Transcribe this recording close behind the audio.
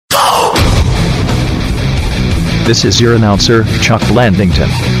This is your announcer, Chuck Landington,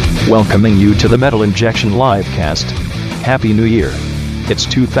 welcoming you to the Metal Injection Livecast. Happy New Year. It's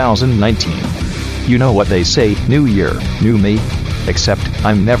 2019. You know what they say, new year, new me. Except,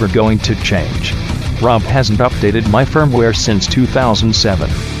 I'm never going to change. Rob hasn't updated my firmware since 2007.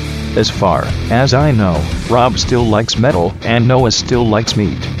 As far as I know, Rob still likes metal, and Noah still likes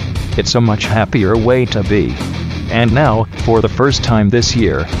meat. It's a much happier way to be. And now, for the first time this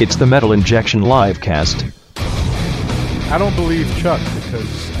year, it's the Metal Injection Livecast. I don't believe Chuck,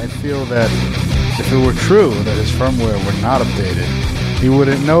 because I feel that if it were true that his firmware were not updated, he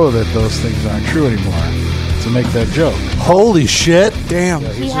wouldn't know that those things aren't true anymore to make that joke. Holy shit. Damn.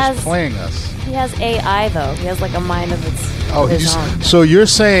 Yeah, he's just playing us. He has AI, though. He has, like, a mind of his own. So you're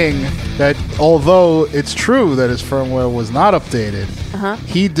saying that although it's true that his firmware was not updated,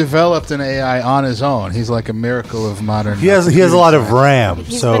 he developed an AI on his own. He's like a miracle of modern. He has a lot of RAM,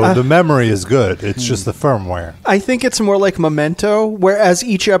 so the memory is good. It's just the firmware. I think it's more like Memento, where as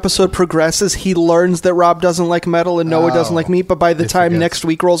each episode progresses, he learns that Rob doesn't like metal and Noah doesn't like meat, but by the time next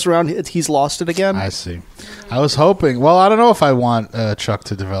week rolls around, he's lost it again. I see. I was hoping. Well, I don't know if I want Chuck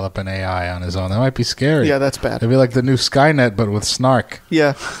to develop an AI on his own. That might be scary. Yeah, that's bad. It'd be like the new Skynet, but with snark.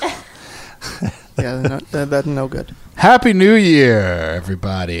 Yeah. Yeah, that's no good. Happy New Year,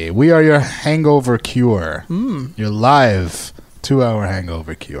 everybody. We are your hangover cure. Your live 2-hour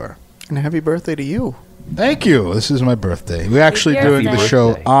hangover cure. And happy birthday to you. Thank you. This is my birthday. We're actually doing the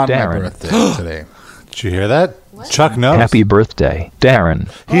show on my birthday today. Did you hear that? What? Chuck knows. Happy birthday, Darren.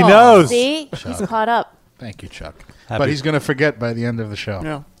 He knows. See? He's caught up. Thank you, Chuck. But he's going to forget by the end of the show.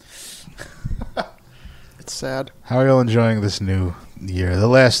 Yeah. It's sad. How are you all enjoying this new year? The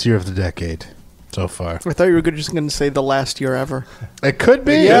last year of the decade so far. I thought you were just going to say the last year ever. It could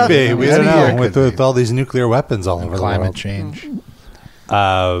be. It could be. We don't know. With All these nuclear weapons all over the world. Climate change.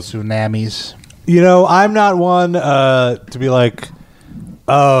 Tsunamis. You know, I'm not one to be like,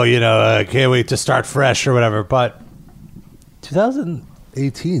 oh, I can't wait to start fresh or whatever. But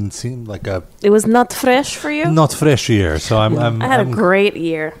 2018 seemed like a It was not fresh for you? not fresh year. So I had a great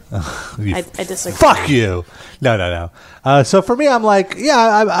year. I disagree. Fuck you. No. So for me, I'm like,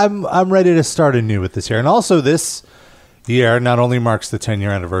 I'm ready to start anew with this year. And also this year not only marks the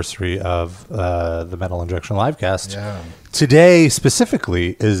 10-year anniversary of the Metal Injection Livecast. Yeah. Today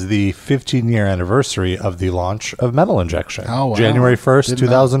specifically is the 15-year anniversary of the launch of Metal Injection. Oh, wow. January 1st, Didn't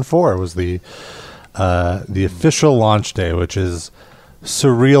 2004 was the official launch day, which is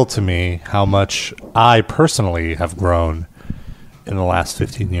surreal to me how much I personally have grown in the last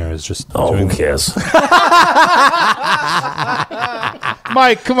 15 years. Who cares?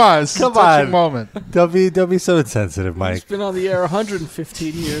 Mike, come on. It's a touching moment. Don't be so insensitive, Mike. It's been on the air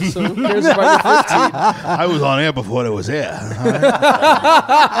 115 years, so who cares about your 15? I was on air before it was air.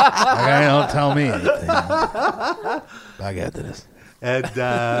 Don't tell me anything. Back after this. And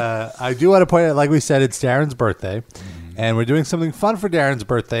I do want to point out, like we said, it's Darren's birthday, and we're doing something fun for Darren's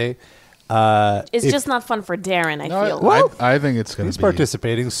birthday. It's just not fun for Darren, I feel. I think it's going to be. He's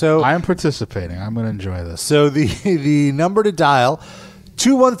participating, so I'm participating. I'm going to enjoy this. So the number to dial,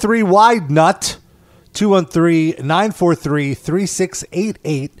 213-WIDE-NUT,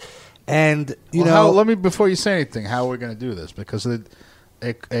 213-943-3688, and let me, before you say anything, how we're going to do this, because a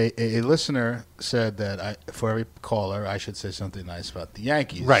listener said that for every caller I should say something nice about the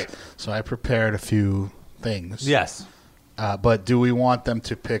Yankees. Right. So I prepared a few things. Yes. But do we want them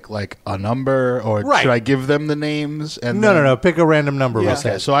to pick like a number, or Right. should I give them the names? And No. Pick a random number. Yeah. We'll say.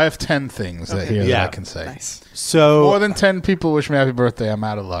 Okay, so I have 10 things that I can say. Nice. So More than 10 people wish me happy birthday. I'm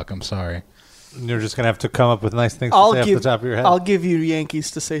out of luck. I'm sorry. you're just gonna have to come up with nice things to say off the top of your head. I'll give you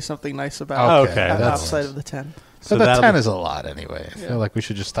Yankees to say something nice about. Okay, outside of the 10. So that that'll 10 be- is a lot anyway. I feel like we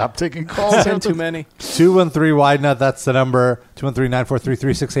should just stop taking calls. 10 too many. 213-WIDE-NUT, that's the number,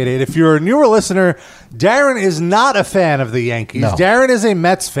 213-943-3688. If you're a newer listener, Darren is not a fan of the Yankees. No. Darren is a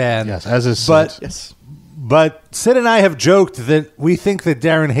Mets fan. Yes, as is But, Sid. Yes. but Sid and I have joked that we think that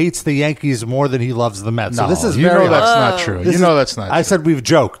Darren hates the Yankees more than he loves the Mets. No, so this is you very know that's not true. This You know is- that's not true. I said we've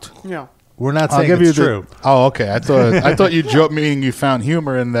joked. Yeah. We're not I'll saying give it's you true. Oh, okay. I thought you joked, meaning you found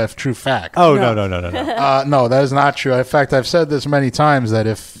humor in the true fact. Oh, no. No, that is not true. In fact, I've said this many times that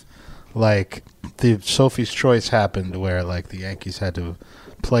if, like, the Sophie's Choice happened where, like, the Yankees had to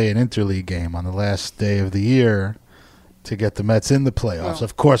play an interleague game on the last day of the year to get the Mets in the playoffs, Well,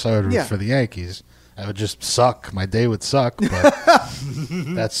 of course I would root yeah. for the Yankees. I would just suck. My day would suck. But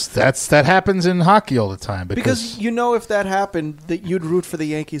that happens in hockey all the time. Because if that happened, that you'd root for the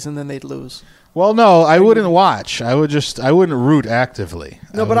Yankees and then they'd lose. Well, no, I wouldn't watch. I wouldn't root actively.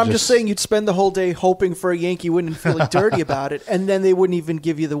 No, but I'm just saying you'd spend the whole day hoping for a Yankee win and feeling dirty about it, and then they wouldn't even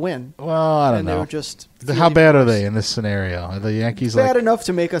give you the win. Well, I don't know. They were just how bad are they in this scenario? Are the Yankees bad enough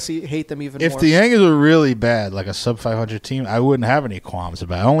to make us hate them even more? If the Yankees were really bad, like a sub 500 team, I wouldn't have any qualms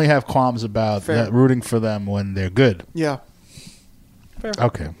about it. I only have qualms about rooting for them when they're good. Yeah. Fair.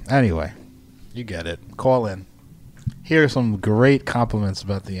 Okay. Anyway, you get it. Call in. Here are some great compliments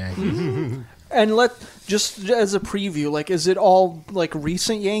about the Yankees. And just as a preview, like, is it all like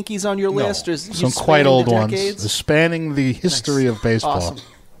recent Yankees on your list? Or is some quite old ones, spanning the history of baseball. Awesome.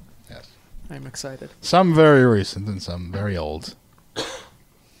 Yes. I'm excited. Some very recent and some very old.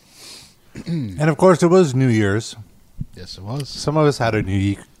 And of course, it was New Year's. Yes, it was. Some of us had a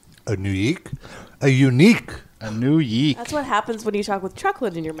unique. A new yeek. That's what happens when you talk with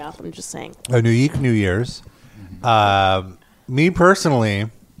chocolate in your mouth. I'm just saying. A unique New Year's. Me personally,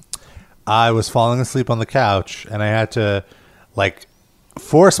 I was falling asleep on the couch, and I had to, like,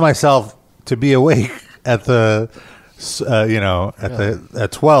 force myself to be awake at the,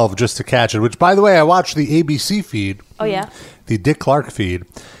 at 12 just to catch it. Which, by the way, I watched the ABC feed. Oh yeah. The Dick Clark feed.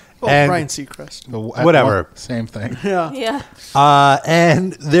 Oh, and Ryan Seacrest. Whatever. Same thing. Yeah.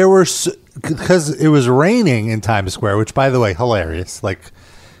 And there were, because it was raining in Times Square, which, by the way, hilarious. Like,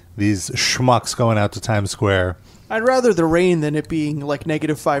 these schmucks going out to Times Square. I'd rather the rain than it being like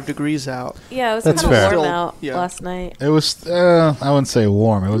 -5 degrees out. Yeah, it was That's kind of fair. warm out last night. It was, I wouldn't say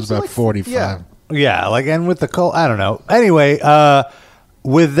warm. It was about like 45. Yeah, like, and with the cold, I don't know. Anyway,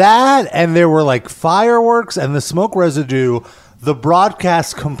 with that, and there were like fireworks and the smoke residue, the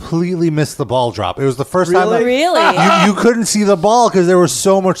broadcast completely missed the ball drop. It was the first time you couldn't see the ball because there was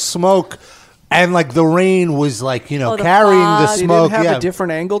so much smoke, and like the rain was like carrying the smoke. They didn't have a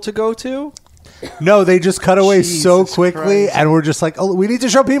different angle to go to. No, they just cut away so Jesus quickly, Christ. and we're just like, oh, we need to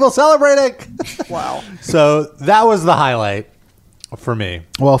show people celebrating. Wow. So that was the highlight for me.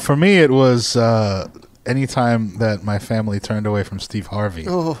 Well, for me, it was anytime that my family turned away from Steve Harvey.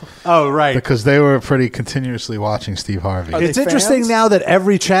 Oh, right. Because they were pretty continuously watching Steve Harvey. Are It's they interesting fans? now that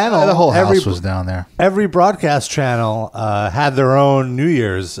every channel, The whole house was down there. every broadcast channel had their own New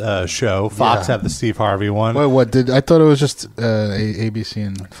Year's show. Fox Yeah. had the Steve Harvey one. Wait, what did I thought it was just ABC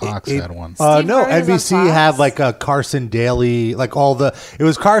and Fox had one. Steve No, Harvey's on NBC had Fox? like a Carson Daly, like it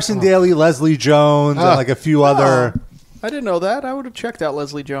was Carson Daly, Leslie Jones, and like a few other. I didn't know that. I would have checked out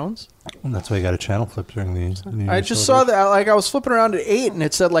Leslie Jones. And that's why you got a channel flip during the New I Year's just saw celebration. that. Like, I was flipping around at 8, and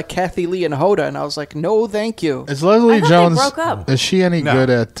it said like Kathy Lee and Hoda, and I was like, no, thank you. Is Leslie I thought Jones? they broke up. Is she any No.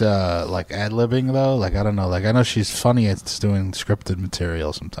 good at like ad libbing though? Like I don't know. Like I know she's funny at doing scripted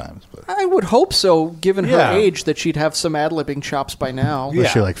material sometimes. But I would hope so, given her Yeah. age, that she'd have some ad-libbing chops by now. was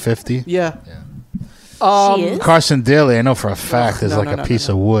she like 50? Yeah. She is. Carson Daly, I know for a fact, is no, like no, a no, piece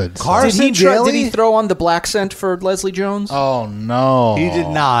no. of wood. so- Carson Did Daly? he throw on the black scent for Leslie Jones? Oh no, He did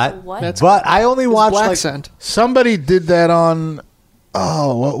not. What? That's But I only It's watched black like scent. Somebody did that on.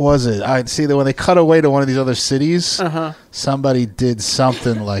 Oh, what was it? I see that when they cut away to one of these other cities, somebody did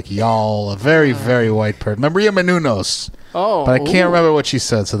something like y'all, a very, very white person. Maria Menounos. Oh, But I can't ooh. remember what she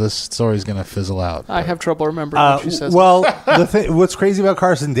said, so this story's going to fizzle out. I have trouble remembering what she says. well, what's crazy about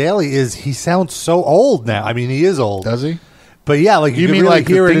Carson Daly is he sounds so old now. I mean, he is old. Does he? But yeah, like You can mean really like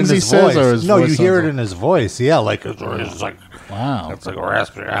the hear it in things he his says, voice. or his no, voice you hear sounds it in his voice. Yeah, like it's like Wow. it's like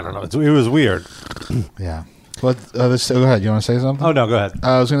raspy. I don't know. It was weird. Yeah. What? Go ahead. You want to say something? Oh no, go ahead.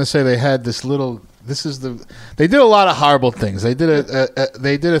 I was going to say they had this little. They did a lot of horrible things. They did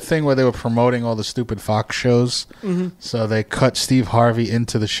a thing where they were promoting all the stupid Fox shows. So they cut Steve Harvey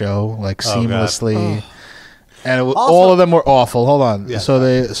into the show like seamlessly, and all of them were awful. Hold on. Yeah.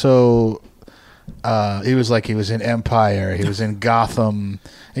 He was in Empire. He was in Gotham.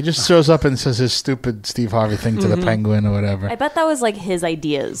 He just shows up and says his stupid Steve Harvey thing to the Penguin or whatever. I bet that was like his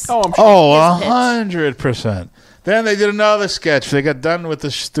ideas. oh, I'm sure. Oh, His pitch. 100%. Then they did another sketch. They got done with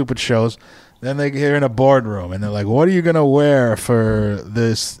the stupid shows. Then they're in a boardroom and they're like, "What are you gonna wear for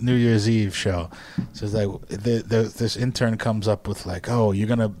this New Year's Eve show?" So it's like this intern comes up with like, "Oh,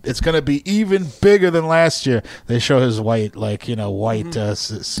 it's gonna be even bigger than last year." They show his white suit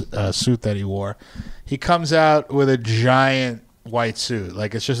that he wore. He comes out with a giant white suit,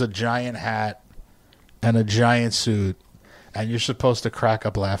 like it's just a giant hat and a giant suit. And you're supposed to crack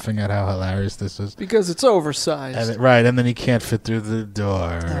up laughing at how hilarious this is. Because it's oversized. And then he can't fit through the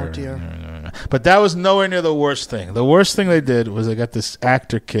door. Oh, dear. But that was nowhere near the worst thing. The worst thing they did was they got this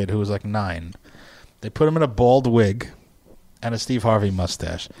actor kid who was like 9. They put him in a bald wig and a Steve Harvey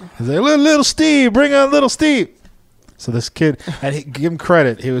mustache. He's like, little Steve, bring on little Steve. So this kid, and give him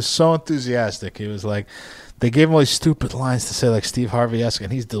credit, he was so enthusiastic. He was like, they gave him all these stupid lines to say, like Steve Harvey-esque,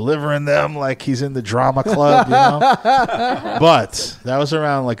 and he's delivering them like he's in the drama club, you know? But that was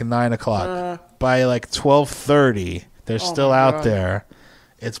around like 9 o'clock. By like 12:30, they're still out there.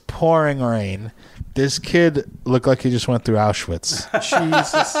 It's pouring rain. This kid looked like he just went through Auschwitz.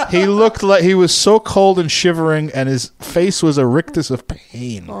 Jesus. He looked like he was so cold and shivering, and his face was a rictus of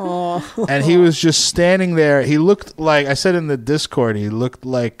pain. And he was just standing there. He looked like, I said in the Discord, he looked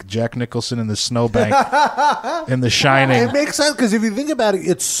like Jack Nicholson in the snowbank in The Shining. It makes sense because if you think about it,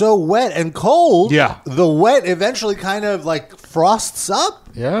 it's so wet and cold. Yeah. The wet eventually kind of like frosts up.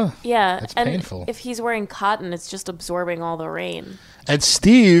 Yeah. Yeah, That's and painful. if he's wearing cotton, it's just absorbing all the rain. And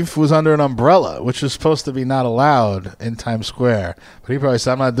Steve was under an umbrella, which was supposed to be not allowed in Times Square. But he probably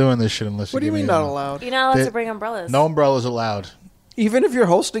said, I'm not doing this shit unless What do you give mean me not one." allowed? You're not allowed They- to bring umbrellas. No umbrellas allowed. Even if you're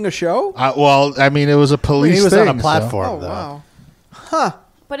hosting a show? Well, I mean, it was a police He was thing. on a platform, Oh, though. wow.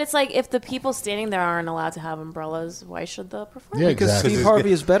 But it's like if the people standing there aren't allowed to have umbrellas, why should the performer? Yeah, Because exactly. Steve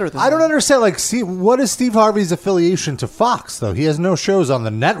Harvey is better than I don't that. understand. Like, see, what is Steve Harvey's affiliation to Fox, though? He has no shows on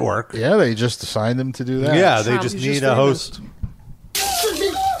the network. Yeah, they just assigned him to do that. Yeah, they Trump. just He's need just a famous. host.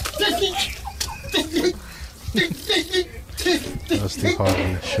 That was Steve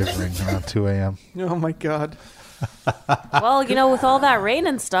Harvey shivering around 2 a.m. Oh, my God. Well, with all that rain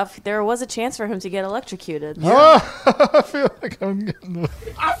and stuff, there was a chance for him to get electrocuted. I feel like I'm getting...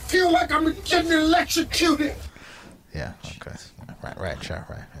 I feel like I'm getting electrocuted. Yeah, okay. Right, sure,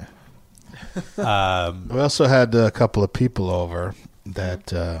 right. Yeah. We also had a couple of people over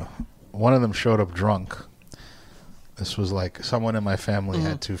that one of them showed up drunk. This was like someone in my family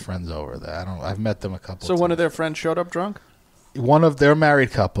had two friends over that I've met them a couple So times. one of their friends showed up drunk? One of their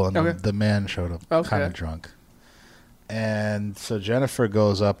married couple, and Okay. the man showed up Okay. kind of drunk. And so Jennifer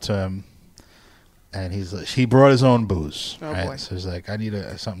goes up to him, and he brought his own booze. Oh, right? boy. So he's like, I need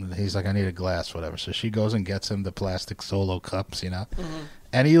something. He's like, I need a glass, whatever. So she goes and gets him the plastic Solo cups,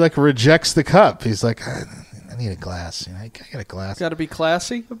 and he like rejects the cup. He's like, I need a glass. I get a glass. Got to be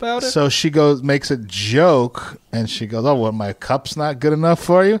classy about it. So she makes a joke, and she goes, "Oh, what? My cup's not good enough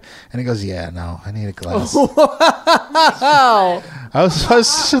for you?" And he goes, "Yeah, no, I need a glass."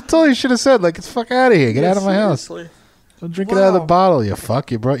 I totally should have said, like, "Get the fuck out of here! Get out of my house! Don't drink it out of the Wow. bottle, you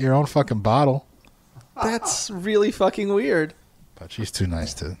fuck! You brought your own fucking bottle." That's really fucking weird. But she's too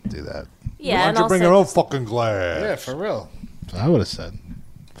nice to do that. Yeah, Why and don't you bring also your own fucking glass? Yeah, for real. So I would have said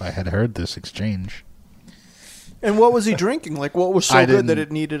if I had heard this exchange. And what was he drinking? Like, what was so I good that didn't-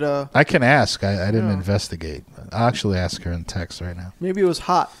 it needed a... I can ask. I didn't investigate. I'll actually ask her in text right now. Maybe it was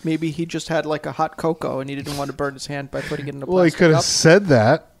hot. Maybe he just had, like, a hot cocoa and he didn't want to burn his hand by putting it in a Well, he plastic could have cup. said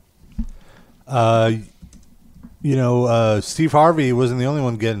that. Steve Harvey wasn't the only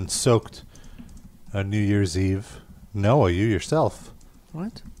one getting soaked on New Year's Eve. Noah, you yourself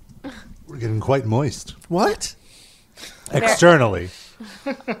What? were getting quite moist. What? Externally.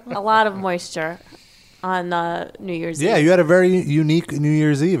 a lot of moisture on New Year's Yeah, Eve. you had a very unique New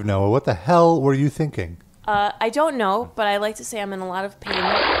Year's Eve, Noah. What the hell were you thinking? I don't know, but I like to say I'm in a lot of pain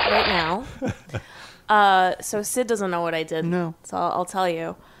right now. So Sid doesn't know what I did. No. So I'll tell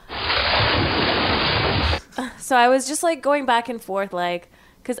you. So I was just like going back and forth, like,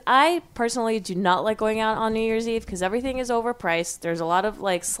 because I personally do not like going out on New Year's Eve because everything is overpriced. There's a lot of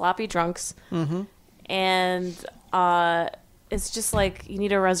like sloppy drunks, and it's just like you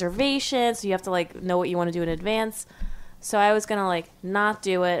need a reservation, so you have to like know what you want to do in advance. So I was gonna like not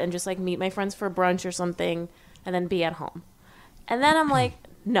do it and just like meet my friends for brunch or something, and then be at home. And then I'm like,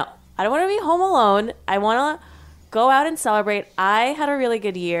 no, I don't want to be home alone. I want to go out and celebrate. I had a really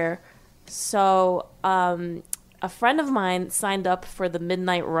good year. So a friend of mine signed up for the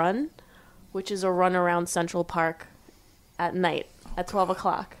Midnight Run, which is a run around Central Park at night at 12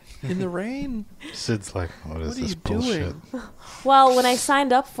 o'clock. In the rain? Sid's like, what is What are this you bullshit? doing? Well, when I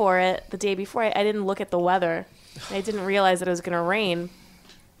signed up for it the day before, I didn't look at the weather. I didn't realize that it was going to rain.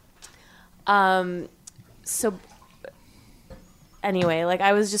 So anyway, like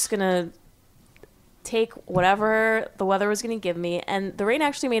I was just going to take whatever the weather was going to give me. And the rain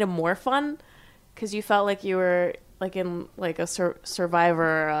actually made it more fun because you felt like you were like in like a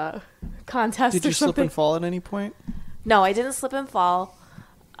Survivor contest Did or you slip something. and fall at any point? No, I didn't slip and fall.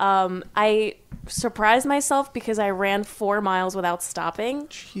 I surprised myself because I ran 4 miles without stopping.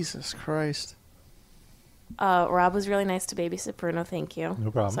 Jesus Christ. Rob was really nice to babysit Bruno. Thank you. No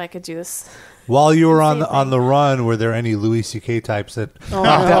problem. So I could do this. While you were on Same the run, were there any Louis C.K. types that no.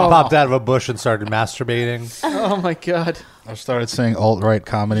 popped out of a bush and started masturbating? Oh, my God. I started saying alt-right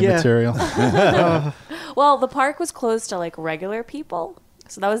comedy Yeah. material. Well, the park was closed to like regular people,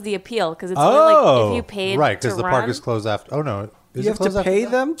 so that was the appeal because it's only like if you paid right, to because the run. park is closed after. Oh no, is You it have to closed after pay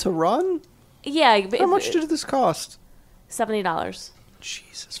that? them to run? Yeah. How much did this cost? $70.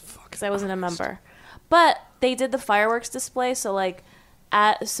 Jesus fuck. Because I wasn't a member. But they did the fireworks display, so like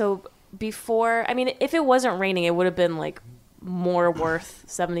before, I mean, if it wasn't raining, it would have been like more worth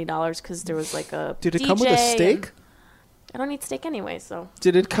 $70 because there was like a Did it DJ come with a steak? I don't eat steak anyway, so.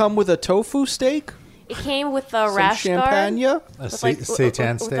 Did it come with a tofu steak? It came with a Some rash champagne? guard. A With like,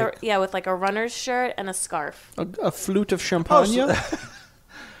 seitan with steak. yeah, with like a runner's shirt and a scarf. A flute of champagne?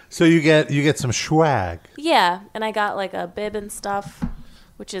 So you get some swag. Yeah, and I got like a bib and stuff,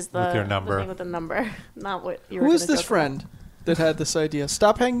 which is the With your number. the thing with the number, not what you were. Who is gonna this joke friend that had this idea?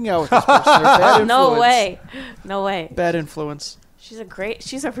 Stop hanging out with this person. They're bad about. No influence. way, no way. Bad influence. She's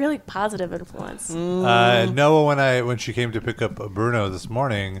a really positive influence. Noah, when she came to pick up Bruno this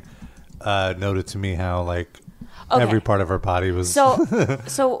morning, noted to me how like Okay. every part of her body was.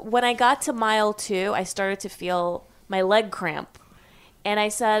 So when I got to mile 2, I started to feel my leg cramp. And I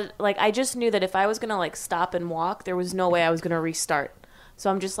said, like, I just knew that if I was going to, like, stop and walk, there was no way I was going to restart. So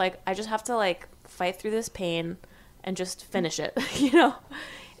I'm just like, I just have to, like, fight through this pain and just finish it, you know?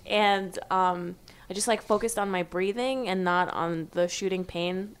 And I just, like, focused on my breathing and not on the shooting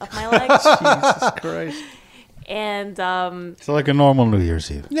pain of my legs. Jesus Christ. And It's like a normal New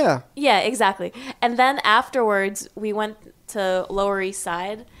Year's Eve. Yeah. yeah, exactly. And then afterwards, we went to Lower East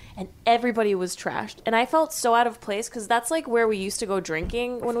Side, and everybody was trashed. And I felt so out of place because that's like where we used to go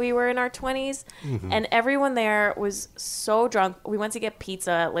drinking when we were in our 20s. Mm-hmm. And everyone there was so drunk. We went to get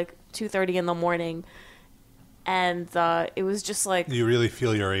pizza at like 2:30 in the morning. And it was just like... You really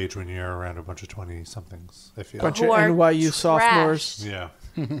feel your age when you're around a bunch of 20-somethings, I feel. Bunch Who of are NYU trashed. sophomores. Yeah.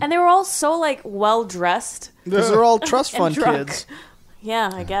 And they were all so like well-dressed. Because they're all trust And fund drunk. kids. Yeah,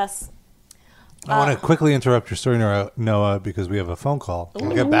 I guess. I want to quickly interrupt your story, Noah, because we have a phone call.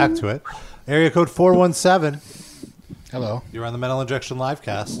 We'll get back to it. Area code 417. Hello. You're on the Metal Injection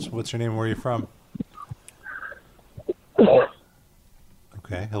Livecast. What's your name? Where are you from?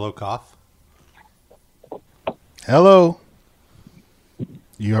 Okay. Hello, cough. Hello.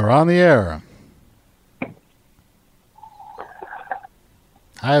 You're on the air.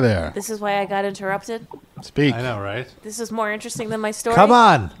 Hi there. This is why I got interrupted. Speak. I know, right? This is more interesting than my story. Come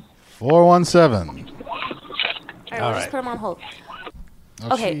on. 417. All right, we'll All just right. put him on hold.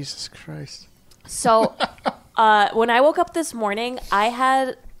 Oh, Okay. Jesus Christ. So, when I woke up this morning, I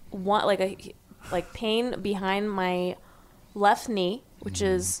had pain behind my left knee, which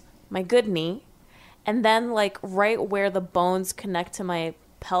is my good knee, and then like right where the bones connect to my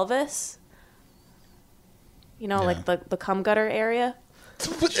pelvis. You know, like the cum gutter area.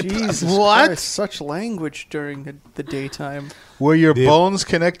 Jesus What? Christ. Such language during the daytime. Where your The- bones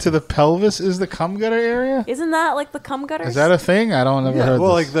connect to the pelvis is the cum gutter area? Isn't that like the cum gutter? Is that a thing? I don't ever heard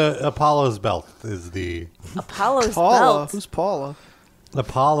Well, this. like the Apollo's belt is the Apollo's Paula. belt? Who's Paula?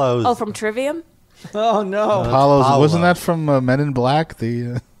 Apollo's. Oh, from Trivium? Oh, no. Apollo's, Apollo. wasn't that from Men in Black?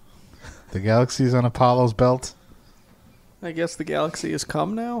 The galaxies on Apollo's belt? I guess the galaxy has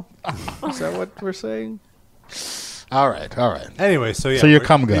come now? Is that what we're saying? All right. Anyway, so yeah. So your we're-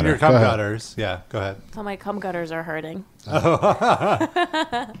 cum in gutter. Your cum Go ahead. gutters. Yeah, go ahead. So my cum gutters are hurting.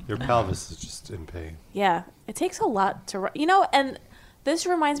 Your pelvis is just in pain. Yeah, it takes a lot to, you know, and this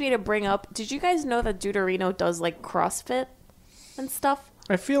reminds me to bring up, did you guys know that Deuterino does like CrossFit and stuff?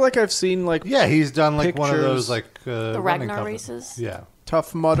 I feel like I've seen, like, Yeah, he's done like one of Pictures. those like The running Ragnar companies. races? Yeah.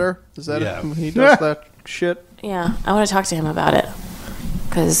 Tough Mudder. Is that Yeah. he does that shit? Yeah, I want to talk to him about it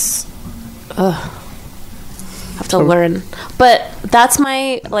because, I have to learn. But that's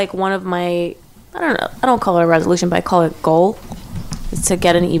my, like, one of my, I don't know, I don't call it a resolution, but I call it goal, is to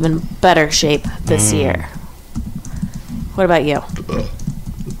get in even better shape this year. What about you?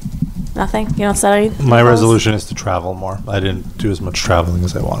 Nothing? You don't set any My goals? resolution is to travel more. I didn't do as much traveling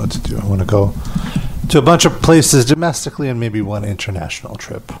as I wanted to do. I want to go to a bunch of places domestically and maybe one international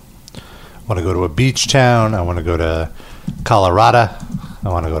trip. I want to go to a beach town. I want to go to Colorado. I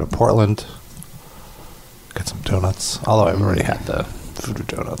want to go to Portland. Get some donuts. Although I've already had the Voodoo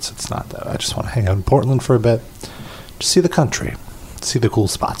Donuts. It's not that. I just want to hang out in Portland for a bit. Just see the country. See the cool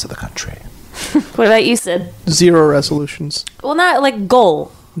spots of the country. What about you, Sid? 0 resolutions. Well, not like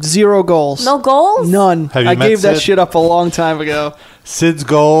goal. 0 goals. No goals? None. Have you I met gave that Sid? shit up a long time ago. Sid's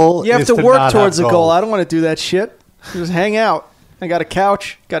goal You have is to not work have towards a goal. goals. I don't want to do that shit. Just hang out. I got a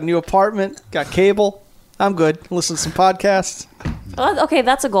couch, got a new apartment, got cable. I'm good. Listen to some podcasts. Oh, okay,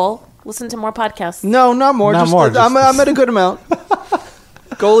 that's a goal. Listen to more podcasts. No, not more. Not just, more, I'm at a good amount.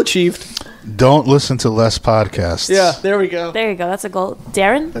 Goal achieved. Don't listen to less podcasts. Yeah, there we go. There you go. That's a goal.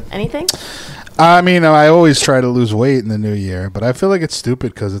 Darren, anything? I mean, I always try to lose weight in the new year, but I feel like it's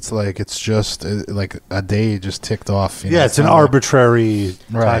stupid because it's just like a day just ticked off. Yeah, it's an arbitrary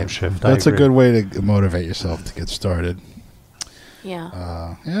time shift. That's a good way to motivate yourself to get started. Yeah.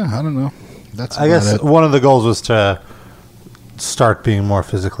 I don't know. I guess one of the goals was to start being more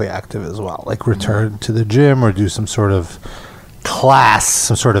physically active as well, like return to the gym or do some sort of class,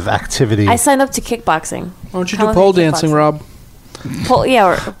 some sort of activity. I signed up to kickboxing. Why don't you do pole dancing, Rob?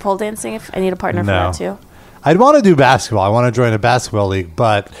 Or pole dancing if I need a partner for that too. I'd want to do basketball. I want to join a basketball league,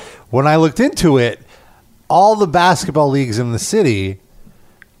 but when I looked into it, all the basketball leagues in the city,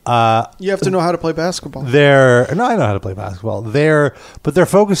 you have to know how to play basketball. I know how to play basketball. But they're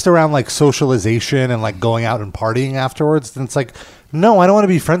focused around like socialization and like going out and partying afterwards. And it's like, no, I don't want to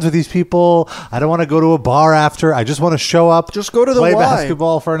be friends with these people. I don't want to go to a bar after. I just want to show up, just go to play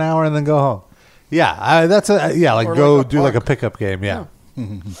basketball for an hour and then go home. Yeah, go do like a pickup game. Yeah.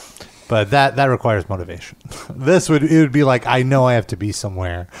 But that requires motivation. It would be like, I know I have to be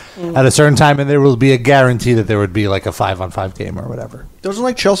somewhere at a certain time, and there will be a guarantee that there would be like a 5-on-5 game or whatever. Doesn't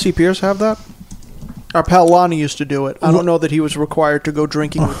like Chelsea Pierce have that? Our pal Lonnie used to do it. I don't know that he was required to go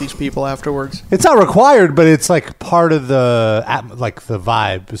drinking with these people afterwards. It's not required, but it's like part of the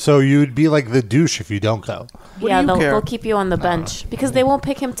vibe. So you'd be like the douche if you don't go. They'll keep you on the bench because they won't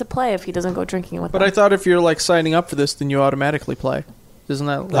pick him to play if he doesn't go drinking with them. But I thought if you're like signing up for this, then you automatically play. Isn't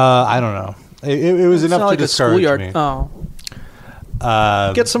that? Like, I don't know. It was enough to discourage me. Oh.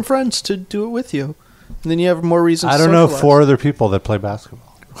 Get some friends to do it with you, and then you have more reason. I don't know 4 other people that play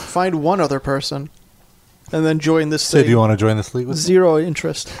basketball. Find one other person, and then join this. So, do you want to join this league with Zero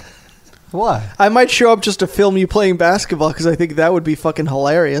interest. Why? I might show up just to film you playing basketball because I think that would be fucking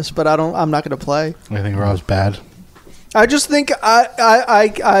hilarious. But I'm not going to play. I think Rob's bad. I just think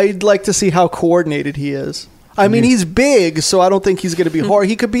I'd like to see how coordinated he is. I mean, he's big, so I don't think he's going to be hard.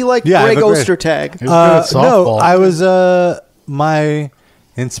 He could be like Greg Ostertag. No, I was my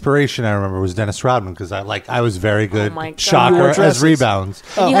inspiration. I remember was Dennis Rodman because I was very good shocker as rebounds,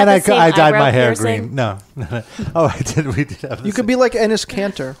 and I dyed my hair green. No. Oh, I did. We did have. You could be like Enes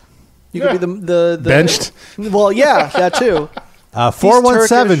Kanter. You could be the benched. Well, yeah, that too.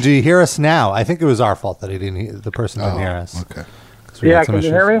 417. Do you hear us now? I think it was our fault that the person didn't hear us. Okay. Yeah, can you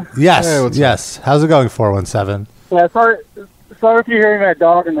hear me? Yes, yes. How's it going, 417? Yeah, sorry if you're hearing that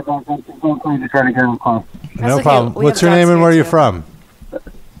dog in the background. He's going crazy trying to get him close. No problem. What's your name and where are you from?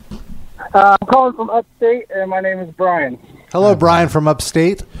 I'm calling from upstate, and my name is Brian. Hello, Brian from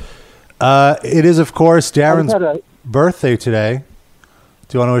upstate. It is, of course, Darren's birthday today.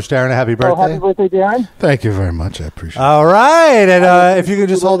 Do you want to wish Darren a happy birthday? Oh, happy birthday, Darren. Thank you very much. I appreciate it. All right. And if you could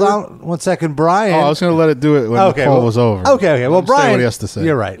just hold on 1 second, Brian. I was going to let it do it when the call was over. Okay. Well, Brian, what he has to say.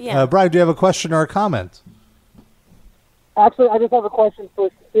 You're right. Yeah. Brian, do you have a question or a comment? Actually, I just have a question for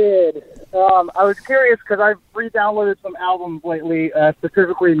Sid. I was curious because I've re-downloaded some albums lately,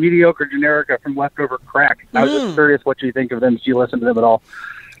 specifically Mediocre Generica from Leftover Crack. I was just curious what you think of them. Do you listen to them at all?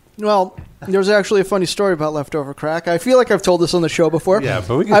 Well, there's actually a funny story about Leftover Crack. I feel like I've told this on the show before. Yeah,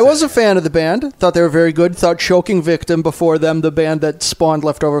 but I was a fan of the band. Thought they were very good. Thought Choking Victim before them, the band that spawned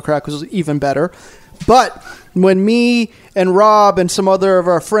Leftover Crack, was even better. But when me and Rob and some other of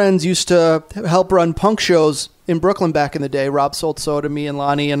our friends used to help run punk shows in Brooklyn back in the day, Rob sold soda, me and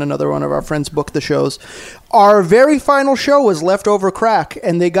Lonnie and another one of our friends booked the shows. Our very final show was Leftover Crack,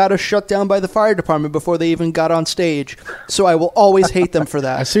 and they got us shut down by the fire department before they even got on stage. So I will always hate them for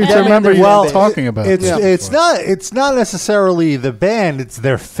that. I seem to remember you talking about it. It's not necessarily the band, it's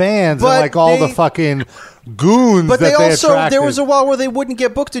their fans and like all the fucking goons but that they also attracted. There was a while where they wouldn't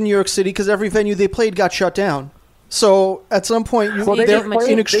get booked in New York City because every venue they played got shut down. So at some point they're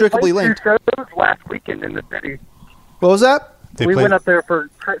inextricably linked. They played 2 shows last weekend in the city. What was that? We went up there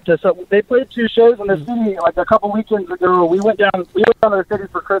so they played 2 shows in the city like a couple weekends ago. We went down to the city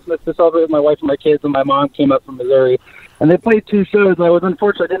for Christmas to celebrate with my wife and my kids, and my mom came up from Missouri. And they played 2 shows, and I was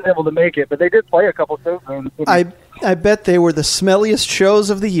unfortunately didn't able to make it, but they did play a couple shows there in the city. I bet they were the smelliest shows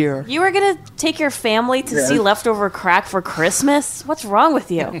of the year. You were going to take your family to see Leftover Crack for Christmas? What's wrong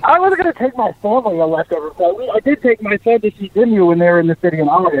with you? I wasn't going to take my family on Leftover Crack. I did take my son to see Dimmu when they were in the city in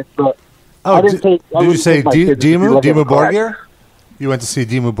August, but I didn't take... Did you say Dimmu Borgir? You went to see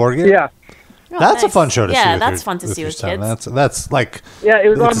Dimmu Borgir? Yeah. Oh, that's a fun show to see. Yeah, that's fun to see with kids. That's like it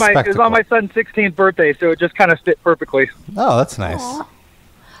was on my son's 16th birthday, so it just kind of fit perfectly. Oh, that's nice.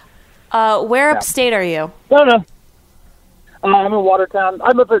 Where upstate are you? No. I'm in Watertown.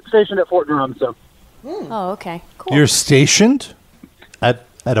 I'm up at stationed at Fort Drum, so. Oh, okay. Cool. You're stationed at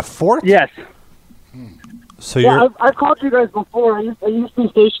a fort? Yes. So I've called you guys before. I used to be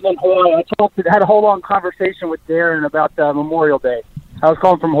stationed in Hawaii. I had a whole long conversation with Darren about Memorial Day. I was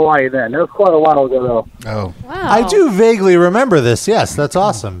calling from Hawaii then. It was quite a while ago, though. Oh. Wow. I do vaguely remember this. Yes, that's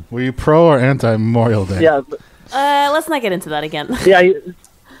awesome. Were you pro or anti Memorial Day? Yeah, Let's not get into that again. yeah.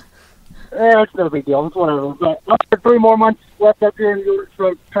 It's no big deal. It's whatever. But I have 3 more months left up here in New York, so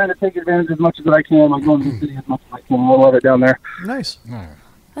I'm trying to take advantage as much as I can. Like going to the city as much as I can. I love it down there. Nice.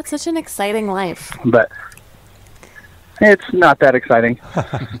 That's such an exciting life. But it's not that exciting.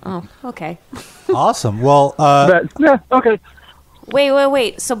 Oh, okay. Awesome. Well, But, yeah, okay.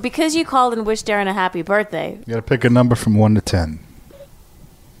 Wait. So because you called and wished Darren a happy birthday, You got to pick a number from 1 to 10.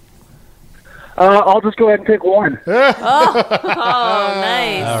 I'll just go ahead and pick 1. oh,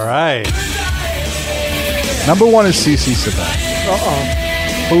 nice. all right. Number 1 is CC Sabat,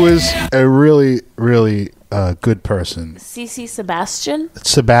 who is a really, really good person. CC Sebastian?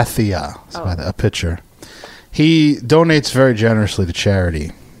 Sabathia, a pitcher. He donates very generously to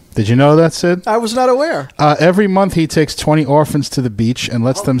charity. Did you know that, Sid? I was not aware. Every month he takes 20 orphans to the beach and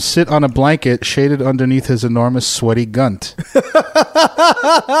lets them sit on a blanket shaded underneath his enormous sweaty gunt. Isn't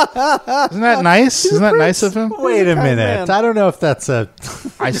that nice? Isn't that nice of him? Wait a minute. man. I don't know if that's a.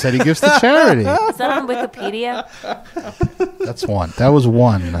 I said he gives to charity. Is that on Wikipedia? That's 1. That was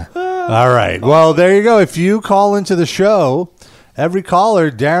 1. All right. Well, there you go. If you call into the show, every caller,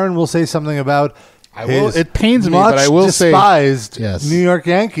 Darren will say something about. It pains me, but I will say despised yes. New York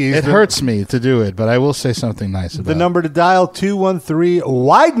Yankees. It hurts me to do it, but I will say something nice about The number to dial 213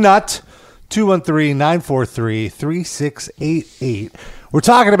 wide nut 213-943-3688. We're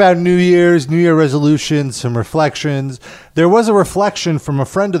talking about New Year resolutions, some reflections. There was a reflection from a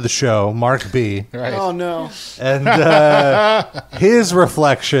friend of the show, Mark B. Right. Oh no. And his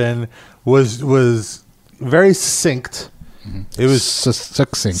reflection was very succinct. It was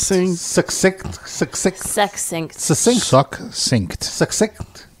succinct. succinct. Succinct.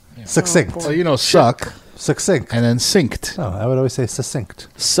 Succinct. Well, you know, suck Succinct. and then synced. Oh, I would always say succinct.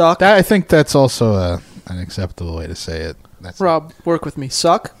 Suck. I think that's also an acceptable way to say it. That's Rob, work with me.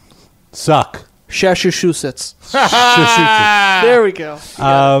 Suck. Suck. Massachusetts. Succinct. There we go.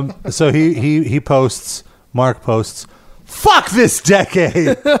 So he posts, Mark posts, fuck this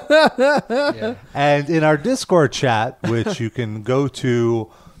decade. And in our Discord chat, which you can go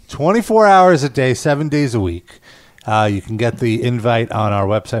to 24 hours a day, 7 days a week, you can get the invite on our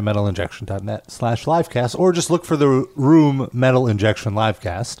website, metalinjection.net/livecast, or just look for the room Metal Injection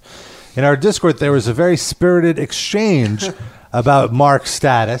Livecast. In our Discord, there was a very spirited exchange about Mark's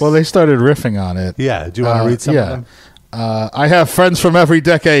status. Well, they started riffing on it. Yeah, do you want to read some of them? I have friends from every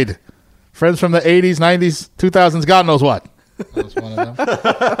decade. Friends from the 80s, 90s, 2000s, God knows what. That was one of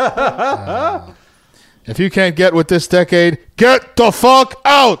them. If you can't get with this decade, get the fuck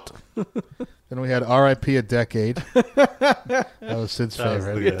out! Then we had R.I.P. a decade. That was Sid's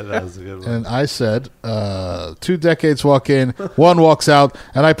favorite. That was a good one. And I said, 2 decades walk in, 1 walks out,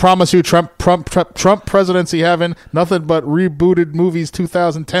 and I promise you, Trump presidency having nothing but rebooted movies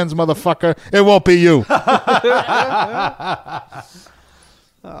 2010s, motherfucker. It won't be you.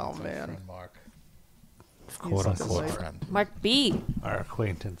 Oh man. Mark. Quote unquote friend. Mark B. Our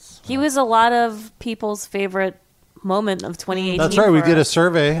acquaintance. He was a lot of people's favorite moment of 2018. That's right. We for did a us.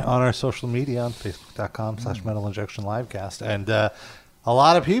 survey on our social media on facebook.com/metalinjectionlivecast. And a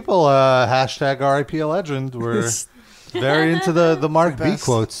lot of people, hashtag RIP a legend, were very into the Mark B best.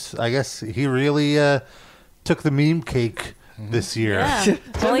 quotes. I guess he really took the meme cake this year. Yeah.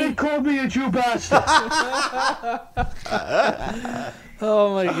 Well, he- called me a Jew bastard.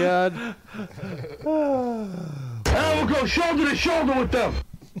 Oh my god. I will go shoulder to shoulder with them.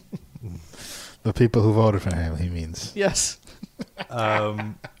 The people who voted for him, he means. Yes.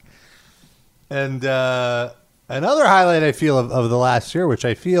 And another highlight I feel of the last year, which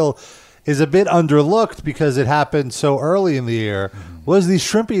I feel is a bit underlooked because it happened so early in the year, was the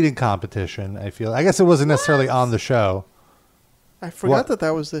shrimp eating competition. I guess it wasn't necessarily on the show. I forgot What?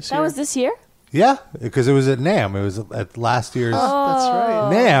 that was this year. that was this year? Yeah, because it was at NAMM. It was at last year's That's right.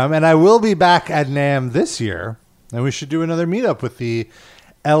 NAMM, and I will be back at NAMM this year, and we should do another meetup with the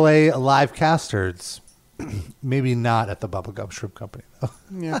LA live casters. Maybe not at the Bubblegum Shrimp Company, though.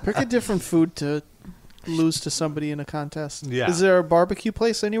 Yeah, pick a different food to lose to somebody in a contest. Yeah. Is there a barbecue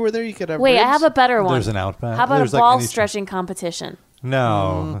place anywhere there you could have Wait, I ribs? have a better one. There's an Outback. How about There's a like ball any- stretching competition?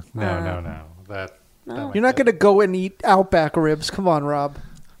 No. That You're not going to go and eat Outback ribs. Come on, Rob.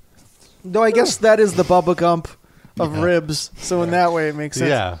 No, I guess that is the Bubba Gump of ribs. So in that way, it makes sense.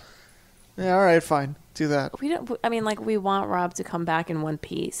 Yeah. Yeah, all right, fine. Do that. We don't. I mean, like, we want Rob to come back in one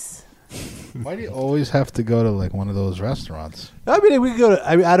piece. Why do you always have to go to like one of those restaurants? I mean, we could go to.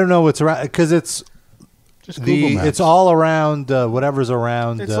 I don't know what's around because it's Just Google Maps. It's all around whatever's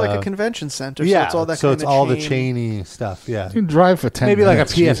around. It's like a convention center. Yeah, So it's all that so kind it's of all the chain. chainy stuff. Yeah, You can drive for 10 maybe like a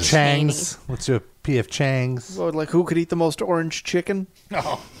minutes. PF Jesus. Chang's. Let's do a PF Chang's. What, like who could eat the most orange chicken?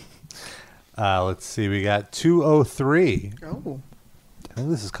 Let's see. We got 203. Oh. I think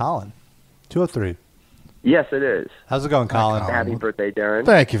this is Colin. 203. Yes, it is. How's it going, Colin? Happy birthday, Darren.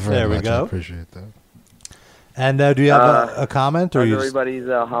 Thank you very There we much. go. I appreciate that. And do you have a comment, or How's you just, everybody's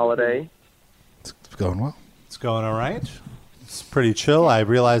holiday? It's going well. it's going all right? It's pretty chill. I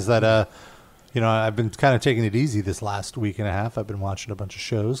realized that I've been kind of taking it easy this last week and a half. I've been watching a bunch of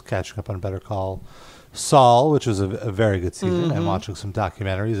shows, catching up on Better Call Saul, which was a very good season, and watching some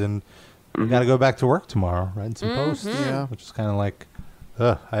documentaries. And we got to go back to work tomorrow, writing some posts, Yeah. which is kind of like,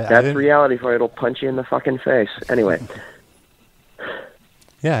 I That's didn't- reality for you. It'll punch you in the fucking face. Anyway.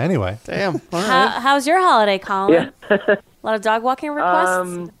 Yeah. Anyway, Damn. All right. How's your holiday, Colin? Yeah. A lot of dog walking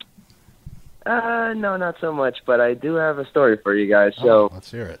requests? No, not so much, but I do have a story for you guys. So,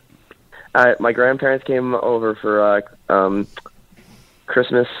 Let's hear it. my grandparents came over for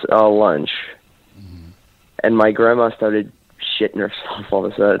Christmas lunch, and my grandma started shitting herself all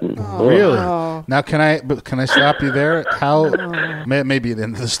of a sudden. Really? Oh. Now, can I stop you there? How? Maybe at the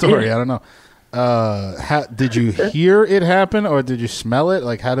end of the story. I don't know. How did you hear it happen, or did you smell it?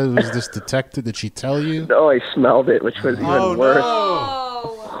 Like, was this detected? Did she tell you? No, I smelled it, which was even worse.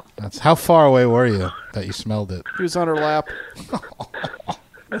 Oh. That's how far away were you that you smelled it? He was on her lap.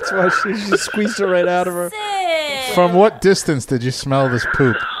 That's why she squeezed it right out of her. Sick. From what distance did you smell this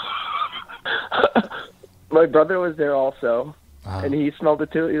poop? My brother was there also, and he smelled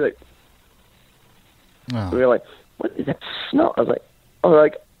it too. He's like, we were like, what is that smell? I was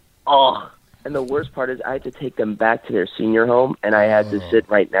like, oh. And the worst part is I had to take them back to their senior home, and I had to sit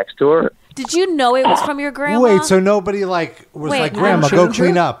right next to her. Did you know it was from your grandma? wait. So nobody was Wait, like, "Grandma, go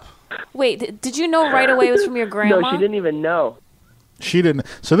clean up." Wait, did you know right away it was from your grandma? No, she didn't even know. She didn't.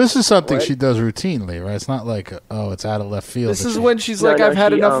 So this is something What? she does routinely, right? It's not like, it's out of left field. This that is she- when she's No, like, no, I've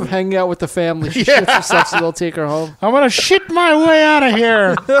had she, enough of hanging out with the family. She shits herself, so they'll take her home. I'm gonna shit my way out of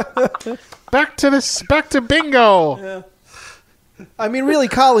here. Back to bingo. I mean, really,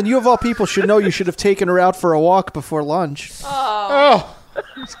 Colin, you of all people should know you should have taken her out for a walk before lunch. Oh,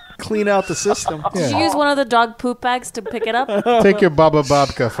 Clean out the system. Did you use one of the dog poop bags to pick it up? take your Baba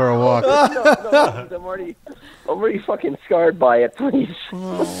Babka for a walk. No, I'm already fucking scarred by it, please.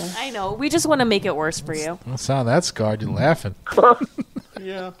 I know. We just want to make it worse for you. Don't sound that scarred. You're laughing.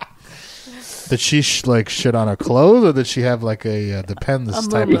 Yeah. Did she shit on her clothes, or did she have like a Depends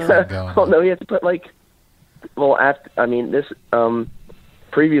type of thing going? Oh, no, you have to put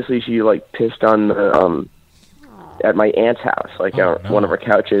previously she pissed on the, at my aunt's house, one of her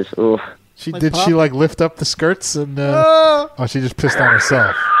couches. Oof. Did she lift up the skirts and? She just pissed on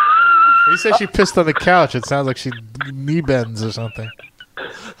herself. You said she pissed on the couch. It sounds like she knee bends or something.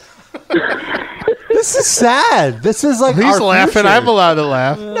 This is sad. This is like He's our laughing. future. I'm allowed to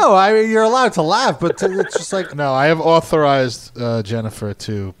laugh. No, I mean you're allowed to laugh, but it's just like No, I have authorized Jennifer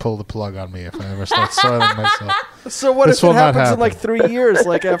to pull the plug on me if I ever start soiling myself. So what This if it will not happens in happen. 3 years,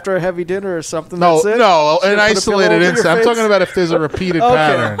 like after a heavy dinner or something? No, That's it? no, Should an I put a pillow isolated over your incident. I'm face? talking about if there's a repeated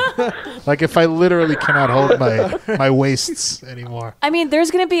pattern. Like if I literally cannot hold my waists anymore. I mean, there's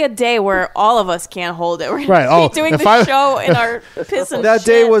going to be a day where all of us can't hold it. We're Right, going to be doing if the I- show in our piss and That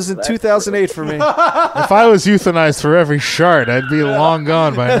day shit. was in 2008 for me. If I was euthanized for every shart, I'd be long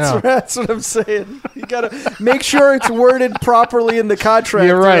gone by now. That's what I'm saying. You gotta make sure it's worded properly in the contract.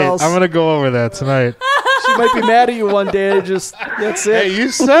 You're or right. else I'm gonna go over that tonight. she might be mad at you one day. And that's it. Hey, you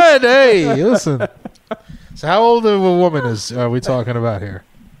said, hey, listen. So how old of a woman are we talking about here?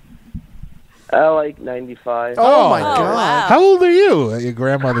 95. Oh my Oh, god! wow. How old are you? Your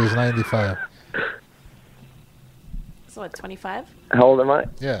grandmother's 95. So what, 25? How old am I?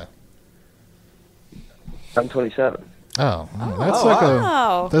 Yeah. I'm 27. Oh, that's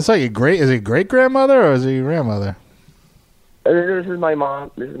Wow. that's like is it great grandmother or is it your grandmother? This is my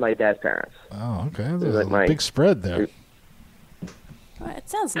mom. This is my dad's parents. Oh, okay. There's like a my- big spread there. Well, it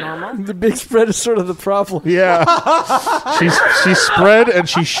sounds normal. The big spread is sort of the problem. Yeah. she spread and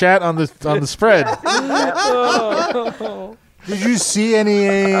she shat on the spread. Did you see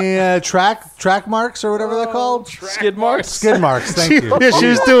any track marks or whatever they're called? Skid marks. Skid marks. Thank you. Yeah, she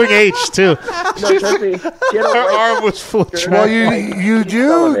was doing H too. No, trust me. She had a Her right- arm was full of Well, track. you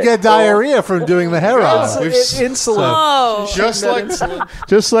do get diarrhea from doing the hair on. Insulin. Oh,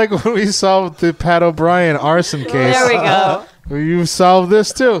 Just like when we solved the Pat O'Brien arson case. there we go. You solved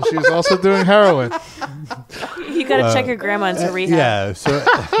this too. She was also doing heroin. You got to check your grandma into rehab. Yeah. So,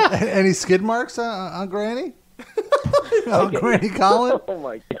 any skid marks on Granny? On Granny Colin? Oh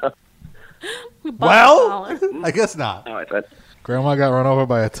my god. Well, I guess not. Oh, I thought. Grandma got run over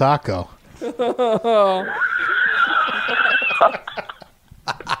by a taco.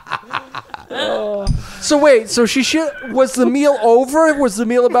 So wait, so was the meal over? Was the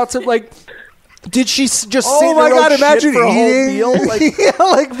meal about to like? Did she just sit Oh in my her God! own shit Imagine for a whole eating. meal? Like, Yeah,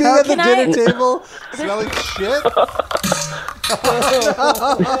 like being at the Can dinner I- table, smelling shit.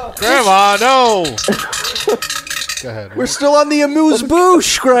 Grandma, no. Go ahead. we're still on the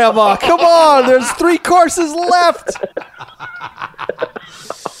amuse-bouche, Grandma. Come on, there's 3 courses left.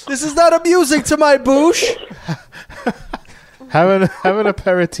 This is not amusing to my bouche. Have an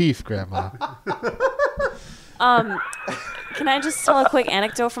aperitif, Grandma. Can I just tell a quick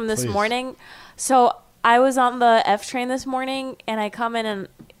anecdote from this Please. morning? So I was on the F train this morning, and I come in and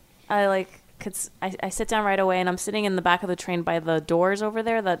I sit down right away, and I'm sitting in the back of the train by the doors over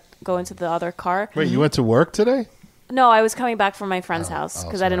there that go into the other car. Wait, you went to work today? No, I was coming back from my friend's house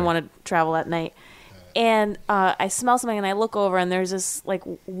because I didn't sorry. want to travel at night. And I smell something, and I look over, and there's this like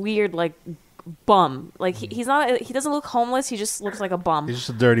weird like bum. Like he doesn't look homeless. He just looks like a bum. He's just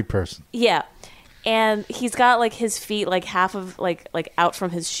a dirty person. Yeah. And he's got like his feet like half of like out from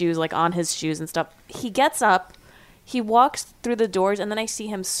his shoes, like on his shoes and stuff. He gets up, he walks through the doors, and then I see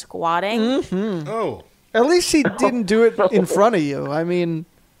him squatting. Oh. At least he didn't do it in front of you. I mean,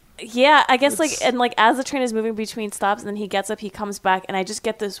 Yeah, I guess like as the train is moving between stops, and then he gets up, he comes back, and I just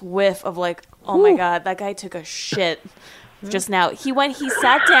get this whiff of like, oh my God, that guy took a shit just now. He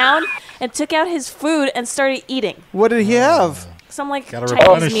sat down and took out his food and started eating. what did he have? Some like Gotta Chinese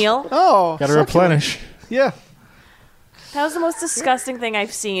replenish. meal. Oh, Got to succulent. replenish. Yeah, That was the most disgusting thing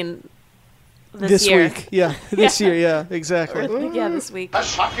I've seen this year. week. Yeah, this year. Yeah, exactly. Yeah, this week. A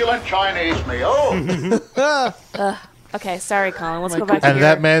succulent Chinese meal. Okay, sorry, Colin. Let's go back to And your...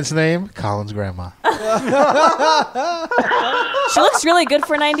 that man's name, Colin's grandma. She looks really good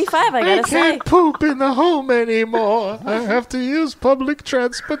for 95, I gotta say. Poop in the home anymore. I have to use public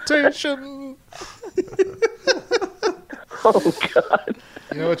transportation. Oh God.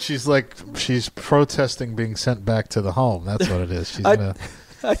 You know what? She's like, she's protesting being sent back to the home. That's what it is. She's gonna.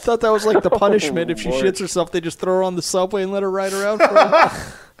 I thought that was like the punishment. If she Lord. shits herself, they just throw her on the subway and let her ride around. For a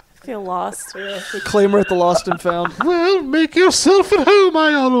I feel lost. They claim her at the Lost and Found. Well, make yourself at home,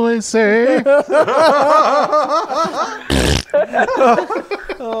 I always say.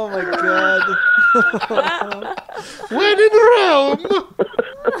 Oh my God! When in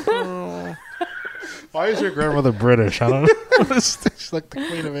Rome. Why is your grandmother British? I don't know. She's like the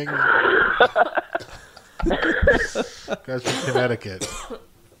Queen of England. Guys from Connecticut.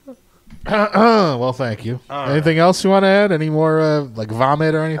 Well, thank you. Anything else you want to add? Any more like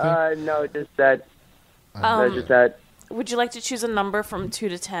vomit or anything? No, just that. Just that. Would you like to choose a number from 2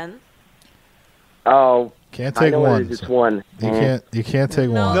 to 10? Oh, Can't I take know what one. it is. It's one. You can't take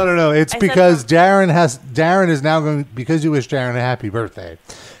one. No. It's I said because no. Darren is now going, because you wish Darren a happy birthday.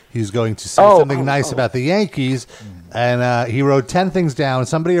 He's going to say something nice about the Yankees, and he wrote 10 things down.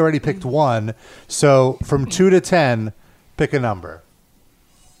 Somebody already picked one, so from 2 to 10, pick a number.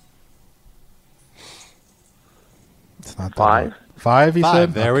 It's not that 5. hard. 5, you 5.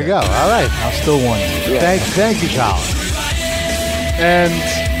 said? There we Okay. go. All right. I'll still won you. Thank you, Colin.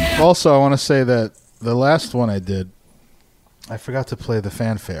 And also, I want to say that the last one I did, I forgot to play the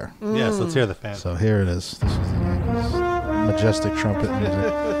fanfare. Yes, let's hear the fan. So here it is. This is the Yankees. Majestic trumpet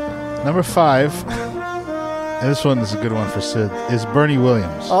music. Number 5, and this one is a good one for Sid, is Bernie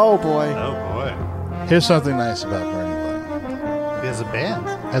Williams. Oh boy! Oh boy, Here's something nice about Bernie Williams. he has a band.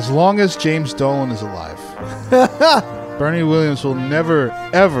 As long as James Dolan is alive, Bernie Williams will never,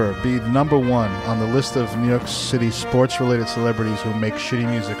 ever be number 1 on the list of New York City sports-related celebrities who make shitty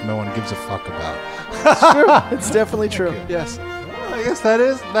music no one gives a fuck about. It's definitely true. Yes. I guess that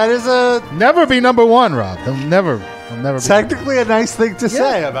is a Never be number 1, Rob. He'll never be. technically a nice thing to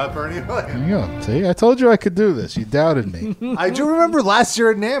say about Bernie Williams. There you go. See, I told you I could do this. You doubted me. I do remember last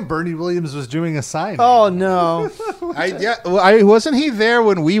year at NAMM, Bernie Williams was doing a signing. Oh no! Wasn't he there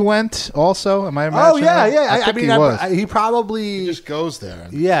when we went? Also, am I imagining? that? I think he was. he probably He just goes there.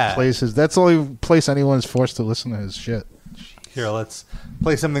 And Yeah. plays his. That's the only place anyone is forced to listen to his shit. Here, let's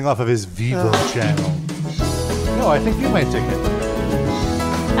play something off of his Vivo channel. No, I think you might take it.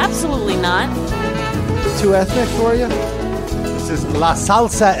 Absolutely not. Too ethnic for you? This is La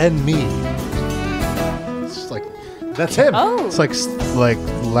Salsa en Mi. It's like That's him. Oh. it's like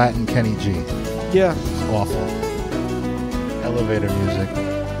Latin Kenny G. Yeah. It's awful. Elevator music.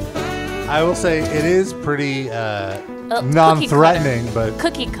 I will say it is pretty Cookie non-threatening, cutter. but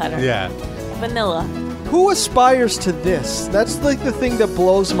Cookie cutter. yeah. Vanilla. Who aspires to this? That's like the thing that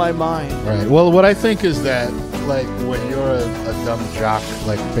blows my mind. Right. Well, what I think is that like when you're a dumb jock,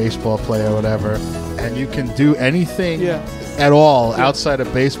 like baseball player or whatever, and you can do anything at all outside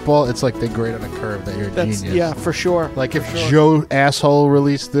of baseball, it's like they grade on a curve that you're a genius. Yeah, for sure. Like if Joe Asshole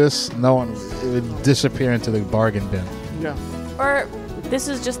released this, no one, it would disappear into the bargain bin. Yeah. Or this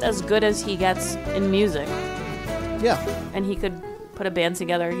is just as good as he gets in music. Yeah. And he could put a band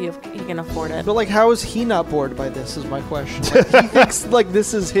together. He can afford it. But like, how is he not bored by this? Is my question. Like, he thinks like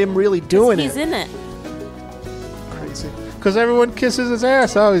this is him really doing He's in it. Crazy. Because everyone kisses his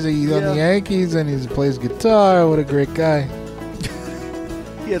ass. Oh, he's on the Yankees and he plays guitar. What a great guy.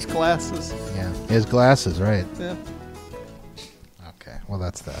 He has glasses. Yeah, he has glasses, right? Yeah. Okay, well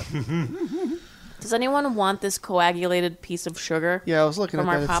that's that. Does anyone want this coagulated piece of sugar? Yeah, I was looking from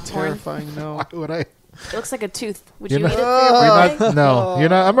at our that. popcorn? It's terrifying. No. Why would I? It looks like a tooth. Would You're you not- eat it for your You're birthday? not, no, you're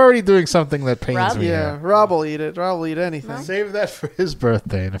not. I'm already doing something that pains Rob? me. Yeah, here. Rob will eat it. Rob will eat anything. Save that for his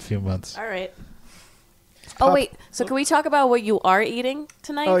birthday in a few months. All right. Oh, wait. So can we talk about what you are eating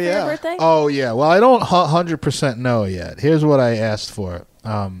tonight for your birthday? Oh yeah. Well, I don't 100% know yet. Here's what I asked for.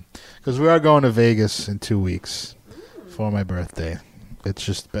 Because we are going to Vegas in 2 weeks for my birthday. It's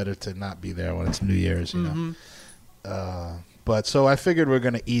just better to not be there when it's New Year's, you know. But so I figured we're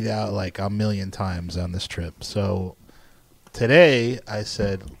going to eat out like a million times on this trip. So today I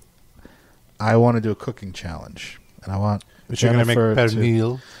said I want to do a cooking challenge, and I want But you're going to make a better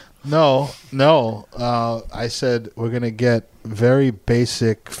meal. No. I said we're going to get very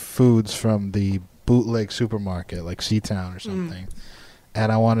basic foods from the bootleg supermarket, like Seatown or something.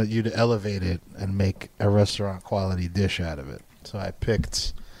 And I wanted you to elevate it and make a restaurant quality dish out of it. So I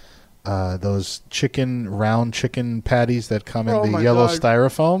picked those round chicken patties that come in the yellow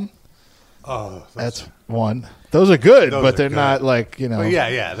styrofoam. Oh, that's one. Those are good, Those but are they're good. not like, you know. Well,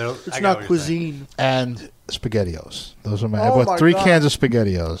 yeah. It's not cuisine. And SpaghettiOs. Those are I Oh bought my 3 God. cans of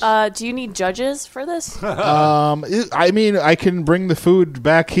SpaghettiOs. Do you need judges for this? I mean, I can bring the food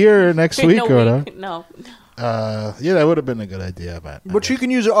back here next week or whatever. No. Yeah, that would have been a good idea, But you can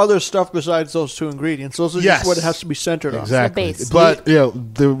use other stuff besides those 2 ingredients. Those are just what it has to be centered on. Exactly. But you know,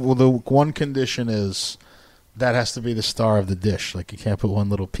 the one condition is that has to be the star of the dish. Like you can't put one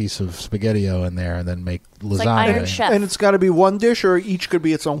little piece of SpaghettiO in there and then make lasagna. like Iron Chef. And it's got to be one dish, or each could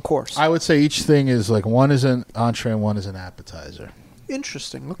be its own course. I would say each thing is like one is an entree and one is an appetizer.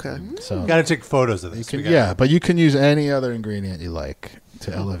 Interesting. Okay. So Got to take photos of this. yeah, but you can use any other ingredient you like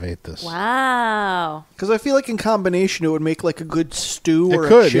to elevate this. Wow. Because I feel like in combination it would make like a good stew or It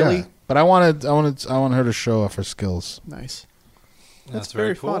could, a chili. yeah. But I want her to show off her skills. Nice. That's very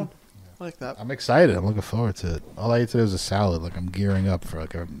very cool. fun. I like that. I'm excited. I'm looking forward to it. All I ate today was a salad. Like I'm gearing up for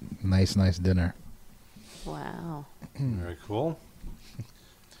like a nice dinner. Wow. Very cool.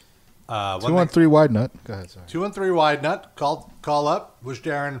 213 wide nut. Go ahead, sorry. 213 wide nut. Call up. Wish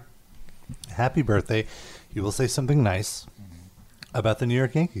Darren happy birthday. You will say something nice about the New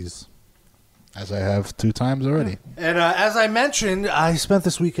York Yankees. As I have 2 times already. And as I mentioned, I spent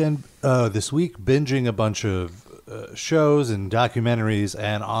this week binging a bunch of shows and documentaries.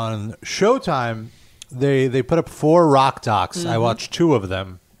 And on Showtime, they put up 4 rock docs. I watched 2 of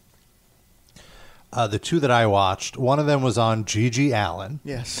them. The 2 that I watched, one of them was on Gigi Allen.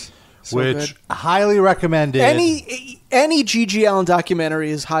 Yes. So which good. highly recommended. Any Gigi Allen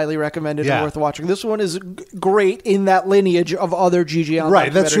documentary is highly recommended and worth watching. This one is great in that lineage of other Gigi Allen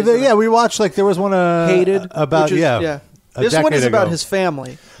right, that's true. documentaries. Yeah, we watched there was one Hated about which is- a This one is decade about ago. his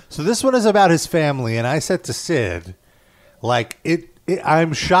family. So this one is about his family, and I said to Sid, like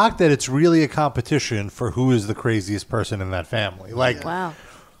I'm shocked that it's really a competition for who is the craziest person in that family. Like, wow.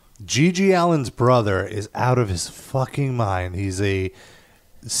 Gigi Allen's brother is out of his fucking mind. He's a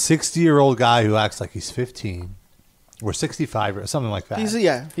 60-year-old guy who acts like he's 15 or 65 or something like that.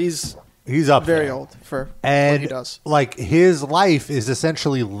 He's up very there. old for And what he does. like his life is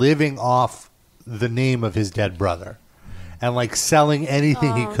essentially living off the name of his dead brother and like selling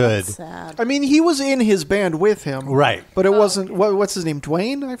anything he could. That's sad. I mean, he was in his band with him, Right. But it wasn't. What's his name?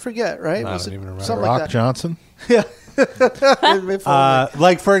 Dwayne? I forget. Right? I Was don't it even remember. something Rock like that? Johnson?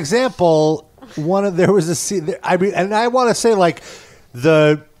 Like for example, there was a scene. I mean, and I want to say like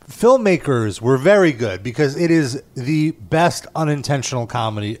the filmmakers were very good because it is the best unintentional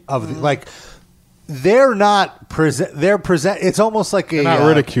comedy of the, like. They're not present. They're present. It's almost like They're not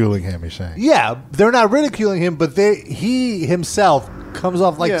ridiculing him, you're saying. Yeah, they're not ridiculing him, but he himself comes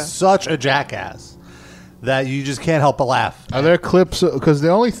off like Yeah. such a jackass that you just can't help but laugh. Are there clips? Because the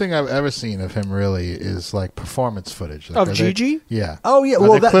only thing I've ever seen of him really is like performance footage. Like, Of are they- Gigi? Yeah. Oh, yeah. Are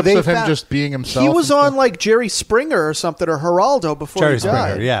Well, there clips they of him found- just being himself? He was and on stuff? like Jerry Springer or something, or Geraldo before Jerry he died.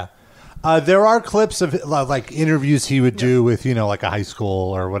 Springer, yeah. There are clips of like interviews he would do with, like a high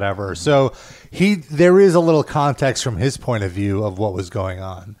school or whatever. So there is a little context from his point of view of what was going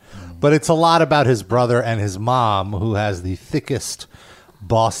on. But it's a lot about his brother and his mom, who has the thickest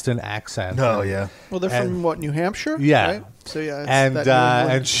Boston accent. Oh, yeah. Well, they're from New Hampshire? Yeah. Right? So, yeah.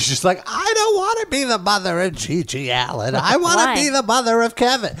 And she's just like, I don't want to be the mother of Gigi Allen. I want to be the mother of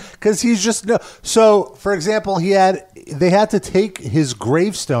Kevin. Because he's just So, for example, they had to take his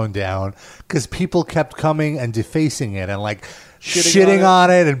gravestone down because people kept coming and defacing it and like shitting on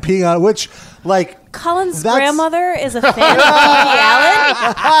it and peeing on it, which like Colin's grandmother is a fan of Gigi Allen.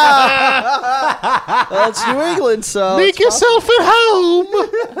 Well, it's New England, so make yourself at home.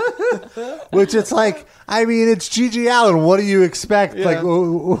 Which it's like, I mean, it's Gigi Allen. What do you expect? Yeah. Like,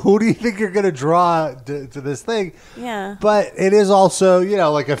 who do you think you're going to draw to this thing? Yeah. But it is also,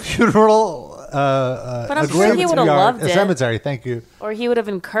 like a funeral. But I'm sure he would have loved a it. cemetery. Thank you. Or he would have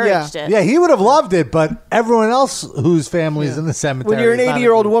encouraged it. Yeah, he would have loved it, but everyone else whose family is in the cemetery. when you're an is not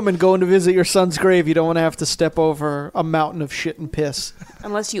 80-year-old woman going to visit your son's grave, you don't want to have to step over a mountain of shit and piss.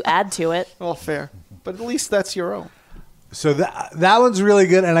 Unless you add to it. Well, fair. But at least that's your own. So that one's really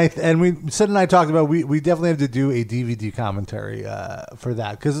good, and Sid and I talked about we definitely have to do a DVD commentary for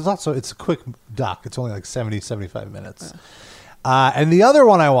that because it's a quick doc. It's only like 70-75 minutes. And the other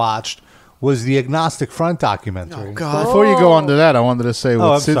one I watched was the Agnostic Front documentary. Oh, God. Before you go on to that, I wanted to say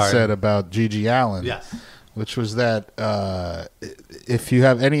what Sid sorry. said about Gigi Allen. Yes. Which was that if you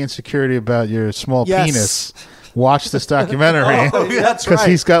have any insecurity about your small penis, watch this documentary. That's Because right.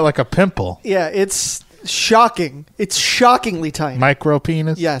 he's got like a pimple. Yeah, it's shocking. It's shockingly tiny. Micro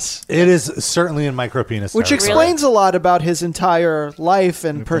penis? Yes. It is certainly in micropenis Which territory. explains a lot about his entire life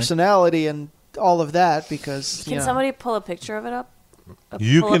and personality and all of that because, Can somebody pull a picture of it up?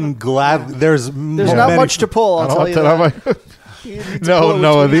 You can gladly. There's not much to pull, I'll tell you that. No,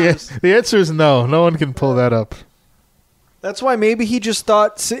 Noah. The answer is no. No one can pull that up. That's why maybe he just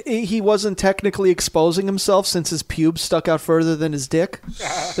thought he wasn't technically exposing himself since his pubes stuck out further than his dick,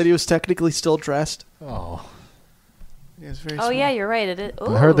 that he was technically still dressed. Oh. Yeah, you're right. It is.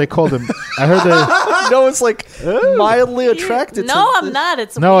 I heard they called him. I heard they. No, it's like mildly attracted to No, I'm not.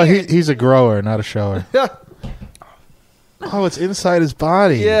 It's No, weird. he's a grower, not a shower. Yeah. Oh, it's inside his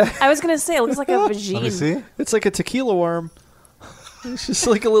body. Yeah. I was going to say, it looks like a vagine. Let me see. It's like a tequila worm. It's just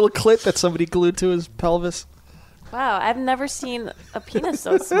like a little clit that somebody glued to his pelvis. Wow, I've never seen a penis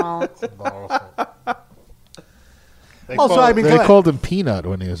so small. They Also, called him Peanut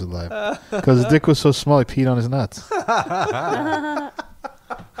when he was alive because his dick was so small he peed on his nuts.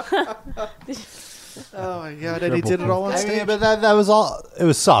 Oh my God! And he did it all on stage. but that was all. It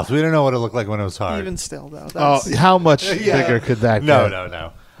was soft. We didn't know what it looked like when it was hard. Even still, though. Oh, how much bigger could that No.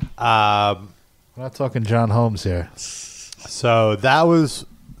 get? We're not talking John Holmes here. So that was.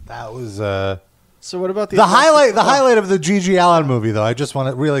 So what about The highlight of the Gigi Allen movie, though, I just want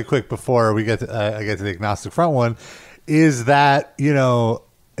to really quick before we get to, I get to the Agnostic Front one, is that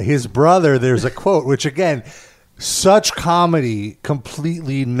his brother. There's a quote which again, such comedy,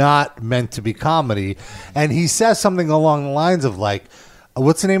 completely not meant to be comedy, and he says something along the lines of like,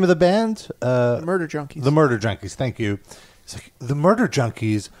 "What's the name of the band? The Murder Junkies. The Murder Junkies. Thank you." It's like the Murder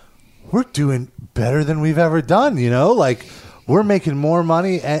Junkies. We're doing better than we've ever done. Like. We're making more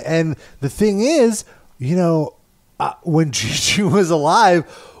money, and the thing is, when Gigi was alive,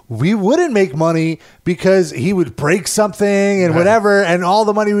 we wouldn't make money because he would break something and whatever, and all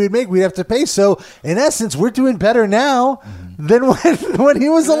the money we'd make, we'd have to pay. So, in essence, we're doing better now than when he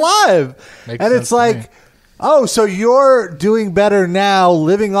was alive. Makes And sense it's to like, me. oh, so you're doing better now,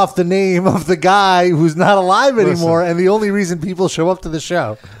 living off the name of the guy who's not alive anymore, and the only reason people show up to the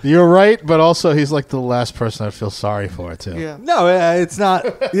show. You're right, but also he's like the last person I feel sorry for too. Yeah. No, it's not.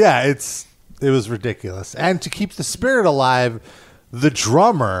 Yeah, it was ridiculous. And to keep the spirit alive, the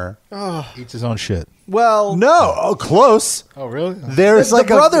drummer Eats his own shit. Well, close. Oh, really? There's the like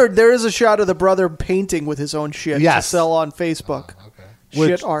brother. There is a shot of the brother painting with his own shit to Yes. sell on Facebook. which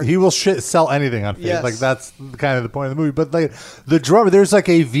Shit art. he will sell anything on Facebook. Yes. Like that's kind of the point of the movie. But like the drummer, there's like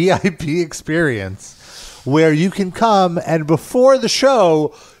a VIP experience where you can come and before the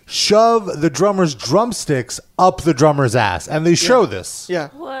show shove the drummer's drumsticks up the drummer's ass, and they show this. Yeah.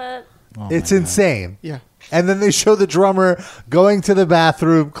 What? It's insane. Yeah. And then they show the drummer going to the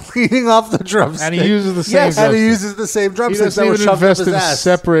bathroom, cleaning off the drumsticks. And he uses the same Yes, and he drumstick. uses the same He drumsticks doesn't that were even shoved up invest his in ass.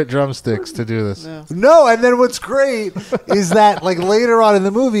 separate drumsticks to do this. No, and then what's great is that like later on in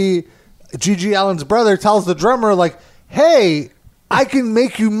the movie, Gigi Allen's brother tells the drummer like, "Hey, I can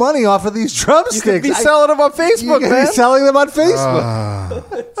make you money off of these drumsticks. You could be selling them on Facebook, you man. be selling them on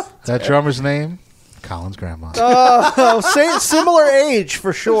Facebook." That drummer's name? Colin's grandma. Oh, similar age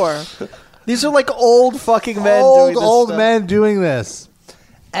for sure. These are like old fucking men doing this old stuff. men doing this.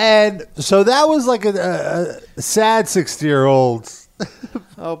 And so that was like a sad 60-year-old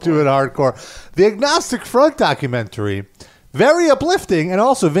doing hardcore. The Agnostic Front documentary, very uplifting, and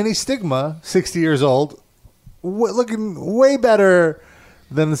also Vinny Stigma, 60 years old, looking way better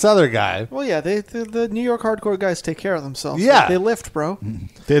than this other guy. Well, yeah, the New York hardcore guys take care of themselves. Yeah. They lift, bro.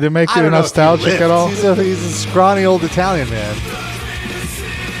 Did it make I you don't know if he nostalgic lived. at all? He's a scrawny old Italian man.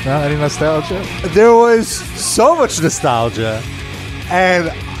 No, any nostalgia? There was so much nostalgia, and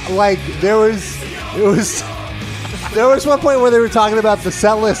like there was one point where they were talking about the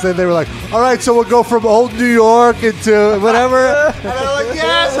set list, and they were like, "All right, so we'll go from old New York into whatever." And I'm like,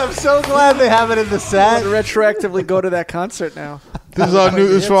 "Yes, I'm so glad they have it in the set." Retroactively go to that concert now. This is our new.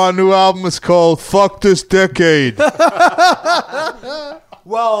 This for our new album. It's called "Fuck This Decade."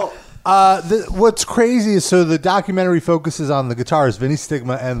 Well, what's crazy is so the documentary focuses on the guitarist Vinny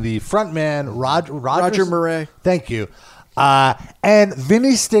Stigma and the frontman Roger Murray. Thank you. And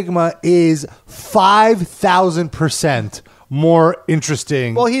Vinny Stigma is 5,000% more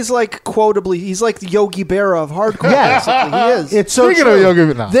interesting. Well, he's like he's like the Yogi Berra of hardcore. Yeah. Basically. He is. It's so Speaking true. of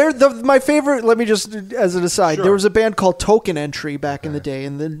Yogi, now. My favorite. Let me just, as an aside, there was a band called Token Entry back in the day,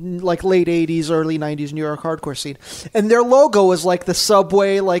 in the like late '80s, early '90s New York hardcore scene, and their logo was like the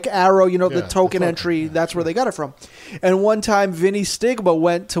subway, like arrow. The Token Entry. That's where they got it from. And one time, Vinny Stigma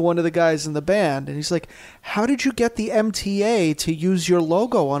went to one of the guys in the band, and he's like, "How did you get the MTA to use your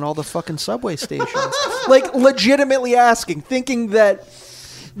logo on all the fucking subway stations?" Like legitimately asking, thinking that.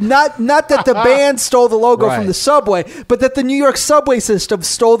 Not that the band stole the logo from the subway, but that the New York subway system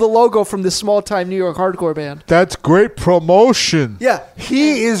stole the logo from this small-time New York hardcore band. That's great promotion. Yeah.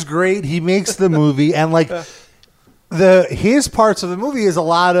 He is great. He makes the movie, and like his parts of the movie is a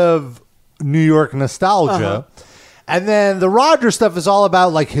lot of New York nostalgia. And then the Roger stuff is all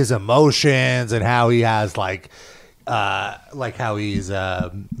about like his emotions and how he has like how he's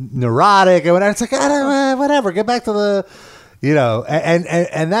neurotic and whatever. It's like whatever. Get back to the,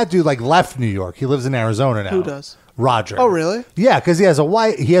 and that dude like left New York. He lives in Arizona now. Who does? Roger. Oh, really? Yeah, because he has a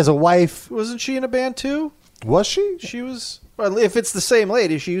wife. He has a wife. Wasn't she in a band too? Was she? She was. Well, if it's the same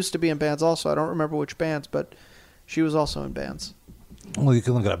lady, she used to be in bands also. I don't remember which bands, but she was also in bands. Well, you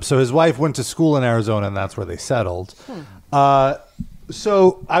can look it up. So his wife went to school in Arizona, and that's where they settled.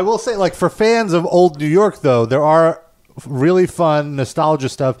 So I will say, like, for fans of old New York, though, there are really fun nostalgia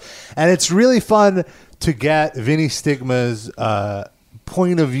stuff, and it's really fun to get Vinny Stigma's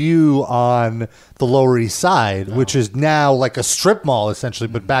point of view on the Lower East Side, which is now like a strip mall, essentially.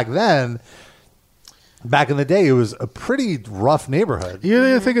 But back then, back in the day, it was a pretty rough neighborhood.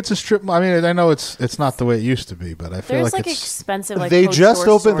 You think it's a strip mall? I mean, I know it's not the way it used to be, but I feel There's like like it's expensive. Like they Coach just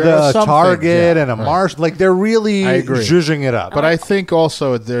Store opened stores. the Target and a right. Marsh. Like, they're really I agree. zhuzhing it up. But I think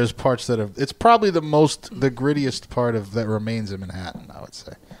also there's parts that have. It's probably the grittiest part of that remains in Manhattan, I would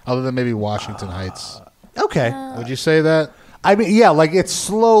say, other than maybe Washington Heights. Okay. Would you say that? I mean, yeah, like it's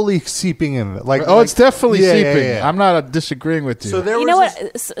slowly seeping in. It's definitely seeping. Yeah. I'm not disagreeing with you. So there You was know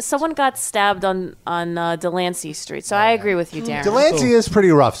this- what? Someone got stabbed on Delancey Street, so I agree with you, Darren. Delancey is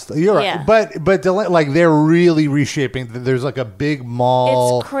pretty rough. You're right, Yeah. but like they're really reshaping. There's like a big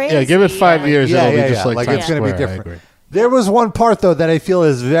mall. It's crazy. yeah, give it 5 years. Yeah, it'll yeah, be just yeah. like Like, Times it's going to be Square. I different. agree. There was one part though that I feel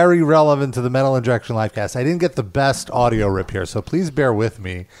is very relevant to the Metal Injection Livecast. I didn't get the best audio rip here, so please bear with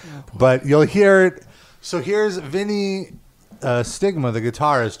me. But you'll hear it. So here's Vinny Stigma, the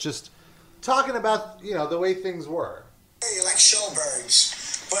guitarist, just talking about the way things were. You like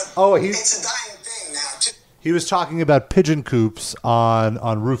showbirds, but it's a dying thing now too. He was talking about pigeon coops on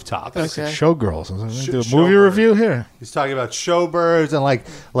rooftops. Okay. Showgirls. Do a movie Showbirds. review here. He's talking about showbirds and like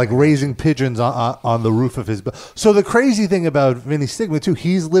raising pigeons on the roof of his. So the crazy thing about Vinny Stigma too,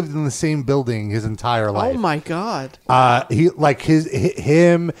 he's lived in the same building his entire life. Oh my god! He like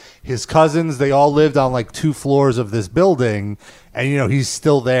his cousins, they all lived on like 2 floors of this building, and he's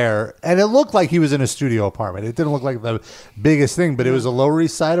still there. And it looked like he was in a studio apartment. It didn't look like the biggest thing, but it was a Lower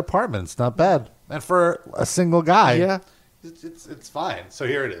East Side apartment. It's not bad, and for a single guy, Yeah. it's fine. So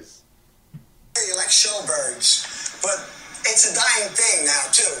here it is. You like showbirds, but it's a dying thing now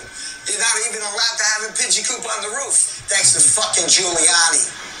too. You're not even allowed to have a pigeon coop on the roof, thanks to fucking Giuliani.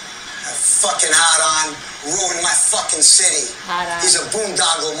 That fucking hot on ruined my fucking city. Hot on. He's a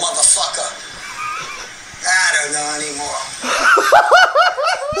boondoggle motherfucker. I don't know anymore.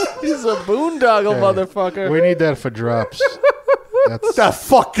 He's a boondoggle motherfucker. We need that for drops. That's That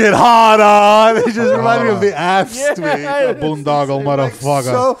fucking hot on. It just reminded me of the F tweet. a boondoggle motherfucker.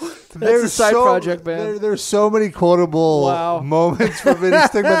 So there's a side project, man. There's so many quotable Wow. moments from Vinny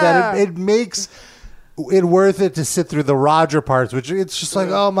Stigma that it makes it worth it to sit through the Roger parts, which it's just like,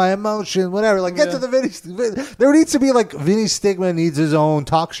 oh, my emotion, whatever. Like, get to the Vinny. There needs to be like Vinny Stigma needs his own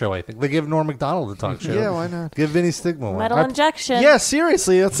talk show. I think they give Norm Macdonald a talk show. Yeah, why not? Give Vinny Stigma one. Metal Injection. Yeah,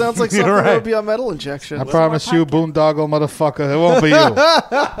 seriously, that sounds like something You're that right. would be on Metal Injection. I promise you, boondoggle motherfucker, it won't be you.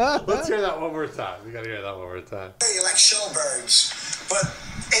 Let's hear that one more time. We gotta hear that one more time. You like showbirds, but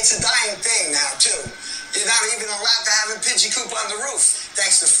it's a dying thing now too. You're not even allowed to have a Pidgey Coop on the roof.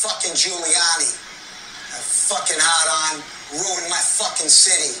 Thanks to fucking Giuliani. That fucking hot on ruined my fucking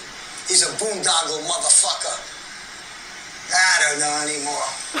city. He's a boondoggle motherfucker. I don't know anymore.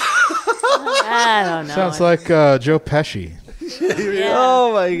 I don't know. Sounds like Joe Pesci. Yeah.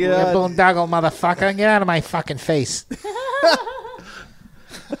 Oh my You god. boondoggle motherfucker, get out of my fucking face.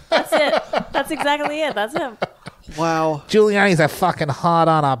 That's it. That's exactly it. That's him. Wow. Giuliani's a fucking hard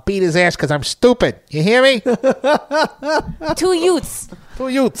on. I'll beat his ass because I'm stupid. You hear me? 2 youths. 2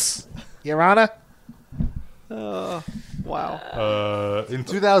 youths. Your Honor? Wow. In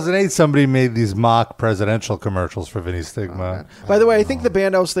 2008, somebody made these mock presidential commercials for Vinny Stigma. By the way, I think the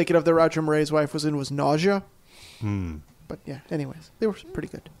band I was thinking of that Roger Murray's wife was in was Nausea. But yeah, anyways, they were pretty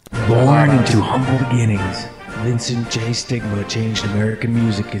good. Born into humble beginnings, Vincent J. Stigma changed American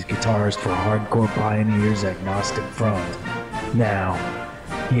music as guitarist for hardcore pioneers Agnostic Front. Now,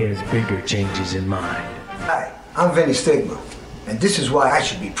 he has bigger changes in mind. Hi, I'm Vinny Stigma, and this is why I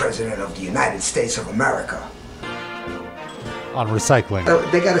should be president of the United States of America. On recycling.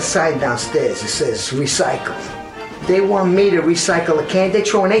 They got a sign downstairs that says recycle. They want me to recycle a can. They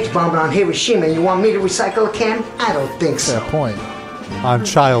throw an H-bomb on Hiroshima, and you want me to recycle a can? I don't think so. Fair point. On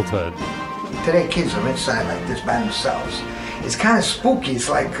childhood. Today, kids are inside like this by themselves. It's kind of spooky. It's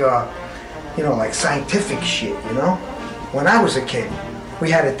like, like scientific shit, you know? When I was a kid, we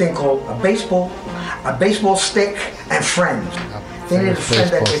had a thing called a baseball stick, and friends. They needed a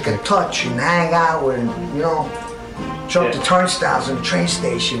friend that they could touch and hang out with, and, jump the turnstiles in the train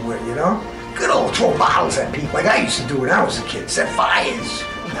station with, Good old throw bottles at people like I used to do when I was a kid. Set fires.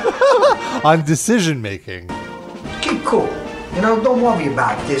 On decision making. Keep cool. Don't worry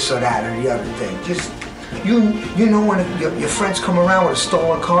about this or that or the other thing. Just, you know when your friends come around with a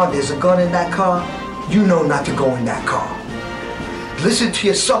stolen car, there's a gun in that car, you know not to go in that car. Listen to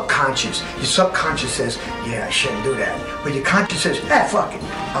your subconscious. Your subconscious says, yeah, I shouldn't do that. But your conscious says, fuck it,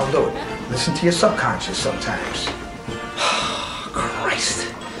 I'll do it. Listen to your subconscious sometimes.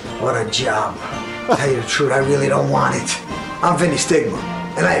 Christ, what a job. To tell you the truth, I really don't want it. I'm Vinny Stigma,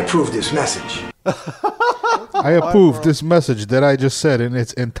 and I approve this message. I approve this message that I just said in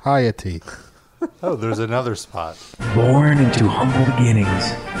its entirety. Oh, there's another spot. Born into humble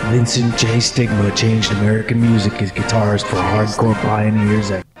beginnings, Vincent J. Stigma changed American music as guitarist for hardcore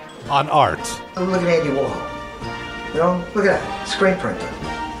pioneers On art. Look at Andy Warhol. Look at that, screen printer.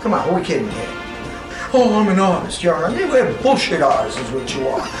 Come on, who are we kidding here? Oh, I'm an artist, you're a bullshit artist is what you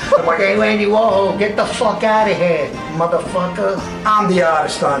are. I'm like, hey, Andy Warhol, get the fuck out of here, motherfucker. I'm the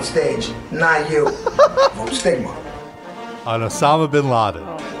artist on stage, not you. Vote Stigma. On Osama bin Laden.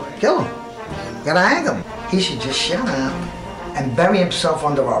 Kill him. Gotta hang him. He should just shut up and bury himself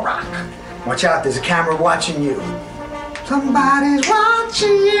under a rock. Watch out, there's a camera watching you. Somebody's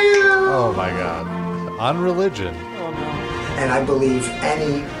watching you. Oh my God. On religion. And I believe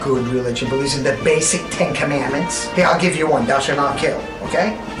any good religion believes in the basic 10 commandments. Here, I'll give you one, thou shalt not kill,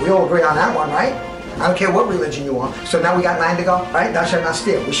 okay? We all agree on that one, right? I don't care what religion you are. So now we got 9 to go, right? Thou shalt not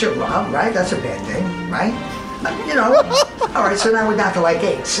steal. We should rob, right? That's a bad thing, right? All right, so now we're down to like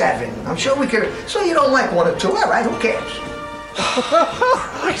 8, 7. I'm sure we could. So you don't like 1 or 2, all right? Who cares?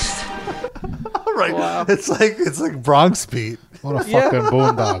 Christ. All right. Wow. It's like Bronx Beat. What a fucking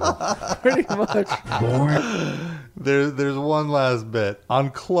boondoggle. Pretty much. There's one last bit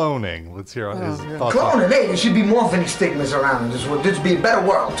on cloning. Let's hear his thoughts. Cloning, hey, there should be more Vinny Stigmas around. This would be a better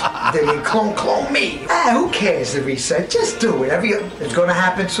world. They can clone me. Who cares the reset? Just do it. It's going to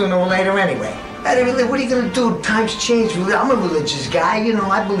happen sooner or later anyway. What are you going to do? Times change. I'm a religious guy.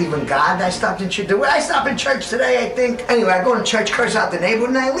 I believe in God. I stopped in church. I stopped in church today, I think. Anyway, I go to church, curse out the neighborhood,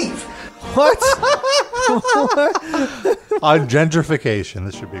 and I leave. What? On gentrification.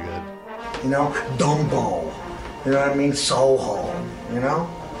 This should be good. Dumbo. You know what I mean? Soho.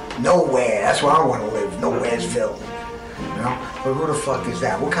 Nowhere. That's where I want to live. Nowheresville. But who the fuck is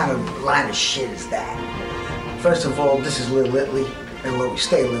that? What kind of line of shit is that? First of all, this is Little Italy. And where we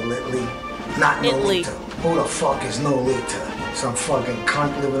stay, Little Italy. Not Italy. Nolita. Who the fuck is Nolita? Some fucking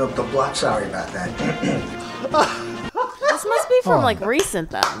cunt living up the block. Sorry about that. This must be from recent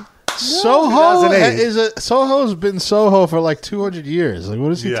then. Soho 2008. Soho's been Soho for like 200 years. Like,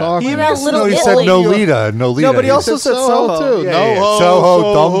 what is he talking He about? meant Little he said Italy. Nolita. No, but he also said Soho. too. Yeah, No, yeah.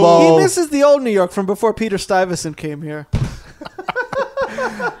 Soho, Dumbo. He misses the old New York from before Peter Stuyvesant came here.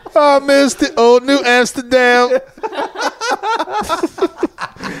 I miss the old New Amsterdam.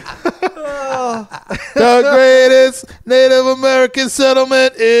 The greatest Native American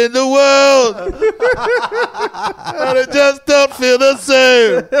settlement in the world. And it just don't feel the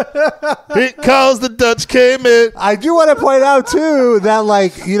same because the Dutch came in. I do want to point out too that,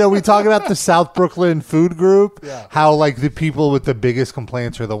 like, you know, we talk about the South Brooklyn food group, how like the people with the biggest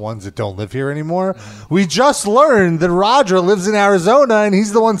complaints are the ones that don't live here anymore. We just learned that Roger lives in Arizona and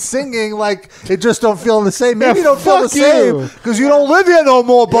he's the one singing like it just don't feel the same. Maybe you don't feel the fuck you. same because you don't live here no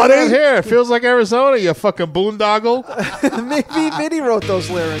more, buddy. Buddy, here it feels like Arizona. You fucking boondoggle. Maybe Vinny wrote those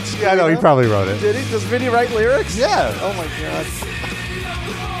lyrics. Yeah, no, he probably wrote it. Did he? Does Vinny write lyrics? Yeah. Oh my god.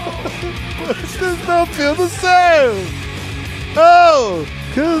 This don't feel the same. Oh,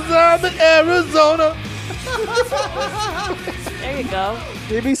 cause I'm in Arizona. There you go.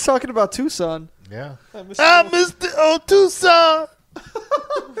 Maybe he's talking about Tucson. Yeah. I miss I miss the old Tucson.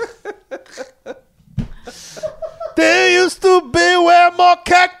 There used to be where more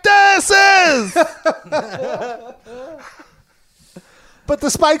cactuses. But the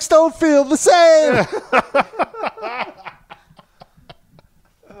spikes don't feel the same.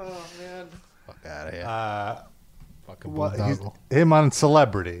 Oh man. Fuck out of here. Fucking Boondoggle. Him on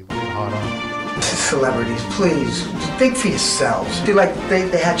Celebrity. Hold on. Celebrities, please think for yourselves. They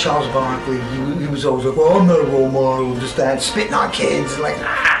had Charles Barkley. He was always like, well, I'm not a role model, just that, spitting on kids. Like,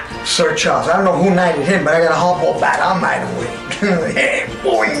 Sir Charles. I don't know who knighted him, but I got a humble bat. I'm knighted with. Hey,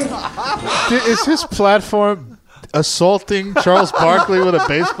 boy. Is his platform assaulting Charles Barkley with a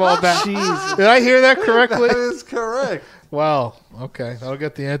baseball bat? Jeez. Did I hear that correctly? That is correct. Wow. Okay. That'll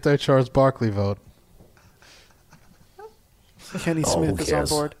get the anti-Charles Barkley vote. Kenny Smith is on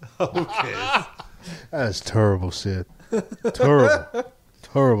board. Okay. That is terrible, Sid. Terrible.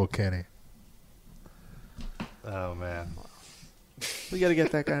 Terrible, Kenny. Oh, man. We got to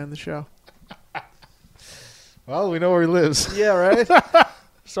get that guy on the show. Well, we know where he lives. Yeah, right?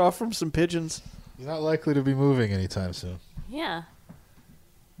 Saw from some pigeons. He's not likely to be moving anytime soon. Yeah.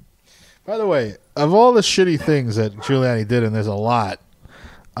 By the way, of all the shitty things that Giuliani did, and there's a lot,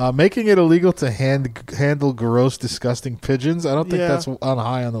 making it illegal to handle gross, disgusting pigeons, I don't think that's on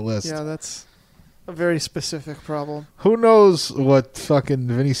high on the list. Yeah, that's a very specific problem. Who knows what fucking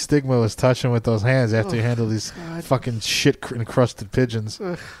Vinny Stigma was touching with those hands after he handled these fucking shit-encrusted pigeons.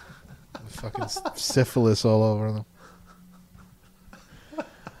 Fucking syphilis all over them.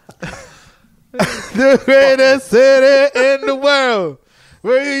 The greatest city in the world,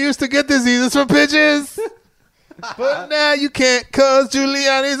 where you used to get diseases from pigeons. But now you can't, cause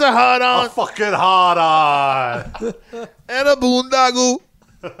Giuliani's a hard-on. A fucking hard-on. And a boondoggle.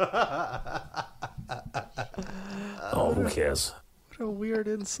 Oh, who cares? What a weird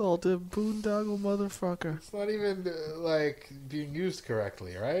insult to boondoggle motherfucker. It's not even like being used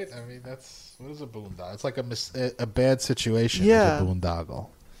correctly, right? I mean, that's what is a boondoggle? It's like a bad situation. Yeah. Is a boondoggle,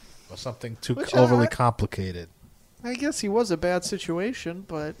 or something too Which overly complicated. I guess he was a bad situation,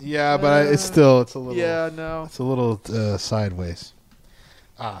 but Yeah, but it's a little. Yeah, no. It's a little sideways.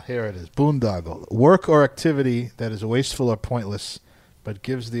 Here it is. Boondoggle: work or activity that is wasteful or pointless, but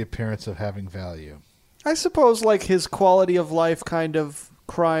gives the appearance of having value. I suppose like his quality of life kind of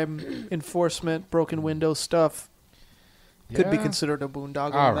crime enforcement, broken window stuff could be Yeah. considered a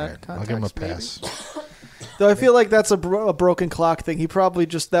boondoggle All in right, that I'll context. give him a maybe. pass. Though I feel like that's a broken clock thing. He probably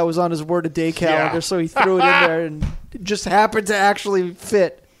just, that was on his word a day calendar, so he threw it in there and it just happened to actually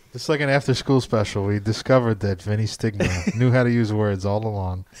fit. It's like an after-school special. We discovered that Vinny Stigma knew how to use words all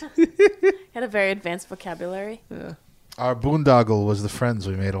along. Had a very advanced vocabulary. Yeah. Our boondoggle was the friends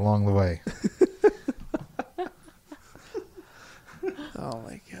we made along the way. Oh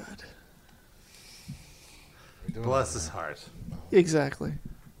my god. Bless his heart. Exactly.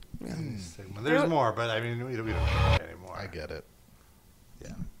 Yeah. There's more, but I mean, we don't care anymore. I get it.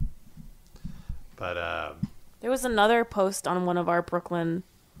 Yeah. But There was another post on one of our Brooklyn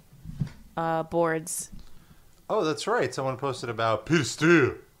boards. oh, that's right. Someone posted about Peter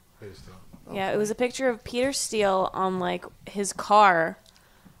Steele. Yeah, it was a picture of Peter Steele on like his car,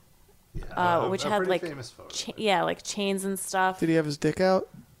 which a had pretty like famous photo. like chains and stuff. Did he have his dick out?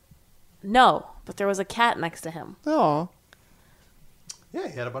 No, but there was a cat next to him. Oh. Yeah,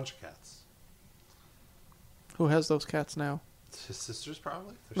 he had a bunch of cats. Who has those cats now? His sisters,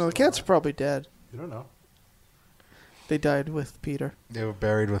 probably. No, the cats are probably dead. You don't know. They died with Peter. They were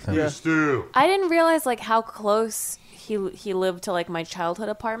buried with him. Yeah. I didn't realize like how close he lived to like my childhood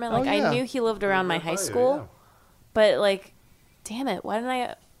apartment. Like I knew he lived around my high school, but like, damn it, why didn't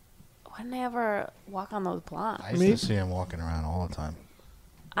I ever walk on those blocks? I used to see him walking around all the time.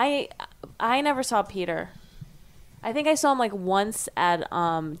 I never saw Peter. I think I saw him like once at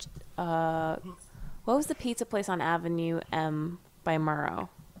what was the pizza place on Avenue M by Murrow?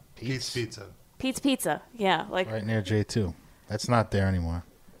 Pete's Pizza. Pete's Pizza. Yeah, like right near J2. That's not there anymore.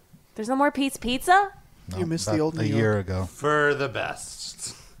 There's no more Pete's Pizza? No, You missed about the old a New year York. ago. For the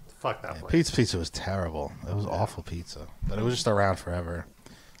best. Fuck that place. Pete's Pizza was terrible. It was awful pizza, but it was just around forever.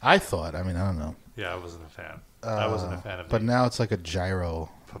 I thought. I mean, I don't know. Yeah, I wasn't a fan. I wasn't a fan of But now it's like a gyro.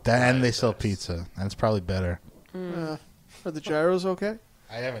 And they sell pizza, and it's probably better. Are the gyros okay?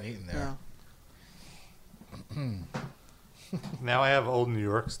 I haven't eaten there. Now I have Old New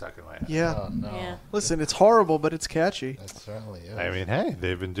York stuck in my head. Yeah. Oh, no. Yeah. Listen, it's horrible, but it's catchy. That certainly is. I mean, hey,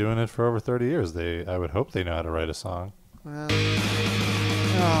 they've been doing it for over 30 years. I would hope they know how to write a song. Oh,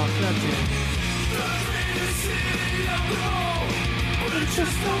 God damn.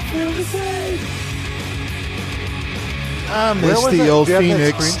 I miss the old Do you have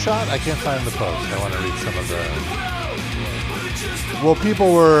Phoenix. that screenshot? I can't find the post. I want to read some of the... Well,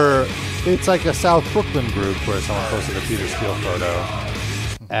 people were... It's like a South Brooklyn group where someone posted a Peter Steele photo.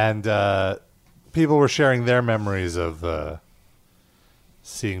 And people were sharing their memories of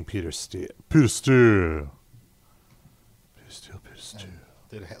seeing Peter Steele. Peter Steele.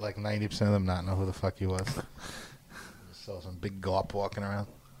 Did like 90% of them not know who the fuck he was? Just saw some big gawp walking around.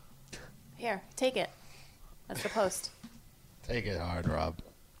 Here, take it. That's the post. Take it hard, Rob.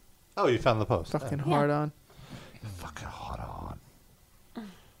 Oh, you found the post. Fucking hard on. Fucking hard on.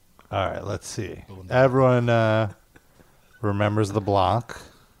 All right, let's see. Everyone remembers the block.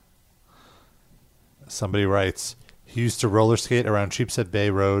 Somebody writes, he used to roller skate around Sheepshead Bay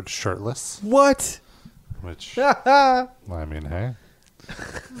Road shirtless. What? Which, I mean, hey.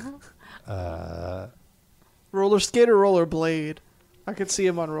 Roller skate or roller blade? I could see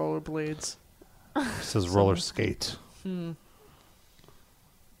him on roller blades. It says roller skate.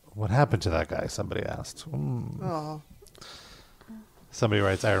 What happened to that guy? Somebody asked. Oh. Somebody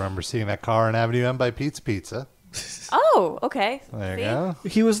writes, I remember seeing that car on Avenue M by Pete's Pizza. Oh, okay. There See? you go.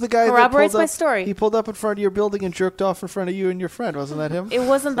 He was the guy that Corroborates pulled my up, story. He pulled up in front of your building and jerked off in front of you and your friend. Wasn't that him? It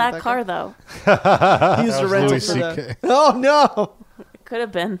wasn't that car, though. He used to was rental Louis for that. CK. Oh, no. It could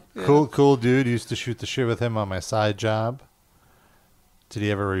have been. Cool dude. Used to shoot the shit with him on my side job. Did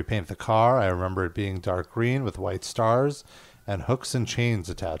he ever repaint the car? I remember it being dark green with white stars and hooks and chains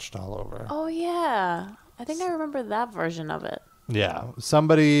attached all over. Oh, yeah. I think I remember that version of it. Yeah,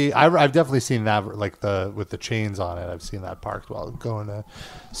 somebody. I've definitely seen that, like with the chains on it. I've seen that parked while going to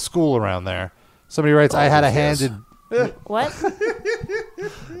school around there. Somebody writes, I had a hand in. What?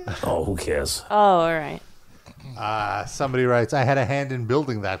 Oh, who cares? Oh, all right. Somebody writes, I had a hand in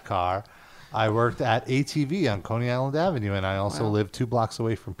building that car. I worked at ATV on Coney Island Avenue, and I also lived 2 blocks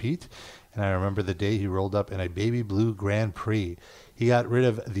away from Pete. And I remember the day he rolled up in a baby blue Grand Prix. He got rid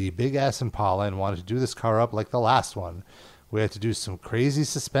of the big ass Impala and wanted to do this car up like the last one. We had to do some crazy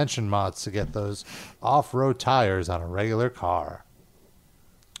suspension mods to get those off-road tires on a regular car.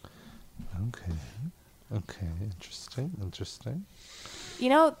 Okay, interesting. You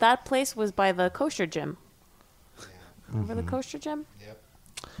know, that place was by the kosher gym. Remember the kosher gym? Yep.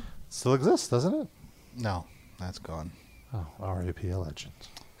 Still exists, doesn't it? No, that's gone. Oh, R.I.P. a legend.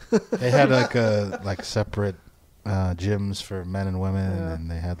 They had like separate gyms for men and women, and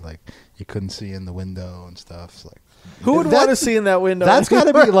they had like you couldn't see in the window and stuff. It's like Who would want to see in that window? That's got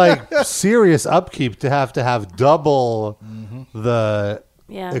to be like serious upkeep to have double the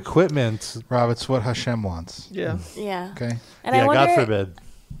Yeah. equipment. Rob, it's what Hashem wants. Yeah. Yeah. Okay. And Yeah, I wonder, God forbid.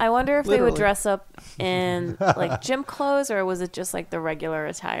 I wonder if they Literally. would dress up in like gym clothes, or was it just like the regular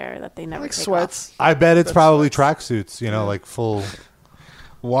attire that they never Like take sweats. I bet it's probably tracksuits, like full.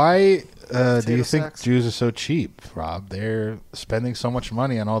 Why do Potato you think sacks. Jews are so cheap, Rob? They're spending so much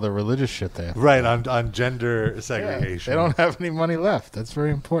money on all the religious shit they have. Right, on gender Yeah, segregation. they don't have any money left. That's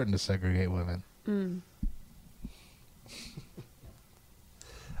very important to segregate women.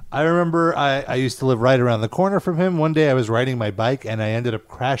 I remember I used to live right around the corner from him. One day I was riding my bike and I ended up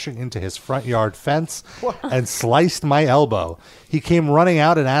crashing into his front yard fence and sliced my elbow. He came running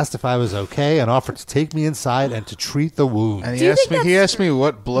out and asked if I was okay and offered to take me inside and to treat the wound. And Do you think he asked me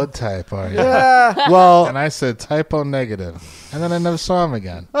what blood type are you? Well, And I said typo negative. And then I never saw him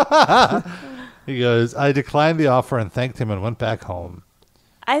again. he goes, I declined the offer and thanked him and went back home.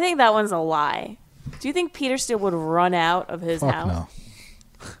 I think that one's a lie. Do you think Peter Steele would run out of his Fuck house? no.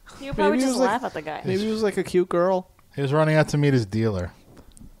 He would probably Maybe he just was like- laugh at the guy. Maybe he was like a cute girl. He was running out to meet his dealer.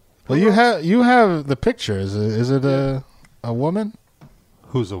 Well, you have the picture. Is it a woman?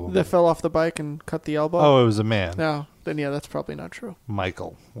 Who's a woman? That fell off the bike and cut the elbow? Oh, it was a man. No. Then, yeah, that's probably not true.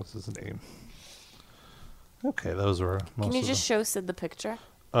 Michael. What's his name? Okay, those were most Can you of just them. show Sid the picture?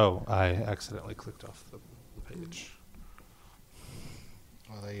 Oh, I accidentally clicked off the page.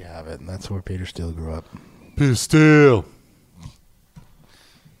 Well, there you have it. And that's where Peter Steele grew up. Peter Steele.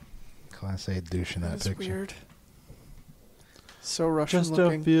 Class A douche in that That's picture. weird. So Russian Just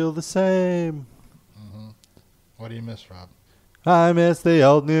looking. don't feel the same. What do you miss, Rob? I miss the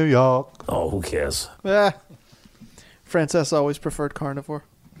old New York. Oh, who cares? Frances always preferred carnivore.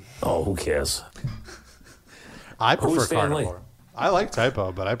 Oh, who cares? I prefer Who's Stan Lee? carnivore. I like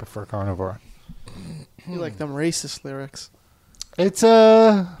typo, but I prefer carnivore. You like them racist lyrics. It's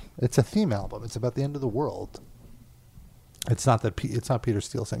a theme album. It's about the end of the world. It's not that it's not Peter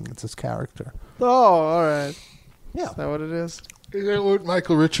Steele singing. It's his character. Oh, all right. Yeah. Is that what it is? Is that what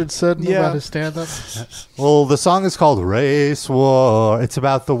Michael Richards said about his stand-up? Well, the song is called Race War. It's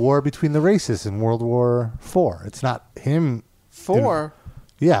about the war between the races in World War IV. It's not him. Four?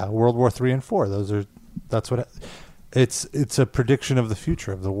 Yeah, World War III and IV. That's what it's a prediction of the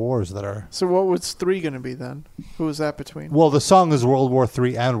future of the wars that are. So what was 3 going to be then? Who was that between? Well, the song is World War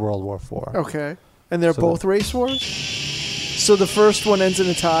III and World War IV. Okay. And they're So both race wars? So the first one ends in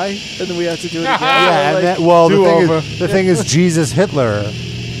a tie, and then we have to do it again? Yeah, Like, the thing is, Jesus Hitler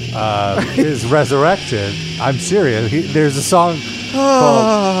is resurrected. I'm serious. There's a song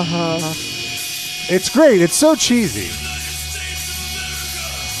called. It's great. It's so cheesy.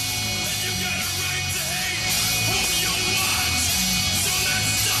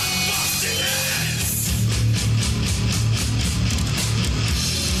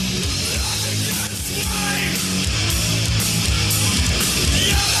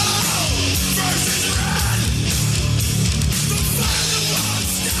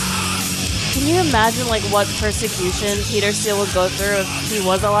 Can you imagine like what persecution Peter Steele would go through if he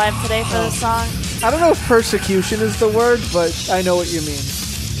was alive today for this song? I don't know if persecution is the word, but I know what you mean.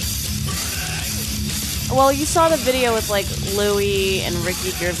 Well, you saw the video with like Louis and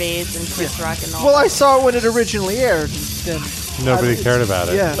Ricky Gervais and Chris Rock and all. Well, I saw it when it originally aired. And Nobody cared about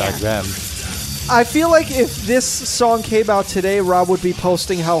it yeah. back then. I feel like if this song came out today, Rob would be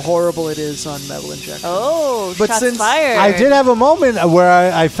posting how horrible it is on Metal Injection. Oh, but shots since fired. I did have a moment where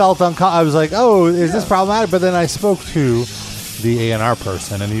I felt I was like, "Oh, is this problematic?" But then I spoke to the A&R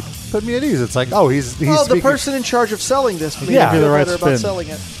person, and he put me at ease. It's like, "Oh, he's well, the speaking- person in charge of selling this made Yeah. me Give you feel the right better spin. about selling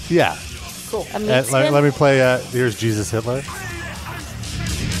it. Yeah." Cool. Let me play. Here's Jesus Hitler.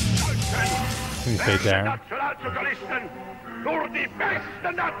 Can you fade down? Nationalsozialisten, nur die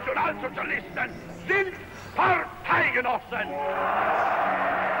besten Nationalsozialisten sind Parteigenossen.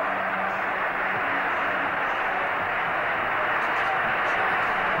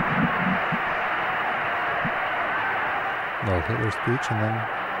 No Hitler speech, and then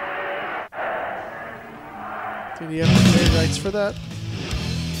Did he have to pay rights for that?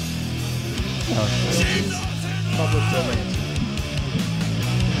 Public domain.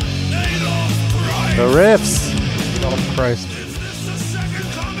 the riffs. Oh, Christ.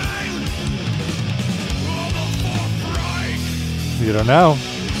 You don't know.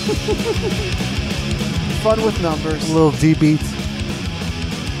 Fun with numbers. A little deep beat.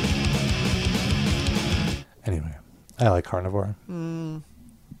 Anyway, I like Carnivore. Well,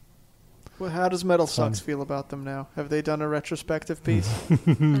 how does Metal Sucks feel about them now? Have they done a retrospective piece?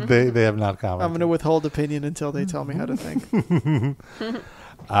 They have not commented. I'm going to withhold opinion until they tell me how to think.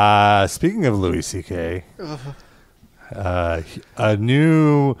 Speaking of Louis C.K.,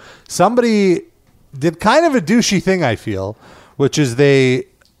 somebody did kind of a douchey thing, I feel, which is they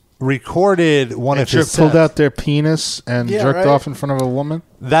recorded one of his pulled sets. out their penis and jerked off in front of a woman.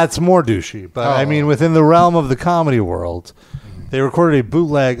 That's more douchey, but I mean, within the realm of the comedy world, they recorded a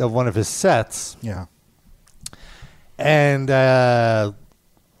bootleg of one of his sets. Yeah. And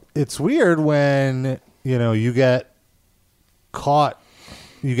it's weird when, you get caught,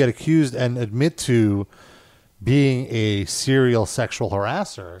 you get accused and admit to being a serial sexual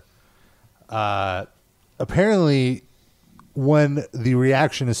harasser. Apparently, when the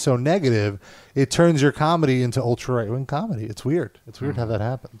reaction is so negative, it turns your comedy into ultra right-wing comedy. It's weird. It's weird how that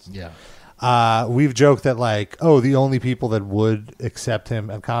happens. Yeah. We've joked that the only people that would accept him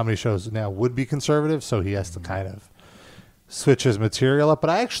at comedy shows now would be conservative, so he has to kind of switch his material up. But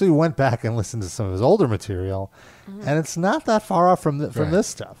I actually went back and listened to some of his older material, and it's not that far off from this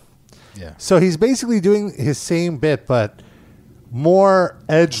stuff. Yeah. So he's basically doing his same bit, but more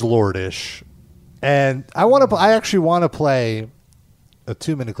edgelordish. And I actually want to play a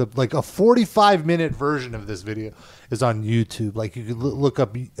 2-minute clip. Like a 45-minute version of this video is on YouTube. Like you could look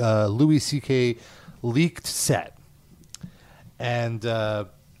up Louis C.K. leaked set. And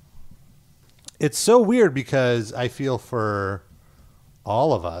it's so weird because I feel for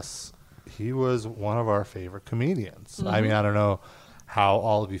all of us, he was one of our favorite comedians. Mm-hmm. I mean, I don't know how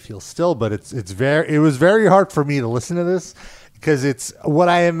all of you feel still, but it was very hard for me to listen to this because it's what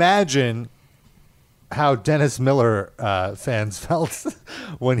I imagine how Dennis Miller fans felt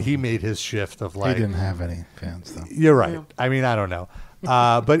when he made his shift of like... He didn't have any fans, though. You're right. Yeah. I mean, I don't know.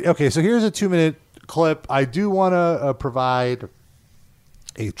 But, okay, so here's a 2-minute clip. I do want to provide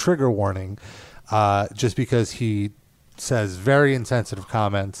a trigger warning just because he says very insensitive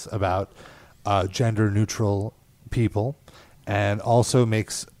comments about gender-neutral people and also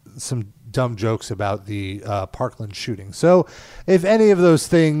makes some dumb jokes about the Parkland shooting. So if any of those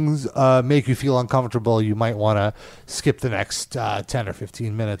things make you feel uncomfortable, you might want to skip the next 10 or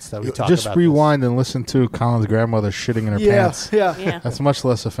 15 minutes that we talk about. Just rewind and listen to Colin's grandmother shitting in her pants. Yeah. That's much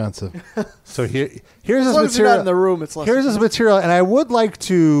less offensive. So here's As this long as you're material. not in the room, it's less Here's this offensive. material, and I would like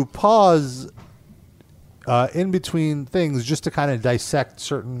to pause in between things just to kind of dissect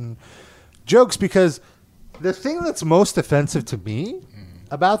certain jokes, because the thing that's most offensive to me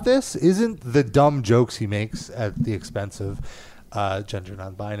about this isn't the dumb jokes he makes at the expense of gender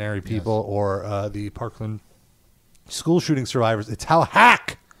non-binary people or the Parkland school shooting survivors. It's how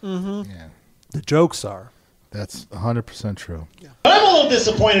hack the jokes are. That's 100% true. But I'm a little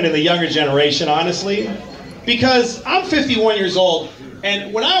disappointed in the younger generation, honestly, because I'm 51 years old,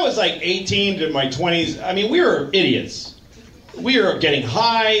 and when I was like 18 to my 20s, I mean, we were idiots. We were getting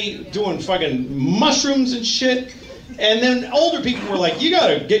high, doing fucking mushrooms and shit. And then older people were like, you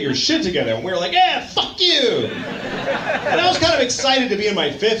gotta get your shit together. And we were like, yeah, fuck you. And I was kind of excited to be in my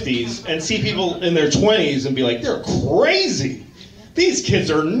 50s and see people in their 20s and be like, they're crazy. These kids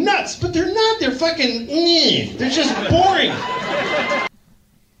are nuts. But they're not. They're fucking, they're just boring.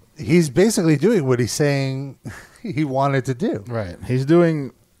 He's basically doing what he's saying he wanted to do. Right. He's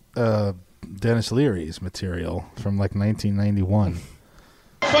doing Dennis Leary's material from like 1991.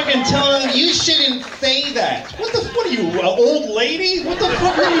 Fucking telling them, you shouldn't say that. What are you, an old lady? What the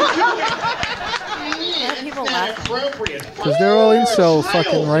fuck are you doing? It's not appropriate. Because they're all incel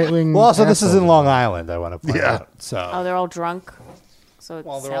fucking right-wing Well, also, this is in assholes. Long Island, I want to point out. So. Oh, they're all drunk, so it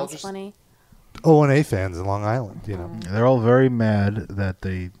they're all sounds just- funny. O&A fans in Long Island, you know. They're all very mad that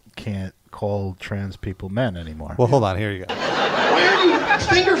they can't call trans people men anymore. Well, hold on. Here you go. Why are you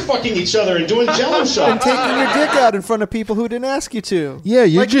finger fucking each other and doing jello shots? And taking your dick out in front of people who didn't ask you to. Yeah,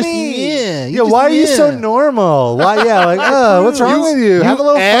 you're Like just me. Yeah, why are you so normal? Why? Yeah, like, what's wrong with you? Have a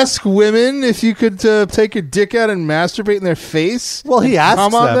little fun. ask women if you could take your dick out and masturbate in their face. Well, he asks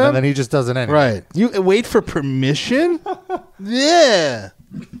Come on them, and then he just does it anyway. Right. You wait for permission? Yeah.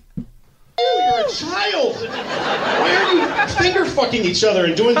 You're a child. Why are you finger fucking each other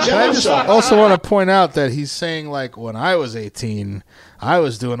and doing I jello just shots? also want to point out that he's saying, like, when I was 18, I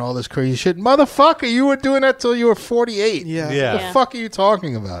was doing all this crazy shit. Motherfucker, you were doing that till you were 48. Yeah. What Yeah. the fuck are you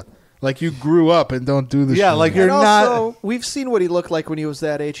talking about? Like, you grew up and don't do this Yeah, shit like anymore. you're And not. also, we've seen what he looked like when he was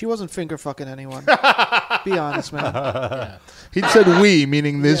that age. He wasn't finger fucking anyone. Be honest, man. He said we,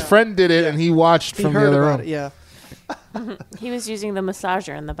 meaning his friend did it and he watched He from the heard other about room. it, yeah. He was using the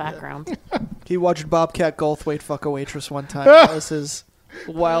massager in the background. He watched Bobcat Goldthwait fuck a waitress one time. That was his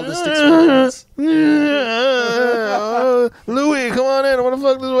wildest experience. Louis, come on in. I want to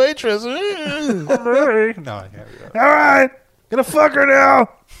fuck this waitress. No, I can't do that. All right. Gonna fuck her now.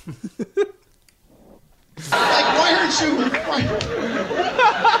 Like, why aren't you?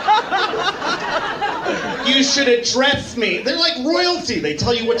 You should address me. They're like royalty. They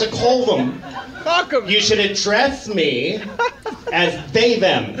tell you what to call them. You should address me as they,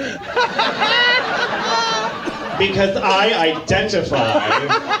 them. Because I identify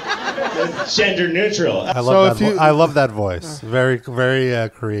as gender neutral. I So love if that. you- I love that voice. Very, very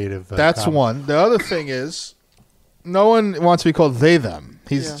creative. That's comment. one. The other thing is, no one wants to be called they them.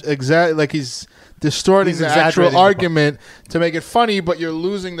 He's he's distorting He's the exaggerating actual the argument to make it funny, but you're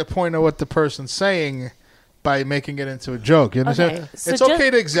losing the point of what the person's saying by making it into a joke. You understand? Okay, so It's okay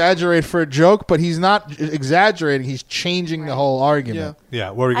to exaggerate for a joke, but he's not exaggerating. He's changing the whole argument. Yeah.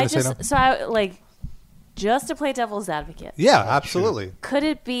 What were you I going to say now? just so I like just to play devil's advocate. Yeah, absolutely. Could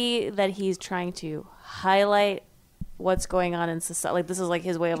it be that he's trying to highlight what's going on in society? Like this is like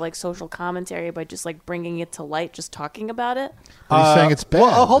his way of like social commentary by just like bringing it to light, just talking about it. But he's saying it's bad.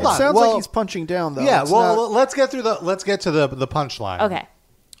 Well, hold It on. sounds Well, like he's punching down, though. Yeah. It's well, not- let's get to the punchline. Okay.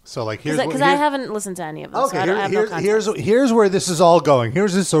 So like here's because I haven't listened to any of them. Okay, so I have no context. here's where this is all going.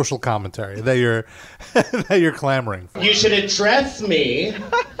 Here's his social commentary that you're that you're clamoring for. You should address me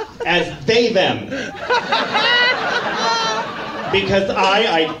as they them. Because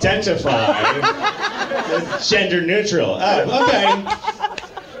I identify as gender neutral. Oh,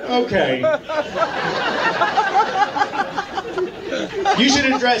 okay. You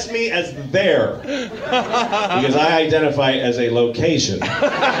should address me as there. Because I identify as a location.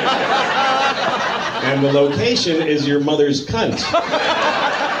 And the location is your mother's cunt.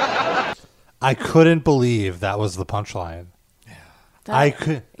 I couldn't believe that was the punchline.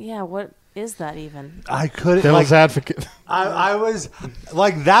 Yeah, what is that even? I couldn't. Devil's advocate. I was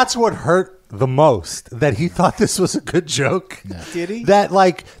like, that's what hurt the most. That he thought this was a good joke. Yeah. Did he? That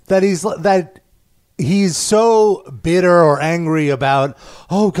he's so bitter or angry about.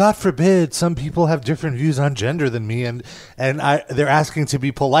 Oh, God forbid, some people have different views on gender than me, and they're asking to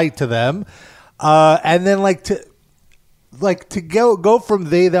be polite to them, and then to go from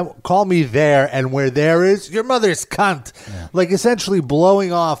they them, call me there, and where there is your mother's cunt, like essentially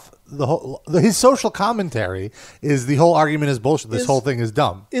blowing off his social commentary is the whole argument is bullshit. This whole thing is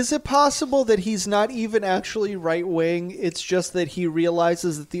dumb. Is it possible that he's not even actually right wing? It's just that he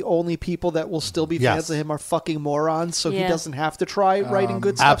realizes that the only people that will still be fans of him are fucking morons, so he doesn't have to try writing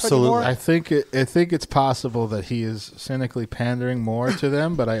good stuff anymore. I think it's possible that he is cynically pandering more to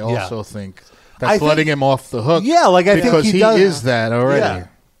them, but I also think that's letting him off the hook. Yeah, like I think he is that already. Yeah.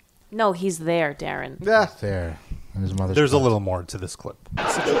 No, he's there, Darren. Yeah, there. And his mother's There's a little more to this clip.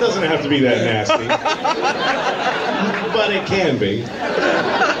 It doesn't have to be that nasty. But it can be.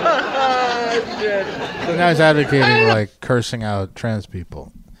 So now he's advocating like cursing out trans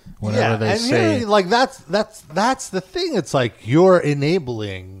people whenever they say. Here, like that's the thing. It's like you're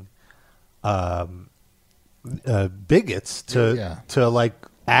enabling bigots to like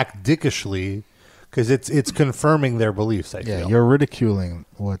act dickishly because it's confirming their beliefs. I feel. You're ridiculing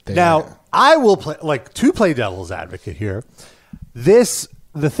what they now. I will play devil's advocate here.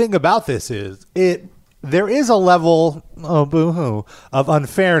 The thing about this is there is a level of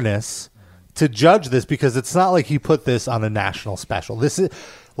unfairness to judge this because it's not like he put this on a national special.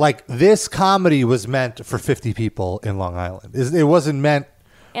 This comedy was meant for 50 people in Long Island. It wasn't meant.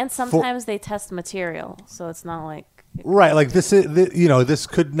 And sometimes they test material, so it's not like. Right, like this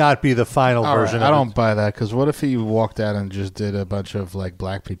could not be the final version. Right, I don't buy that because what if he walked out and just did a bunch of like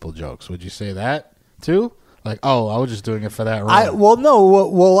black people jokes? Would you say that too? Like, I was just doing it for that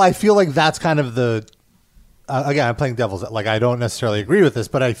role. I feel like that's kind of the. Again, I'm playing devil's. Like, I don't necessarily agree with this,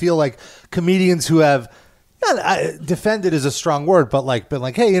 but I feel like comedians who have defended is a strong word, but like been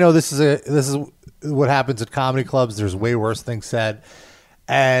like, hey, this is what happens at comedy clubs. There's way worse things said.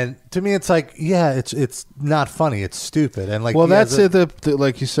 And to me, it's like, it's not funny. It's stupid. And like, that's it.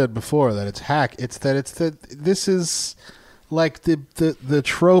 Like you said before, that it's hack. This is like the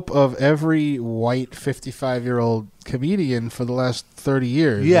trope of every white 55-year-old comedian for the last 30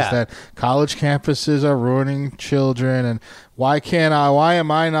 years. Yeah, is that college campuses are ruining children, and why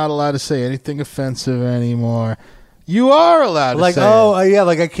am I not allowed to say anything offensive anymore? You are allowed to say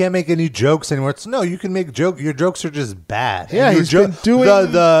I can't make any jokes anymore. You can make jokes. Your jokes are just bad. Yeah, he's been doing...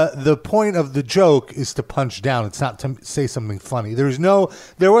 The point of the joke is to punch down. It's not to say something funny. There was no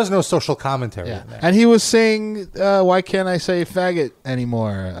social commentary in there. And he was saying, why can't I say faggot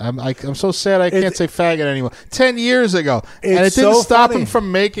anymore? I'm so sad I can't say faggot anymore. 10 years ago. And it didn't stop him from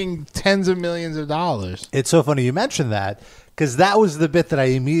making tens of millions of dollars. It's so funny you mentioned that because that was the bit that I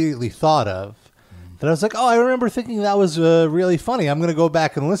immediately thought of. That I was like, I remember thinking that was really funny. I'm going to go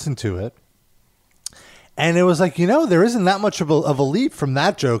back and listen to it. And it was like, there isn't that much of a leap from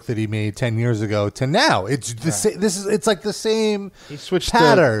that joke that he made 10 years ago to now. It's it's like the same he switched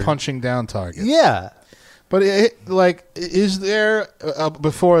pattern. To punching down targets. Yeah. But is there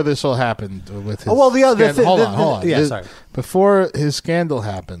before this all happened with his hold on. Yeah, sorry. Before his scandal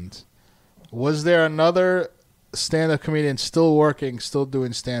happened, was there another stand-up comedian still working, still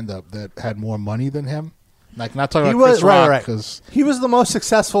doing stand-up that had more money than him? Like, not talking about Chris Rock, because he was the most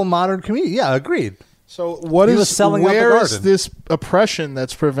successful modern comedian. Yeah, agreed. So where is this oppression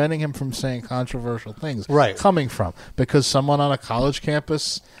that's preventing him from saying controversial things coming from? Because someone on a college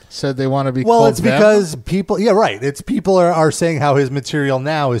campus said they want to be called it's because people... Yeah, right. It's people are saying how his material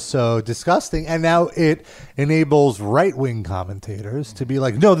now is so disgusting, and now it enables right-wing commentators to be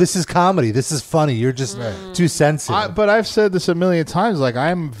like, no, this is comedy. This is funny. You're just too sensitive. But I've said this a million times. Like,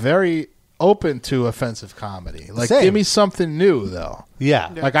 I'm very open to offensive comedy. Like, Same. give me something new, though. Yeah.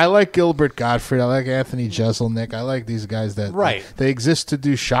 Like, I like Gilbert Gottfried. I like Anthony Jeselnik. I like these guys that Right. they exist to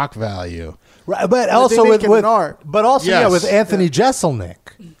do shock value. Right, but also with art. But also, yeah, Yes. with Anthony Jeselnik,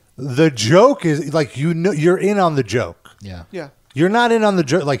 the joke is like you're in on the joke. Yeah. Yeah. You're not in on the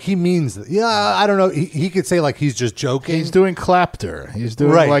joke. Like he means, I don't know. He could say like he's just joking. He's doing Clapter. He's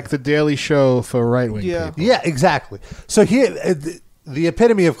doing Right. like the Daily Show for right wing people. Yeah, exactly. So the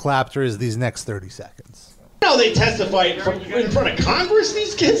epitome of Clapter is these next 30 seconds. Now they testify in front of Congress,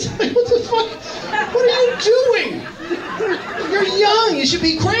 these kids? Like, what the fuck? What are you doing? You're young. You should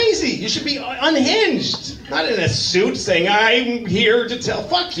be crazy. You should be unhinged. Not in a suit saying, I'm here to tell.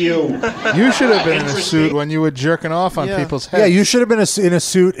 Fuck you. You should have been in a suit when you were jerking off on people's heads. Yeah, you should have been in a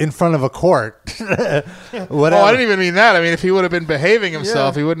suit in front of a court. Whatever. Oh, I didn't even mean that. I mean, if he would have been behaving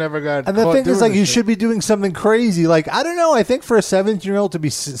himself, he would never got And the caught thing is, doing like, this you shit. should be doing something crazy. Like, I don't know. I think for a 17-year-old to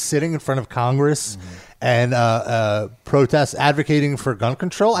be sitting in front of Congress and protest, advocating for gun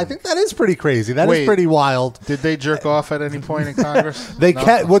control, I think that is pretty crazy. That is Wait, pretty wild. Did they jerk off at any point in Congress? They No?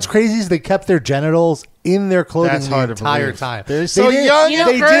 kept. What's crazy is they kept their genitals in their clothing That's the hard to entire believe. time. They're so didn't- young and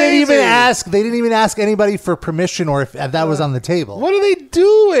They didn't even crazy. ask. They didn't even ask anybody for permission or if that was on the table. What are they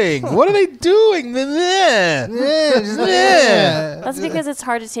doing? What are they doing? That's because it's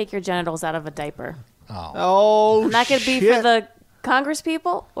hard to take your genitals out of a diaper. Oh, And that could be for the Congress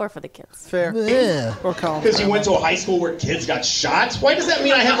people or for the kids. Fair. Or Colin. Because you went to a high school where kids got shot? Why does that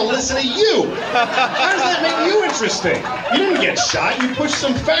mean I have to listen to you? How does that make you interesting? You didn't get shot. You pushed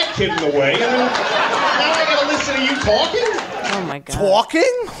some fat kid in the way. And then now I got to listen to you talking? Oh, my God.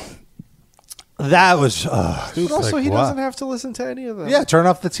 Talking? That was. But also, he doesn't have to listen to any of them. Yeah, turn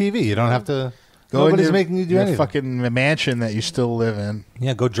off the TV. You don't have to. Go in Nobody's your- making you do your anything. fucking mansion that you still live in.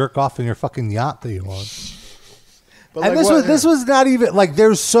 Yeah, go jerk off in your fucking yacht that you own. But And like, this was not even like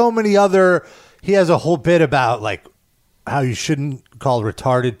there's so many other. He has a whole bit about like how you shouldn't call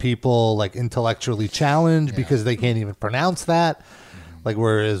retarded people like intellectually challenged because they can't even pronounce that. Like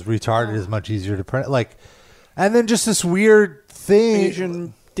whereas retarded is much easier to pronounce. Like, and then just this weird thing.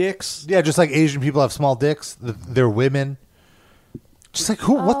 Asian dicks. Yeah, just like Asian people have small dicks. They're women. Just like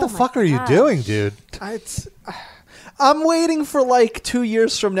who? What the fuck are you doing, dude? I'm waiting for like 2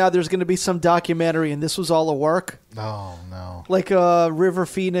 years from now. There's going to be some documentary, and this was all a work. Oh no! Like River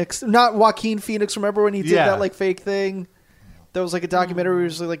Phoenix, not Joaquin Phoenix. Remember when he did Yeah. that like fake thing? That was like a documentary where he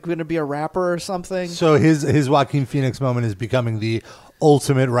was like going to be a rapper or something. So his Joaquin Phoenix moment is becoming the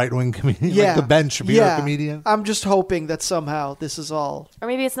ultimate right wing comedian, like the Ben Shapiro comedian. I'm just hoping that somehow this is all. Or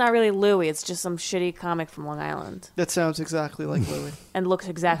maybe it's not really Louis. It's just some shitty comic from Long Island. That sounds exactly like Louis. And looks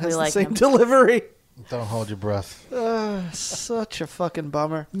exactly Has the like same him. delivery. Don't hold your breath. Such a fucking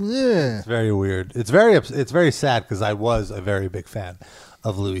bummer. Yeah, It's very weird. It's very sad because I was a very big fan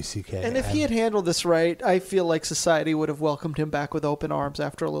of Louis C.K. And if he had handled this right, I feel like society would have welcomed him back with open arms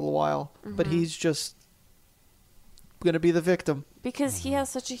after a little while. But he's just going to be the victim. Because he has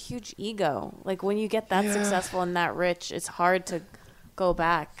such a huge ego. Like, when you get that successful and that rich, it's hard to go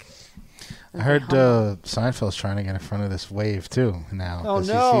back. I heard Seinfeld's trying to get in front of this wave too now. Oh, 'cause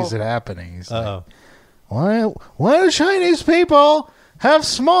no. He sees it happening. He's like, why do Chinese people have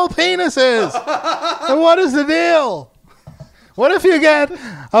small penises? And what is the deal? What if you get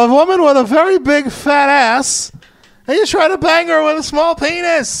a woman with a very big fat ass and you try to bang her with a small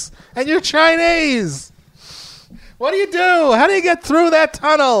penis and you're Chinese? What do you do? How do you get through that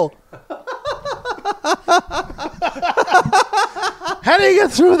tunnel? How do you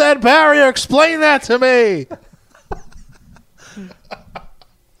get through that barrier? Explain that to me.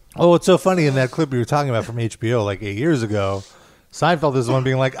 Oh, it's so funny in that clip we were talking about from HBO like 8 years ago. Seinfeld is the one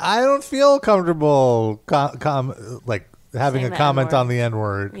being like, I don't feel comfortable like having Saying a the comment N-word. on the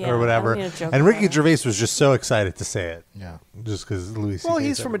N-word Yeah, or whatever. I don't need to joke And Ricky about it. Gervais was just so excited to say it. Yeah. Just because Louis Well, C.K.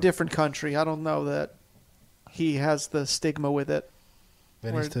 he's said from it. a different country. I don't know that he has the stigma with it.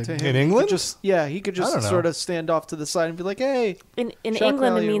 Benny Where stigma? to him, In he could England? Just he could I just don't know. sort of stand off to the side and be like, "Hey." In shock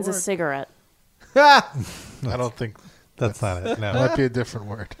England, it value means a work. cigarette. I don't think That's not it. No. might be a different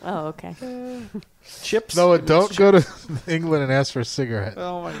word. Oh, okay. Chips. No, don't go to England and ask for a cigarette.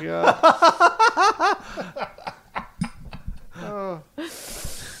 Oh my god.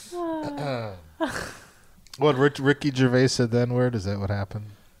 What Ricky Gervais said the N-word? Is that what happened?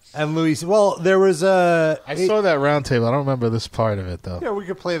 And Louis, well, there was I saw that round table. I don't remember this part of it though. Yeah, we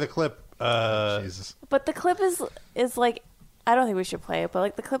could play the clip. Jesus. But the clip is like, I don't think we should play it, but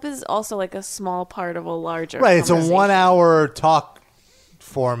like the clip is also like a small part of a larger Right, it's a conversation. 1 hour talk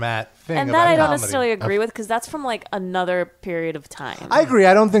format thing. And about that I don't comedy. necessarily agree with because that's from like another period of time. I agree.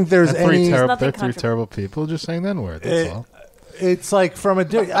 I don't think there's They're three, any. they're nothing three terrible people just saying the N-word. That's all. It's like from a.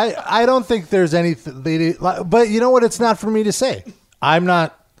 I don't think there's anything. But you know what? It's not for me to say. I'm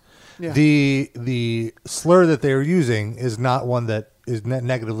not. Yeah. The slur that they're using is not one that is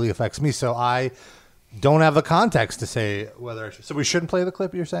negatively affects me. So I don't have the context to say whether I should. So we shouldn't play the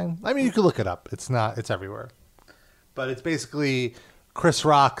clip. You're saying? I mean, you could look it up. It's not. It's everywhere. But it's basically Chris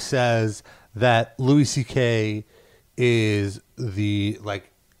Rock says that Louis C.K. is the like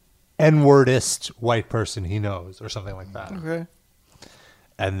N-wordest white person he knows, or something like that. Okay.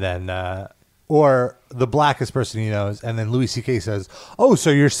 And then, or the blackest person he knows, and then Louis C.K. says, "Oh, so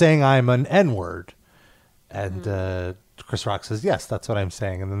you're saying I'm an N-word?" And Chris Rock says, "Yes, that's what I'm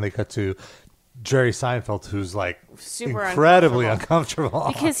saying." And then they cut to Jerry Seinfeld, who's like Super incredibly uncomfortable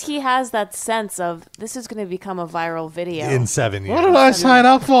because he has that sense of this is going to become a viral video in 7 years. What did I sign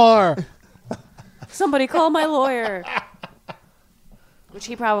up for? Somebody call my lawyer. Which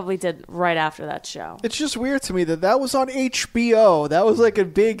he probably did right after that show. It's just weird to me that was on HBO. That was like a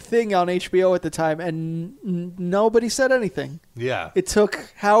big thing on HBO at the time, and nobody said anything. Yeah. It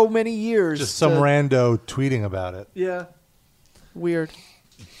took how many years? Just some rando tweeting about it. Yeah. Weird.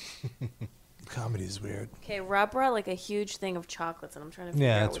 Comedy is weird. Okay, Rob brought like a huge thing of chocolates, and I'm trying to figure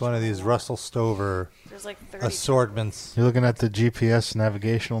out Yeah, it's which one of these Russell Stover There's like 30 assortments. You're looking at the GPS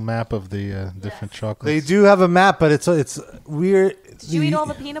navigational map of the different chocolates. They do have a map, but it's weird. Did you eat all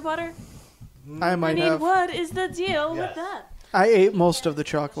the peanut butter? I might mean, have. what is the deal with that? I ate most of the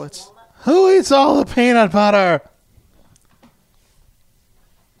chocolates. Who eats all the peanut butter?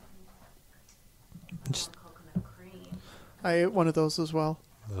 I ate one of those as well.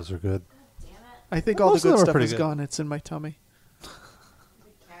 Those are good. I think Well, all the most of good them are stuff pretty is good. gone. It's in my tummy.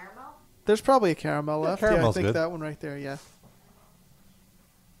 There's probably a caramel left. Yeah, I caramel's think good. that one right there, yeah.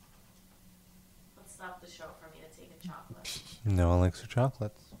 Let's stop the show for me to take a chocolate. No one likes their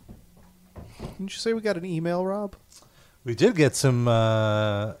chocolates. Didn't you say we got an email, Rob? We did get some.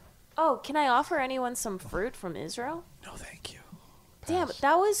 Oh, can I offer anyone some fruit from Israel? No, thank you. Damn,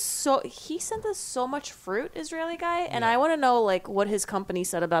 that was so. He sent us so much fruit, Israeli guy, and I want to know like what his company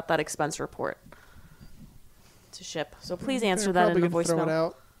said about that expense report to ship. So please answer that in the Probably gonna throw it voicemail.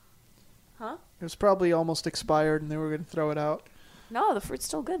 out. Huh? It was probably almost expired, and they were going to throw it out. No, the fruit's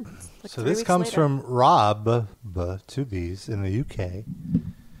still good. It's like So 3 this weeks comes later. from Rob, two B's, in the UK.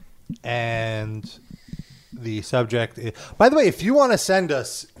 And the subject is, by the way, if you want to send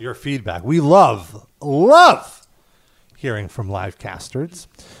us your feedback, we love hearing from live casters.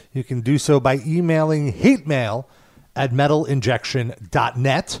 You can do so by emailing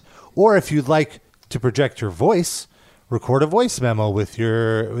hatemail@metalinjection.net. Or if you'd like to project your voice, record a voice memo with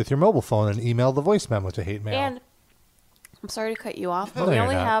your mobile phone and email the voice memo to hatemail. And I'm sorry to cut you off, but No, we you're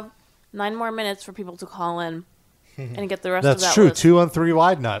only not. have 9 more minutes for people to call in and get the rest of That's that true. list. 213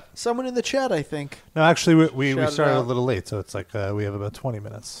 wide nut. Someone in the chat, I think. No, actually, we Shout it started a out. little late, so it's like we have about 20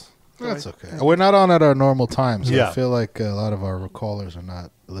 minutes. That's okay. We're not on at our normal times. So Yeah. I feel like a lot of our callers are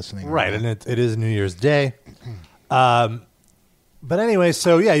not listening. Right, and it is New Year's Day. But anyway,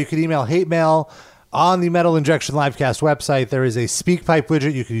 so yeah, you can email hate mail on the Metal Injection Livecast website. There is a SpeakPipe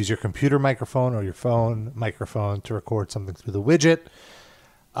widget. You can use your computer microphone or your phone microphone to record something through the widget.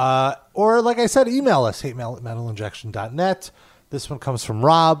 Or, like I said, email us, hatemail@metalinjection.net. This one comes from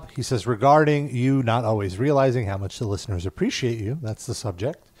Rob. He says, regarding you not always realizing how much the listeners appreciate you. That's the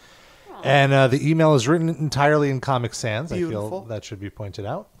subject. And the email is written entirely in Comic Sans. I Beautiful. feel that should be pointed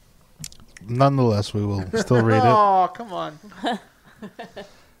out. Nonetheless, we will still read it. Oh, come on.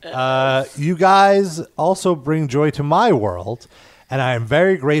 You guys also bring joy to my world, and I am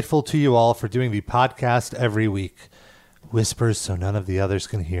very grateful to you all for doing the podcast every week. Whispers so none of the others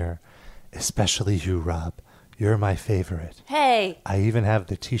can hear, especially you, Rob. You're my favorite. Hey, I even have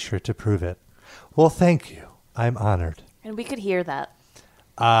the t-shirt to prove it. Well, thank you. I'm honored. and we could hear that.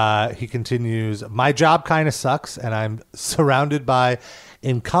 He continues, my job kind of sucks, and I'm surrounded by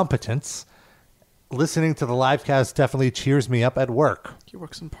incompetence. Listening to the livecast definitely cheers me up at work. He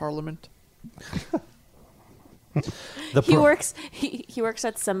works in Parliament. He works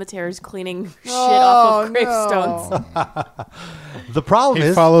at cemeteries cleaning shit off of gravestones. The problem He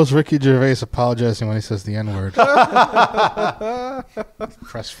is... follows Ricky Gervais apologizing when he says the N-word.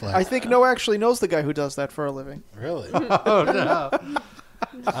 Press flag. I think Noah actually knows the guy who does that for a living. Really? Oh,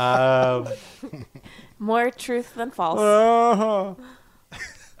 no. More truth than false.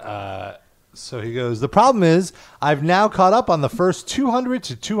 So he goes, the problem is I've now caught up on the first 200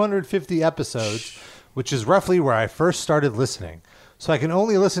 to 250 episodes, which is roughly where I first started listening. So I can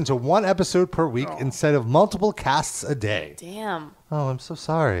only listen to one episode per week instead of multiple casts a day. Damn. Oh, I'm so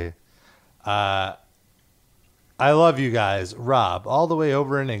sorry. I love you guys. Rob, all the way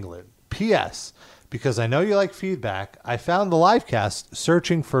over in England. P.S. because I know you like feedback. I found the Livecast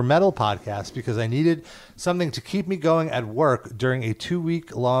searching for metal podcasts because I needed something to keep me going at work during a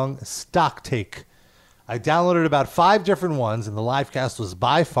 2-week-long stock take. I downloaded about 5 different ones, and the Livecast was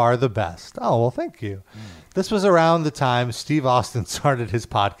by far the best. Oh, well, thank you. This was around the time Steve Austin started his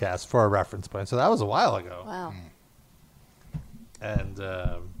podcast, for a reference point. So that was a while ago. Wow. And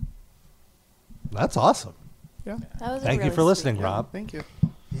that's awesome. Yeah. That was Thank you really for listening, sweet. Rob. Thank you.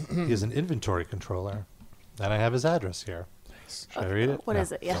 He is an inventory controller. And I have his address here. Should I read it? What No.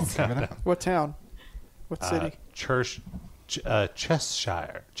 is it? Yes. What town? What city? Cheshire.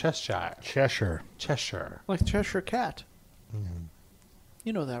 Like Cheshire Cat. Mm-hmm.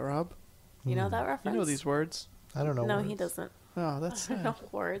 You know that, Rob. You know that reference? You know these words. I don't know. No, words. he doesn't. Oh, that's I don't know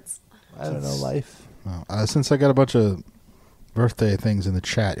words. I don't know life. Since I got a bunch of birthday things in the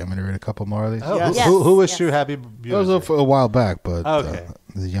chat, you want me to read a couple more of these? Oh, who wished you happy That was a while back, but Okay.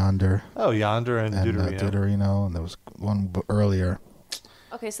 the Yonder. Oh, Yonder and Deuterino. Deuterino, and there was one earlier.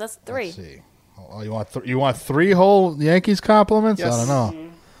 Okay, so that's 3. Let's see. Oh, you want 3 whole Yankees compliments? Yes. I don't know.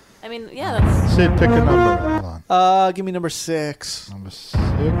 I mean, yeah, that's... Sid, pick a number. Hold on. Give me number 6. Number 6 is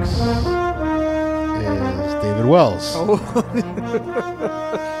David Wells. Oh.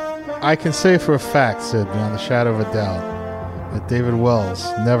 I can say for a fact, Sid, beyond the shadow of a doubt, that David Wells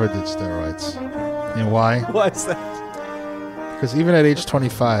never did steroids. You know why? Why is that? Because even at age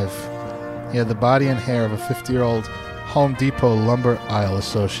 25, he had the body and hair of a 50-year-old Home Depot lumber aisle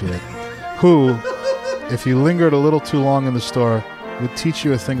associate who, if you lingered a little too long in the store, would teach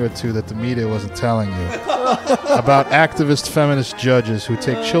you a thing or two that the media wasn't telling you about activist feminist judges who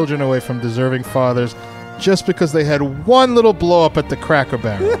take children away from deserving fathers just because they had one little blow up at the Cracker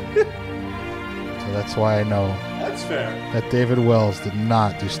Barrel. So that's why I know That's fair. that David Wells did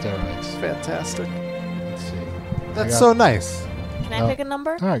not do steroids. Fantastic. Let's see. That's so nice. Can I pick a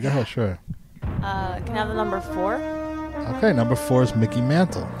number? All right, go ahead, sure. Can I have the number 4? Okay, number 4 is Mickey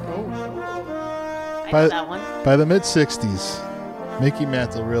Mantle. I know that one. By the mid-'60s, Mickey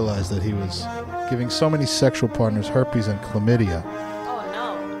Mantle realized that he was giving so many sexual partners herpes and chlamydia. Oh,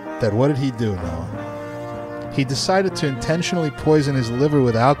 no. That what did he do, Noah? He decided to intentionally poison his liver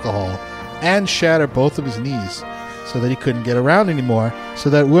with alcohol and shatter both of his knees so that he couldn't get around anymore, so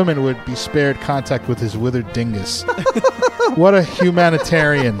that women would be spared contact with his withered dingus. What a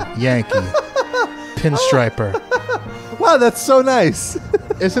humanitarian Yankee. Pinstriper. Wow, that's so nice.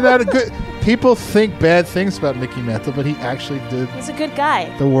 Isn't that a good... People think bad things about Mickey Mantle, but he actually did He's a good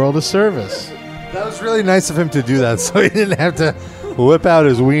guy. the world a service. That was really nice of him to do that, so he didn't have to whip out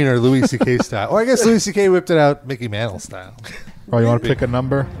his wiener Louis C.K. style. Or I guess Louis C.K. whipped it out Mickey Mantle style. Oh, you want to pick a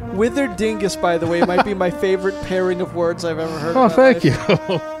number? Withered dingus, by the way, might be my favorite pairing of words I've ever heard. Oh, in my thank life.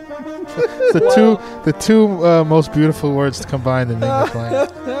 you. the two most beautiful words combined in English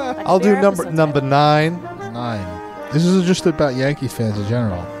language. I'll do number 9. 9. This is just about Yankee fans in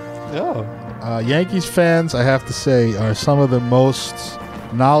general. Oh. Yankees fans, I have to say, are some of the most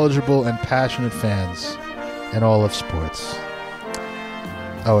knowledgeable and passionate fans in all of sports.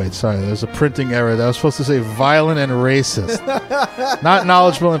 Oh, wait, sorry. There's a printing error. That was supposed to say violent and racist. Not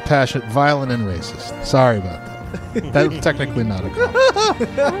knowledgeable and passionate, violent and racist. Sorry about that. That's technically not a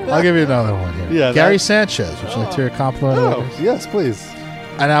compliment. I'll give you another one here. Yeah, Gary Sanchez. Would you like to hear a compliment? Oh, yes, please.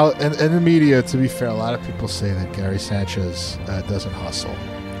 And now, in the media, to be fair, a lot of people say that Gary Sanchez doesn't hustle.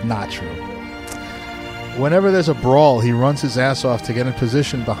 Not true. Whenever there's a brawl, he runs his ass off to get in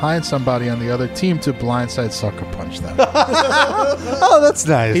position behind somebody on the other team to blindside sucker punch them. Oh, that's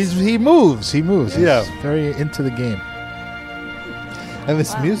nice. He moves. He's Yeah. very into the game. And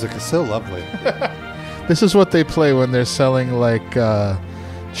this music is so lovely. This is what they play when they're selling like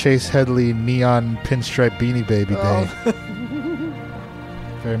Chase Headley neon pinstripe Beanie Baby Day.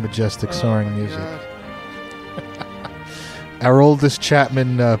 Very majestic soaring music. Our oldest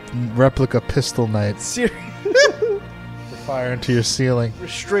Chapman replica pistol night. Fire into your ceiling.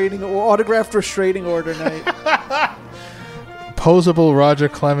 Autographed restraining order night. Posable Roger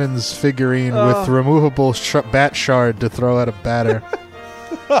Clemens figurine Oh. with removable bat shard to throw at a batter.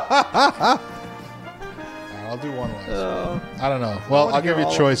 I'll do one last. I don't know. Well, I'll give you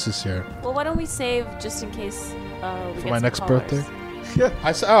choices here. Well, why don't we save just in case we For get my some next callers. birthday?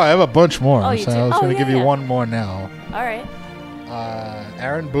 I have a bunch more. Oh, I'm you saying do? I was Oh, going to yeah, give you yeah. one more now. All right.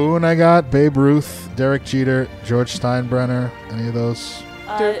 Aaron Boone I got, Babe Ruth, Derek Jeter, George Steinbrenner. Any of those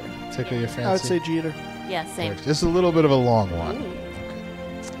tickle your fancy? I would say Jeter. Yeah, same. This is a little bit of a long one.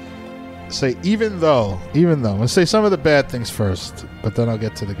 Say, even though, let's say some of the bad things first, but then I'll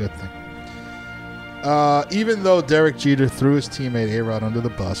get to the good thing. Even though Derek Jeter threw his teammate A-Rod under the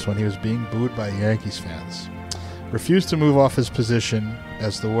bus when he was being booed by Yankees fans, refused to move off his position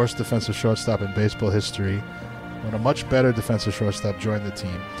as the worst defensive shortstop in baseball history when a much better defensive shortstop joined the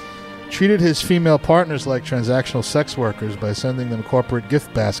team, treated his female partners like transactional sex workers by sending them corporate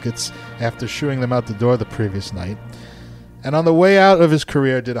gift baskets after shooing them out the door the previous night, and on the way out of his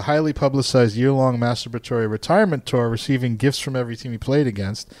career did a highly publicized year-long masturbatory retirement tour, receiving gifts from every team he played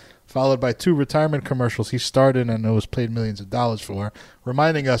against, followed by 2 retirement commercials he starred in and was paid millions of dollars for,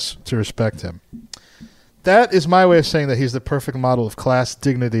 reminding us to respect him. That is my way of saying that he's the perfect model of class,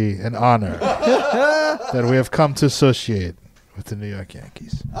 dignity, and honor that we have come to associate with the New York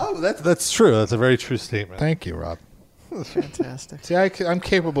Yankees. Oh, that's true. That's a very true statement. Thank you, Rob. Fantastic. See, I'm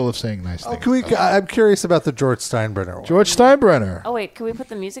capable of saying nice things. I'm curious about the George Steinbrenner one. George Steinbrenner. Oh wait, can we put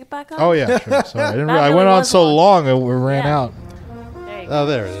the music back on? Oh, yeah, sure. Sorry. I That went really on was so long. long, it ran out. There you Oh,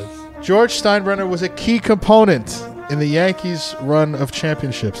 there it is. George Steinbrenner was a key component in the Yankees' run of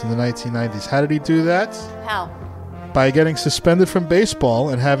championships in the 1990s. How did he do that? How? By getting suspended from baseball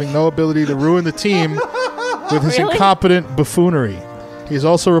and having no ability to ruin the team with his Really? incompetent buffoonery. He's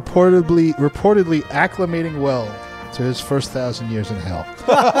also reportedly acclimating well to his first 1,000 years in hell.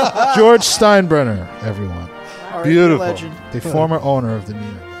 George Steinbrenner, everyone. R.I.P. Beautiful. legend. The former owner of the New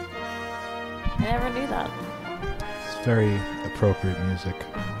York. I never knew that. It's very appropriate music.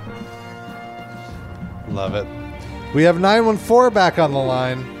 Love it. We have 914 back on the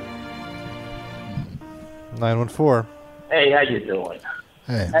line. 914. Hey, how you doing?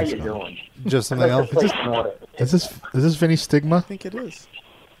 Hey, How you doing? Just something else? Is this Vinny Stigma? I think it is.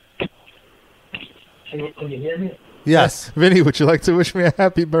 Can you hear me? Yes. Vinny, would you like to wish me a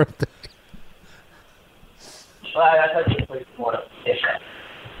happy birthday? Well, I thought you played more.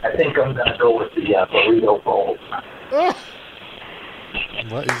 I think I'm going to go with the burrito bowl.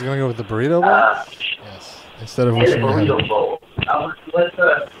 What? He's going to go with the burrito bowl? Yes. Instead of Yeah, wishing the me a happy burrito bowl.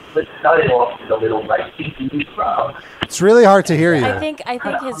 Let's start it off with a little like CTV crowd. It's really hard to hear you. I think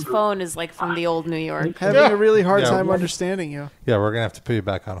his phone is like from the old New York. Having a really hard Yeah. time understanding you. Yeah, we're going to have to put you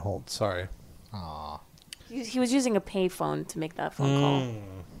back on hold. Sorry. He was using a pay phone to make that phone call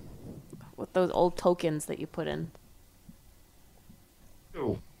with those old tokens that you put in.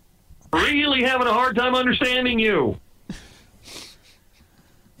 Really having a hard time understanding you.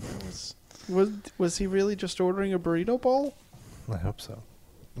 Was he really just ordering a burrito bowl? I hope so.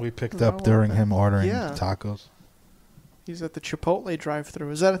 We picked up during him ordering Yeah. tacos. He's at the Chipotle drive-thru.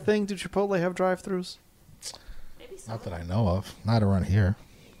 Is that a thing? Do Chipotle have drive-thrus? Not that I know of. Not around here.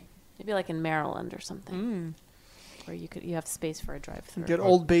 Maybe like in Maryland or something, where you have space for a drive-through. Get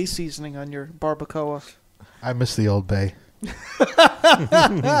Old Bay seasoning on your barbacoa. I miss the old Bay.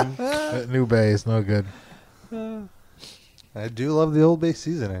 That new Bay is no good. I do love the Old Bay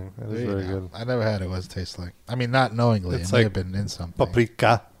seasoning. It is very good. I never had it. What does it taste like? I mean, not knowingly. It's It may like have been in something.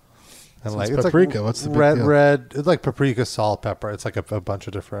 Paprika. And So like, it's paprika. What's the big red? deal? Red. It's like paprika, salt, pepper. It's like a bunch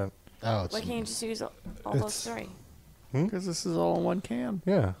of different. Oh, Why can't you just use all those three? Because this is all in one can.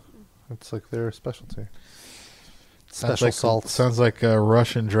 Yeah, it's like their specialty. Sounds Special like, salt. Sounds like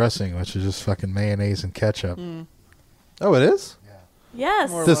Russian dressing, which is just fucking mayonnaise and ketchup. Oh, it is?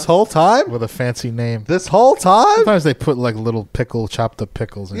 Yes. This whole time? With a fancy name. This whole time? Sometimes they put like little chopped up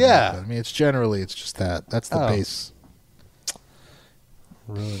pickles in Yeah. it. But, I mean, it's just that. That's the Oh. base.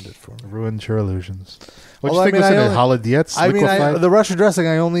 Ruined it for me. Ruined your illusions. What Although, you think was in it? only- Holodiets? I mean, Liquefied? the Russian dressing,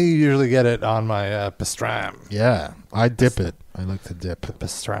 I only usually get it on my pastrami. Yeah, I dip it. I like to dip.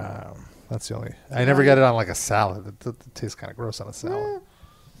 Pastrami. That's the only. I never get it on like a salad. It tastes kind of gross on a salad.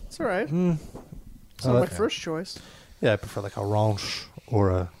 It's all right. It's Oh, not my okay. first choice. Yeah, I prefer like a ranch or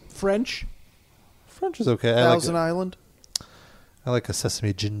a French. French is okay. Thousand Island. I like a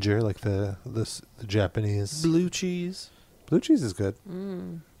sesame ginger, like the Japanese. Blue cheese. Blue cheese is good.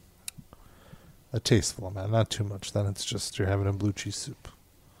 Mm. A tasteful amount, not too much. Then it's just you're having a blue cheese soup.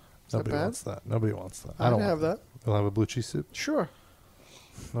 that Nobody bad? wants that. Nobody wants that. I'd I don't have want that. You'll have a blue cheese soup. Sure.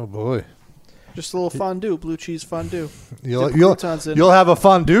 Oh boy. Just a little fondue, blue cheese fondue. You'll Dip croutons in. have a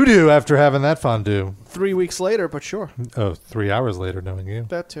fondue after having that fondue. 3 weeks later, but sure. Oh, 3 hours later, knowing you.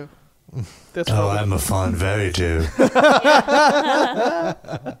 That too. That's Oh, probably- I'm a fond very too.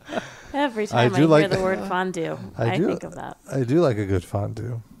 Every time I, do hear like the that. word fondue, I think of that. I do like a good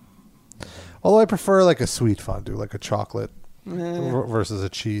fondue. Although I prefer like a sweet fondue, like a chocolate versus a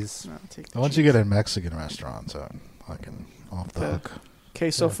cheese. The ones you get in Mexican restaurants are fucking off the hook.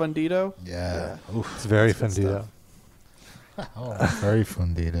 Queso fundido. Yeah. Oof. It's very That's good fundido. Oh, very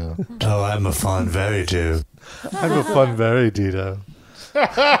fundido. Oh, I'm a fond very too. I'm a fun very Dito.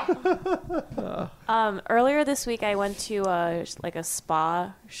 Earlier this week, I went to a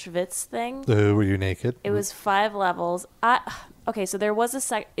spa schwitz thing. Were you naked? It was 5 levels. Okay, so there was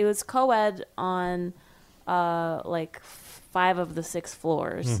it was co-ed on like 5 of the 6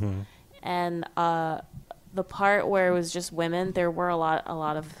 floors, Mhm. and the part where it was just women, there were a lot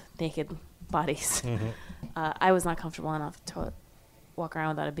of naked bodies. Mhm. I was not comfortable enough to walk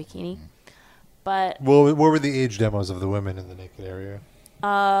around without a bikini, but Well, what were the age demos of the women in the naked area?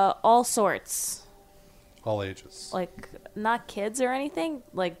 all sorts, All ages. like not kids or anything,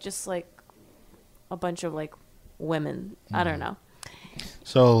 like just like a bunch of like women. I don't know.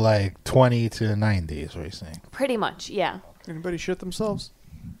 So like 20 to 90 is what you're saying. Pretty much, yeah. Anybody shit themselves?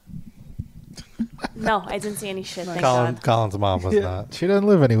 No, I didn't see any shit. Thank God. Colin's mom was not. She doesn't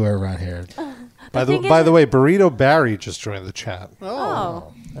live anywhere around here. By thing the is- way, Burrito Barry just joined the chat. Oh.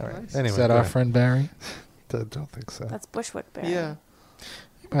 All right. Nice. Anyway, Is that go our ahead. friend Barry? Don't think so. That's Bushwick Bear. Yeah.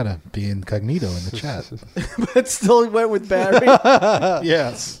 You gotta be incognito in the chat. But still went with Barry.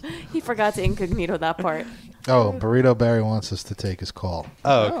 Yes. He forgot to incognito that part. Oh, Burrito Barry wants us to take his call.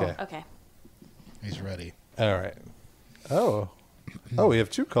 Oh, okay. Okay. He's ready. All right. Oh, we have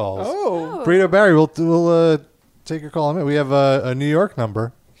 2 calls. Oh. Burrito Barry, we'll take your call in a minute. We have a New York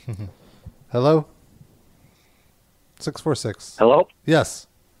number. Hello. 646. Hello? Yes.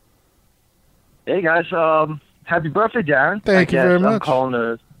 Hey guys, happy birthday, Darren. Thank you very I'm much. calling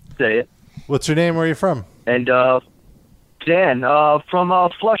to say it. What's your name? Where are you from? And Dan, from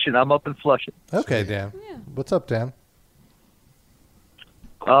Flushing. I'm up in Flushing. Okay, Dan. What's up, Dan?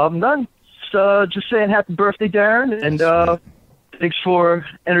 None. Just saying happy birthday, Darren, and thanks for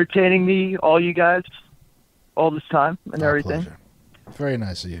entertaining me, all you guys, all this time and everything. Very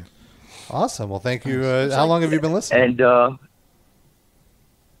nice of you. Awesome. Well, thank you. How long have you been listening? And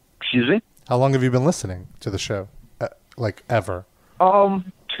excuse me. How long have you been listening to the show? Like ever? 2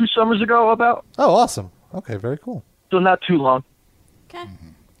 summers ago, about. Oh, awesome. Okay, very cool. So not too long. Okay.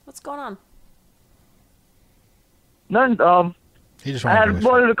 What's going on? None. He just I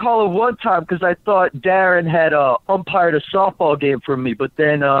wanted to call it one time because I thought Darren had umpired a softball game for me, but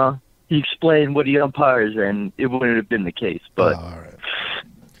then he explained what he umpires, and it wouldn't have been the case. But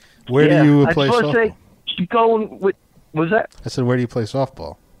Where do you play I just want to softball? say, keep going with. What was that? I said, where do you play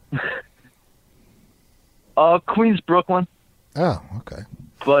softball? Queens, Brooklyn. Oh, okay.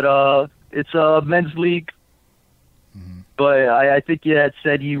 But it's a men's league. But I think you had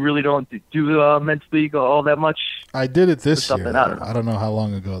said you really don't do men's league all that much. I did it this something, year. I don't know. how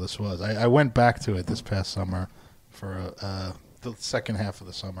long ago this was. I went back to it this past summer for the second half of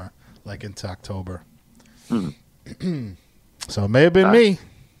the summer, like into October. So it may have been me.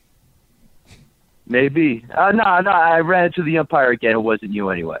 Maybe. No, I ran into the umpire again. It wasn't you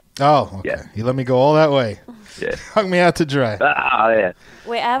anyway. Oh, okay. Yeah. He let me go all that way. Yeah. Hung me out to dry. Yeah.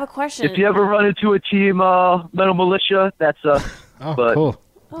 Wait, I have a question. If you ever run into a team, Metal Militia, that's Oh, but, cool.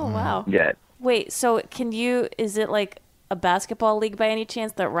 Oh, wow. Yeah. Wait, so is it like a basketball league by any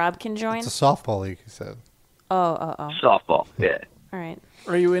chance that Rob can join? It's a softball league, he said. Oh. Softball, yeah. All right.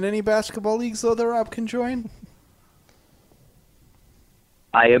 Are you in any basketball leagues, though, that Rob can join?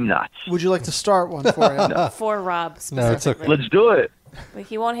 I am not. Would you like to start one for him? No. For Rob No, specifically. it's okay. Let's do it. But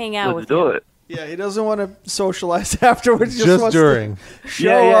he won't hang out Let's with do you. it. Yeah, he doesn't want to socialize afterwards. He Just wants during. to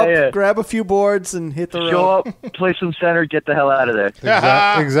show Yeah, up, yeah. grab a few boards, and hit the road. Show up, play some center, get the hell out of there.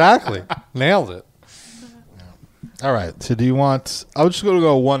 Exactly. Nailed it. All right. So do you want? I was just going to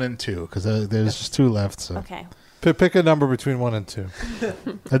go 1 and 2 because there's just 2 left. So Okay. Pick a number between 1 and 2.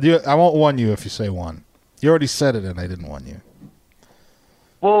 I won't one you if you say 1. You already said it, and I didn't want you.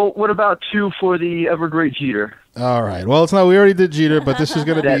 Well, what about 2 for the ever great Jeter? All right. Well, it's not. We already did Jeter, but this is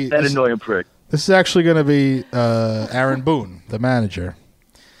going to be That this, annoying prick. this is actually going to be Aaron Boone, the manager.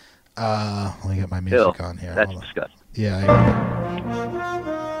 Let me get my music Ew, on here. that's Hold on. disgusting. Yeah.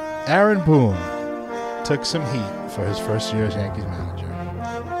 Aaron Boone took some heat for his first year as Yankees manager.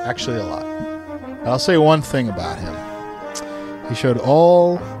 Actually, a lot. But I'll say one thing about him. He showed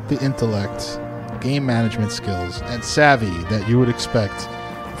all the intellect, game management skills, and savvy that you would expect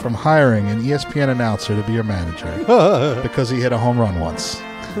from hiring an ESPN announcer to be your manager because he hit a home run once.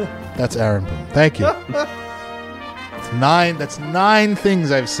 That's Aaron Boone. Thank you. That's 9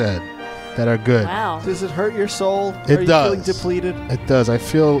 things I've said that are good. Wow. Does it hurt your soul? It Are you does. feeling depleted? It does. I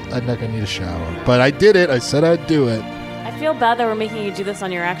feel like I need a shower. But I did it. I said I'd do it. I feel bad that we're making you do this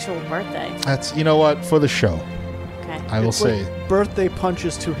on your actual birthday. That's, you know what, for the show. Okay. I will It's say. like birthday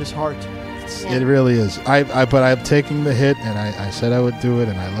punches to his heart. It really is. But I'm taking the hit, and I said I would do it,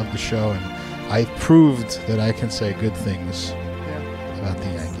 and I love the show, and I proved that I can say good things about the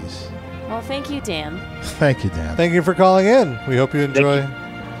Yankees. Well, thank you, Dan. Thank you, Dan. Thank you for calling in. We hope you enjoy.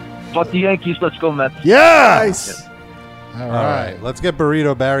 Fuck the Yankees. Let's go, Mets. Yes! All All right. right. Let's get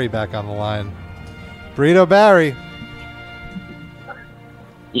Burrito Barry back on the line. Burrito Barry.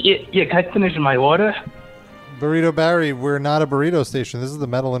 Yeah, can I finish my order? Burrito Barry, we're not a burrito station. This is the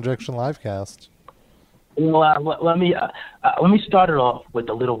Metal Injection Livecast. Well, let me start it off with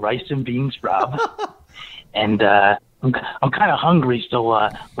a little rice and beans, Rob. And I'm kind of hungry, so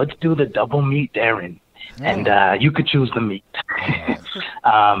let's do the double meat, Darren. And you could choose the meat.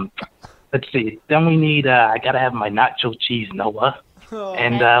 Let's see. Then we need. I gotta have my nacho cheese, Noah.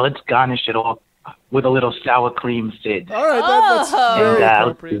 And let's garnish it off with a little sour cream, Sid. All right, that's very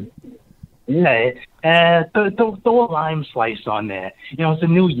appropriate. Throw a lime slice on there. You know, it's a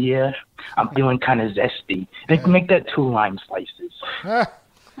new year. I'm feeling kind of zesty. Make that 2 lime slices.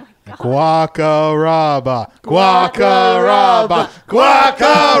 Guacaraba, guacaraba,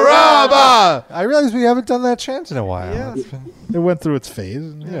 guacaraba. I realize we haven't done that chant in a while. Yeah. It went through its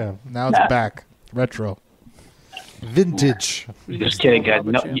phase. Yeah. Now it's back. Retro. Vintage. Just kidding, guys.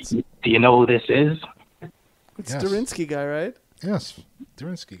 No, do you know who this is? It's Durinsky guy, right? Yes,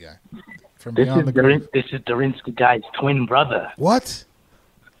 Durinsky guy. From This Beyond is the Grave. This is Durinsky guy's twin brother. What?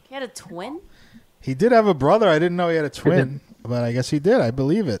 He had a twin? He did have a brother. I didn't know he had a twin, but I guess he did. I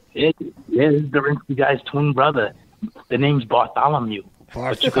believe it. Yeah, this is Durinsky guy's twin brother. The name's Bartholomew.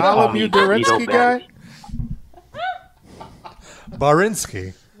 But you could call Bartholomew me Burrito Durinsky Barry. guy?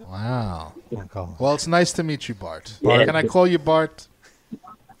 Barinsky. Wow. Well, it's nice to meet you, Bart. Yeah. Can I call you Bart?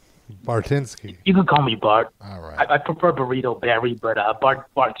 Bartinsky. You can call me Bart. All right. I prefer Burrito Barry, but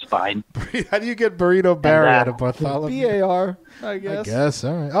Bart's fine. How do you get Burrito Barry out of Bartholomew? BAR, I guess. I guess.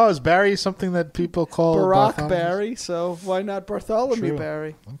 All right. Oh, is Barry something that people call Barack Bartholomew? Barry, so why not Bartholomew True.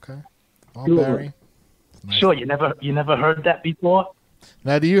 Barry? Okay. All Sure. Barry. Sure, you never heard that before?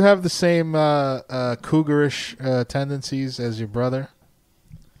 Now, do you have the same cougarish tendencies as your brother?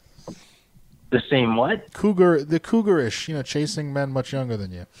 The same what? The cougarish, chasing men much younger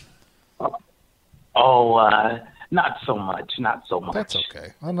than you. Oh, not so much. That's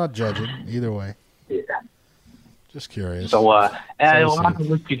okay. I'm not judging either way. Yeah. Just curious. So, I Safe. want to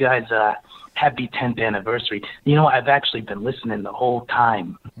wish you guys happy 10th anniversary. You know, I've actually been listening the whole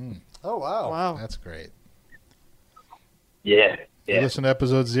time. Oh, wow. Wow. That's great. Yeah. You listen to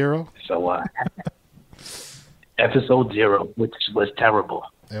episode 0? So, episode 0, which was terrible.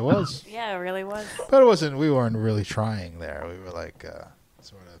 It was. Yeah, it really was. But it wasn't. We weren't really trying there. We were like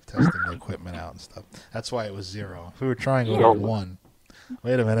sort of testing the equipment out and stuff. That's why it was 0. If we were trying, it would have 1.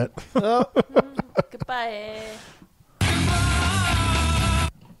 Wait a minute. Goodbye.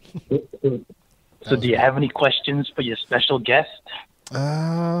 So, do you have any questions for your special guest?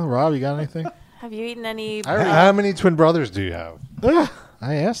 Rob, you got anything? Have you eaten any? How many twin brothers do you have?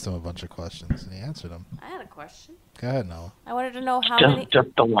 I asked him a bunch of questions and he answered them. I had a question. Go ahead, Noah. I wanted to know how many.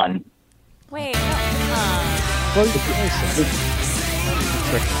 Just the one. Wait. What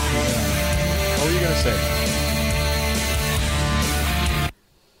were you going to say?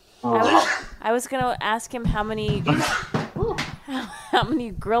 I was gonna ask him how many how many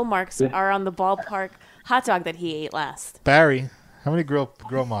grill marks are on the ballpark hot dog that he ate last. Barry, how many grill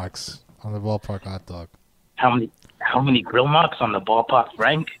marks on the ballpark hot dog? How many grill marks on the ballpark,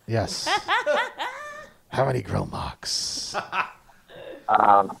 Frank? Yes. How many grill marks?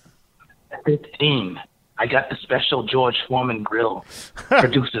 15. I got the special George Foreman grill.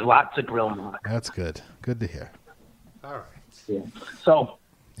 Produces lots of grill marks. That's good. Good to hear. All right. Yeah. So,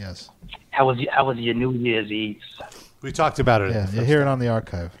 yes. How was your New Year's Eve? We talked about it. Yeah, you hear it on the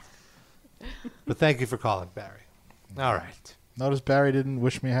archive. But thank you for calling, Barry. All right. Notice Barry didn't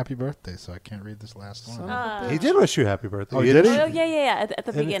wish me a happy birthday, so I can't read this last one. He did wish you a happy birthday. Oh, did he? Oh yeah. At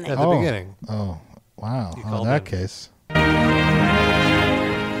the beginning. At the beginning. Oh, wow. You In called that in. case.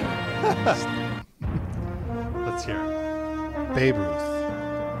 Let's hear it. Babe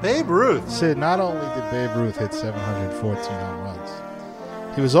Ruth. Babe Ruth. Sid, not only did Babe Ruth hit 714 home runs,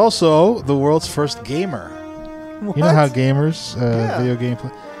 he was also the world's first gamer. What? You know how gamers, Yeah. video game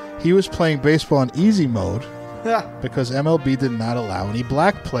play? He was playing baseball in easy mode Yeah. because MLB did not allow any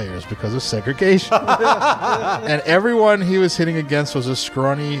black players because of segregation. And everyone he was hitting against was a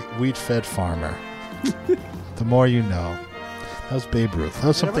scrawny, wheat-fed farmer. The more you know. That was Babe Ruth. That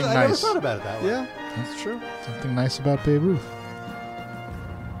was something I never nice. thought about it that way. Yeah, that's true. Something nice about Babe Ruth.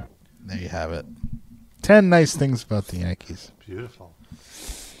 There you have it. 10 nice things about the Yankees. Beautiful.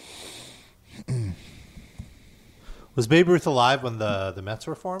 Was Babe Ruth alive when the Mets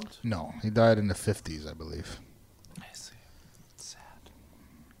were formed? No, he died in the 50s, I believe. I see. It's sad.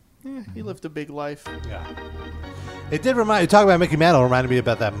 Yeah, he lived a big life. Yeah. It did remind you, talk about Mickey Mantle, reminded me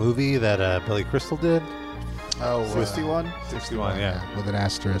about that movie that Billy Crystal did. Oh, 61? 61, yeah. With an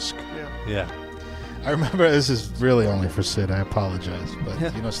asterisk. Yeah. I remember, this is really only for Sid, I apologize,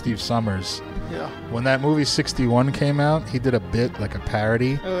 but Steve Summers, Yeah. when that movie 61 came out, he did a bit, like a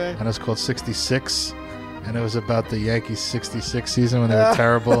parody, Okay. and it was called 66, and it was about the Yankees '66 season when they were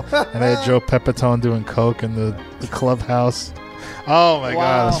terrible, and they had Joe Pepitone doing coke in the clubhouse. Oh my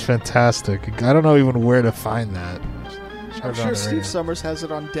God, it's fantastic! I don't know even where to find that. I'm sure Steve Summers has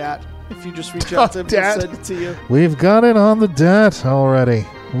it on DAT. If you just reach out to him, he'll send it to you. We've got it on the DAT already.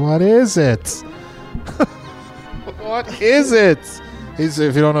 What is it? What is it? If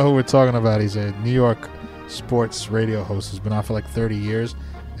you don't know who we're talking about, he's a New York sports radio host who's been on for like 30 years,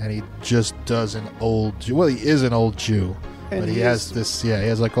 and he just does an old Jew. Well, he is an old Jew, but he has this. Yeah, he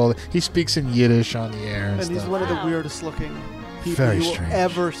has like all. He speaks in Yiddish on the air, and he's one of the weirdest looking people Very you will strange.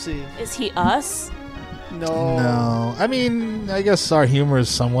 ever see. Is he us? No, I mean, I guess our humor is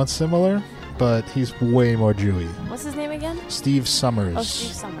somewhat similar, but he's way more Jewy. What's his name again? Steve Summers. Oh,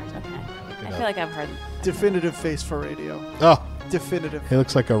 Steve Summers. Okay. I feel like I've heard. Definitive face for radio. Oh, definitive. He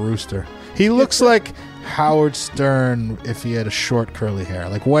looks like a rooster. He looks like Howard Stern if he had a short curly hair,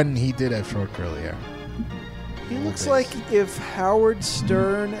 like when he did have short curly hair. He looks like if Howard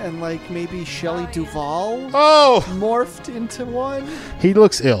Stern and like maybe Shelley Duvall morphed into one. He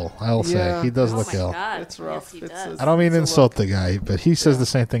looks ill, I'll say. Yeah. He does Oh look my ill. God. It's rough. I don't mean to insult the guy, but he says the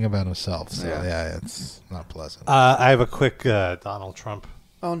same thing about himself. So yeah, it's not pleasant. I have a quick Donald Trump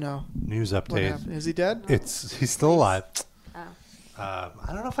Oh no. news What update. happened? Is he dead? He's still alive. I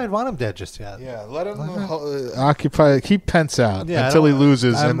don't know if I'd want him dead just yet. Yeah, let him occupy. Keep Pence out until he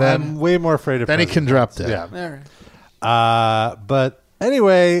loses, I'm then I'm way more afraid of. then he can drop dead. Yeah. All right. But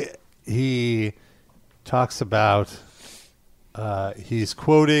anyway, he talks about. He's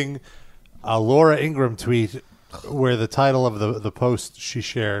quoting a Laura Ingraham tweet where the title of the post she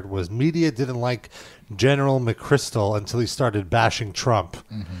shared was "Media didn't like General McChrystal until he started bashing Trump,"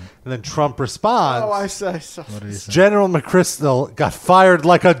 and then Trump responds. Oh, I saw. General McChrystal got fired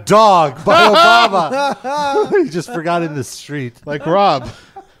like a dog by Obama. He just forgot in the street. Like Rob.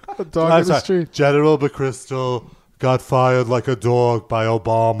 A dog in the street. General McChrystal got fired like a dog by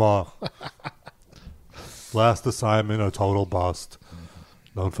Obama. Last assignment, a total bust.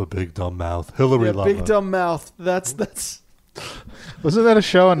 Known for big dumb mouth. Hillary Yeah, lover. big dumb mouth. That's. Wasn't that a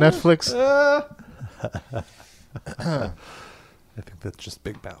show on Netflix? I think that's just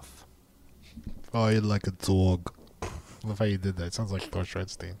big mouth. Oh, you're like a dog. I love how you did that. It sounds like Thor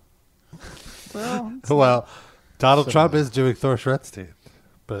Shredstein. Well, Donald Trump is doing Thor Shredstein,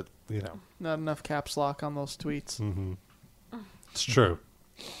 but you know, Not enough caps lock on those tweets. it's true.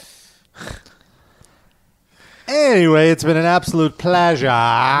 Anyway, it's been an absolute pleasure.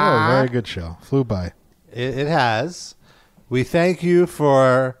 Oh, very good show. Flew by. It has. We thank you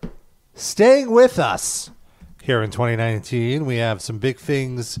for staying with us here in 2019. We have some big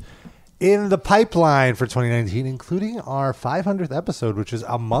things in the pipeline for 2019, including our 500th episode, which is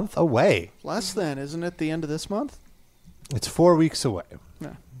a month away. Less than, isn't it? The end of this month. It's 4 weeks away.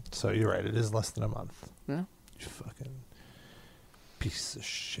 Yeah. So you're right. It is less than a month. Yeah. You fucking piece of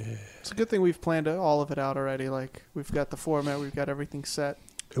shit. It's a good thing we've planned all of it out already. Like we've got the format, we've got everything set.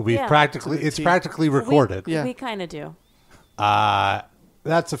 We've Yeah. it's practically recorded. We kind of do.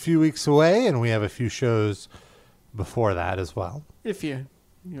 That's a few weeks away, and we have a few shows before that as well. If you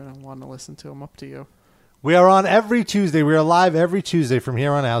don't want to listen to them, up to you. We are on every Tuesday. We are live every Tuesday from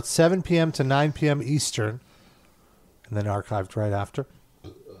here on out, 7 p.m. to 9 p.m. Eastern, and then archived right after.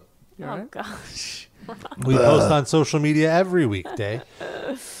 You all right? Gosh. We post on social media every weekday.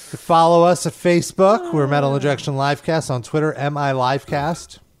 You follow us at Facebook. We're Metal Injection Livecast. On Twitter, MI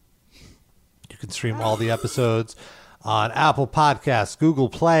Livecast. You can stream all the episodes on Apple Podcasts, Google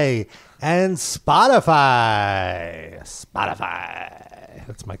Play, and Spotify. Spotify.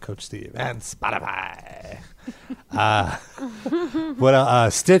 That's my coach, Steve. And Spotify.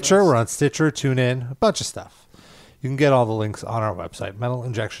 Stitcher. We're on Stitcher. Tune in. A bunch of stuff. You can get all the links on our website,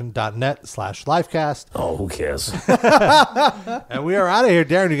 metalinjection.net/livecast. Oh, who cares? And we are out of here.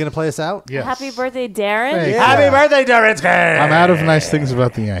 Darren, you going to play us out? Yes. Happy birthday, Darren. Thank you. Happy birthday, Darren. I'm out of nice things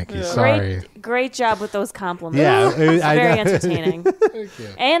about the Yankees. Sorry. Great job with those compliments. Yeah, It's I very know. entertaining. Thank you.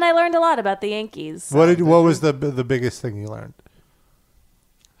 And I learned a lot about the Yankees. What was the biggest thing you learned?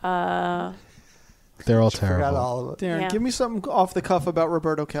 They're all Forgot terrible. all of it. Darren, Yeah. give me something off the cuff about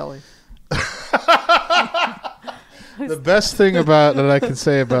Roberto Kelly. The best thing that I can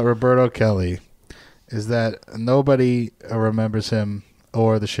say about Roberto Kelly is that nobody remembers him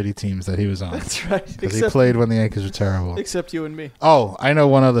or the shitty teams that he was on. That's right. Because he played when the Yankees were terrible. Except you and me. Oh, I know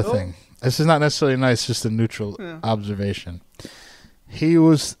one other thing. This is not necessarily nice, just a neutral observation. He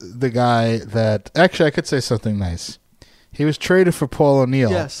was the guy that... Actually, I could say something nice. He was traded for Paul O'Neill.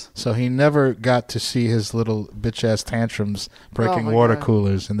 Yes. So he never got to see his little bitch-ass tantrums breaking my water God.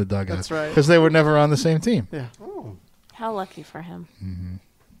 coolers in the dugout. That's right. Because they were never on the same team. Yeah. How lucky for him.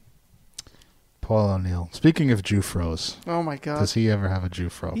 Paul O'Neill. Speaking of Jufros. Oh, my God. Does he ever have a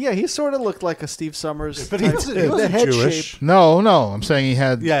Jufro? Yeah, he sort of looked like a Steve Summers. But he type. wasn't The head Jewish. shape. No. I'm saying he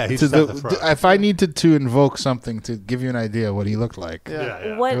had. Yeah, he to just had the fro. if I needed to invoke something to give you an idea what he looked like,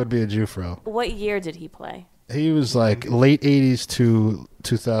 What it would be a Jufro. What year did he play? He was like late 80s to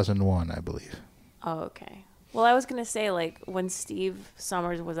 2001, I believe. Oh, okay. Well, I was gonna say, like, when Steve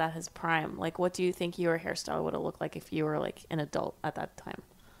Summers was at his prime, like, what do you think your hairstyle would have looked like if you were like an adult at that time?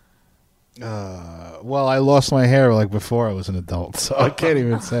 Well, I lost my hair like before I was an adult, so I can't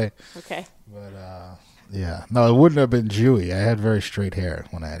even say. Okay. But yeah, no, it wouldn't have been Jewy. I had very straight hair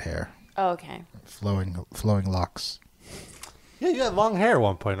when I had hair, Oh, okay. flowing locks. Yeah, you had long hair at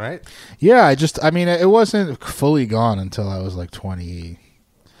one point, right? Yeah, I mean, it wasn't fully gone until I was like 20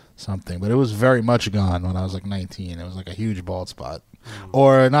 something, but it was very much gone when I was like 19. It was like a huge bald spot,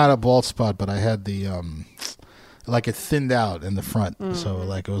 or not a bald spot, but I had the like it thinned out in the front, so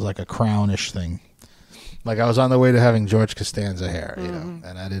like it was like a crownish thing. Like I was on the way to having George Costanza hair, you know,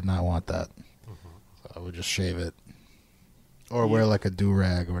 and I did not want that. So I would just shave it, or wear like a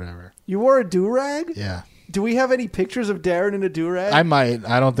do-rag or whatever. You wore a do-rag? Yeah. Do we have any pictures of Darren in a do-rag? I might.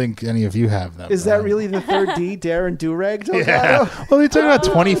 I don't think any of you have them. Is that really the third D, Darren do-rag? Delgado? Yeah. Well, they took about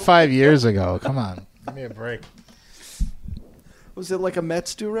 25 years ago. Come on. Give me a break. Was it like a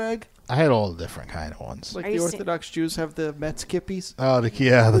Mets do-rag? I had all the different kind of ones. Like the Orthodox Jews have the Mets kippies? Oh,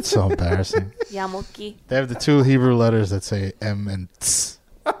 yeah, that's so embarrassing. Yamoki. They have the two Hebrew letters that say M and Ts.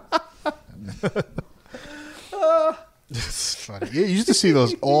 It's funny. You used to see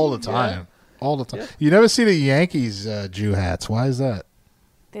those all the time. All the time. Yeah. You never see the Yankees Jew hats. Why is that?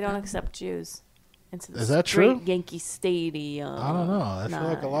 They don't accept Jews into the Is that straight true? Yankee Stadium. I don't know. I feel Nah.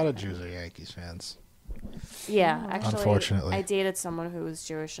 like a lot of Jews are Yankees fans. Yeah, actually, Unfortunately. I dated someone who was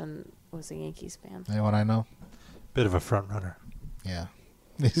Jewish and was a Yankees fan. Anyone I know? Bit of a front runner. Yeah.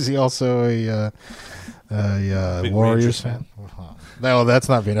 Is he also a Big Warriors Rangers fan? No, that's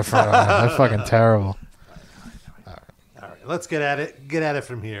not being a front runner. That's fucking terrible. All right, let's get at it. Get at it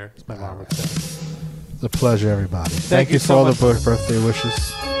from here. As my mom would say. It's a pleasure, everybody. Thank you for so all much. the birthday wishes.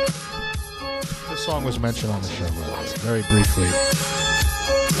 This song was mentioned on the show, by the way, very briefly.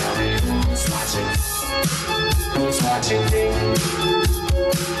 Who's watching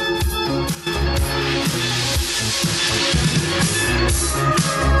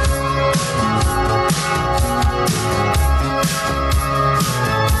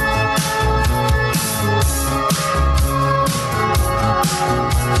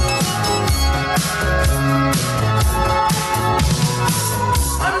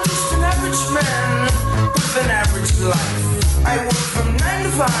I'm just an average man with an average life. I work from 9 to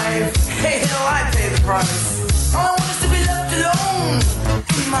 5. Hey, hell, I pay the price.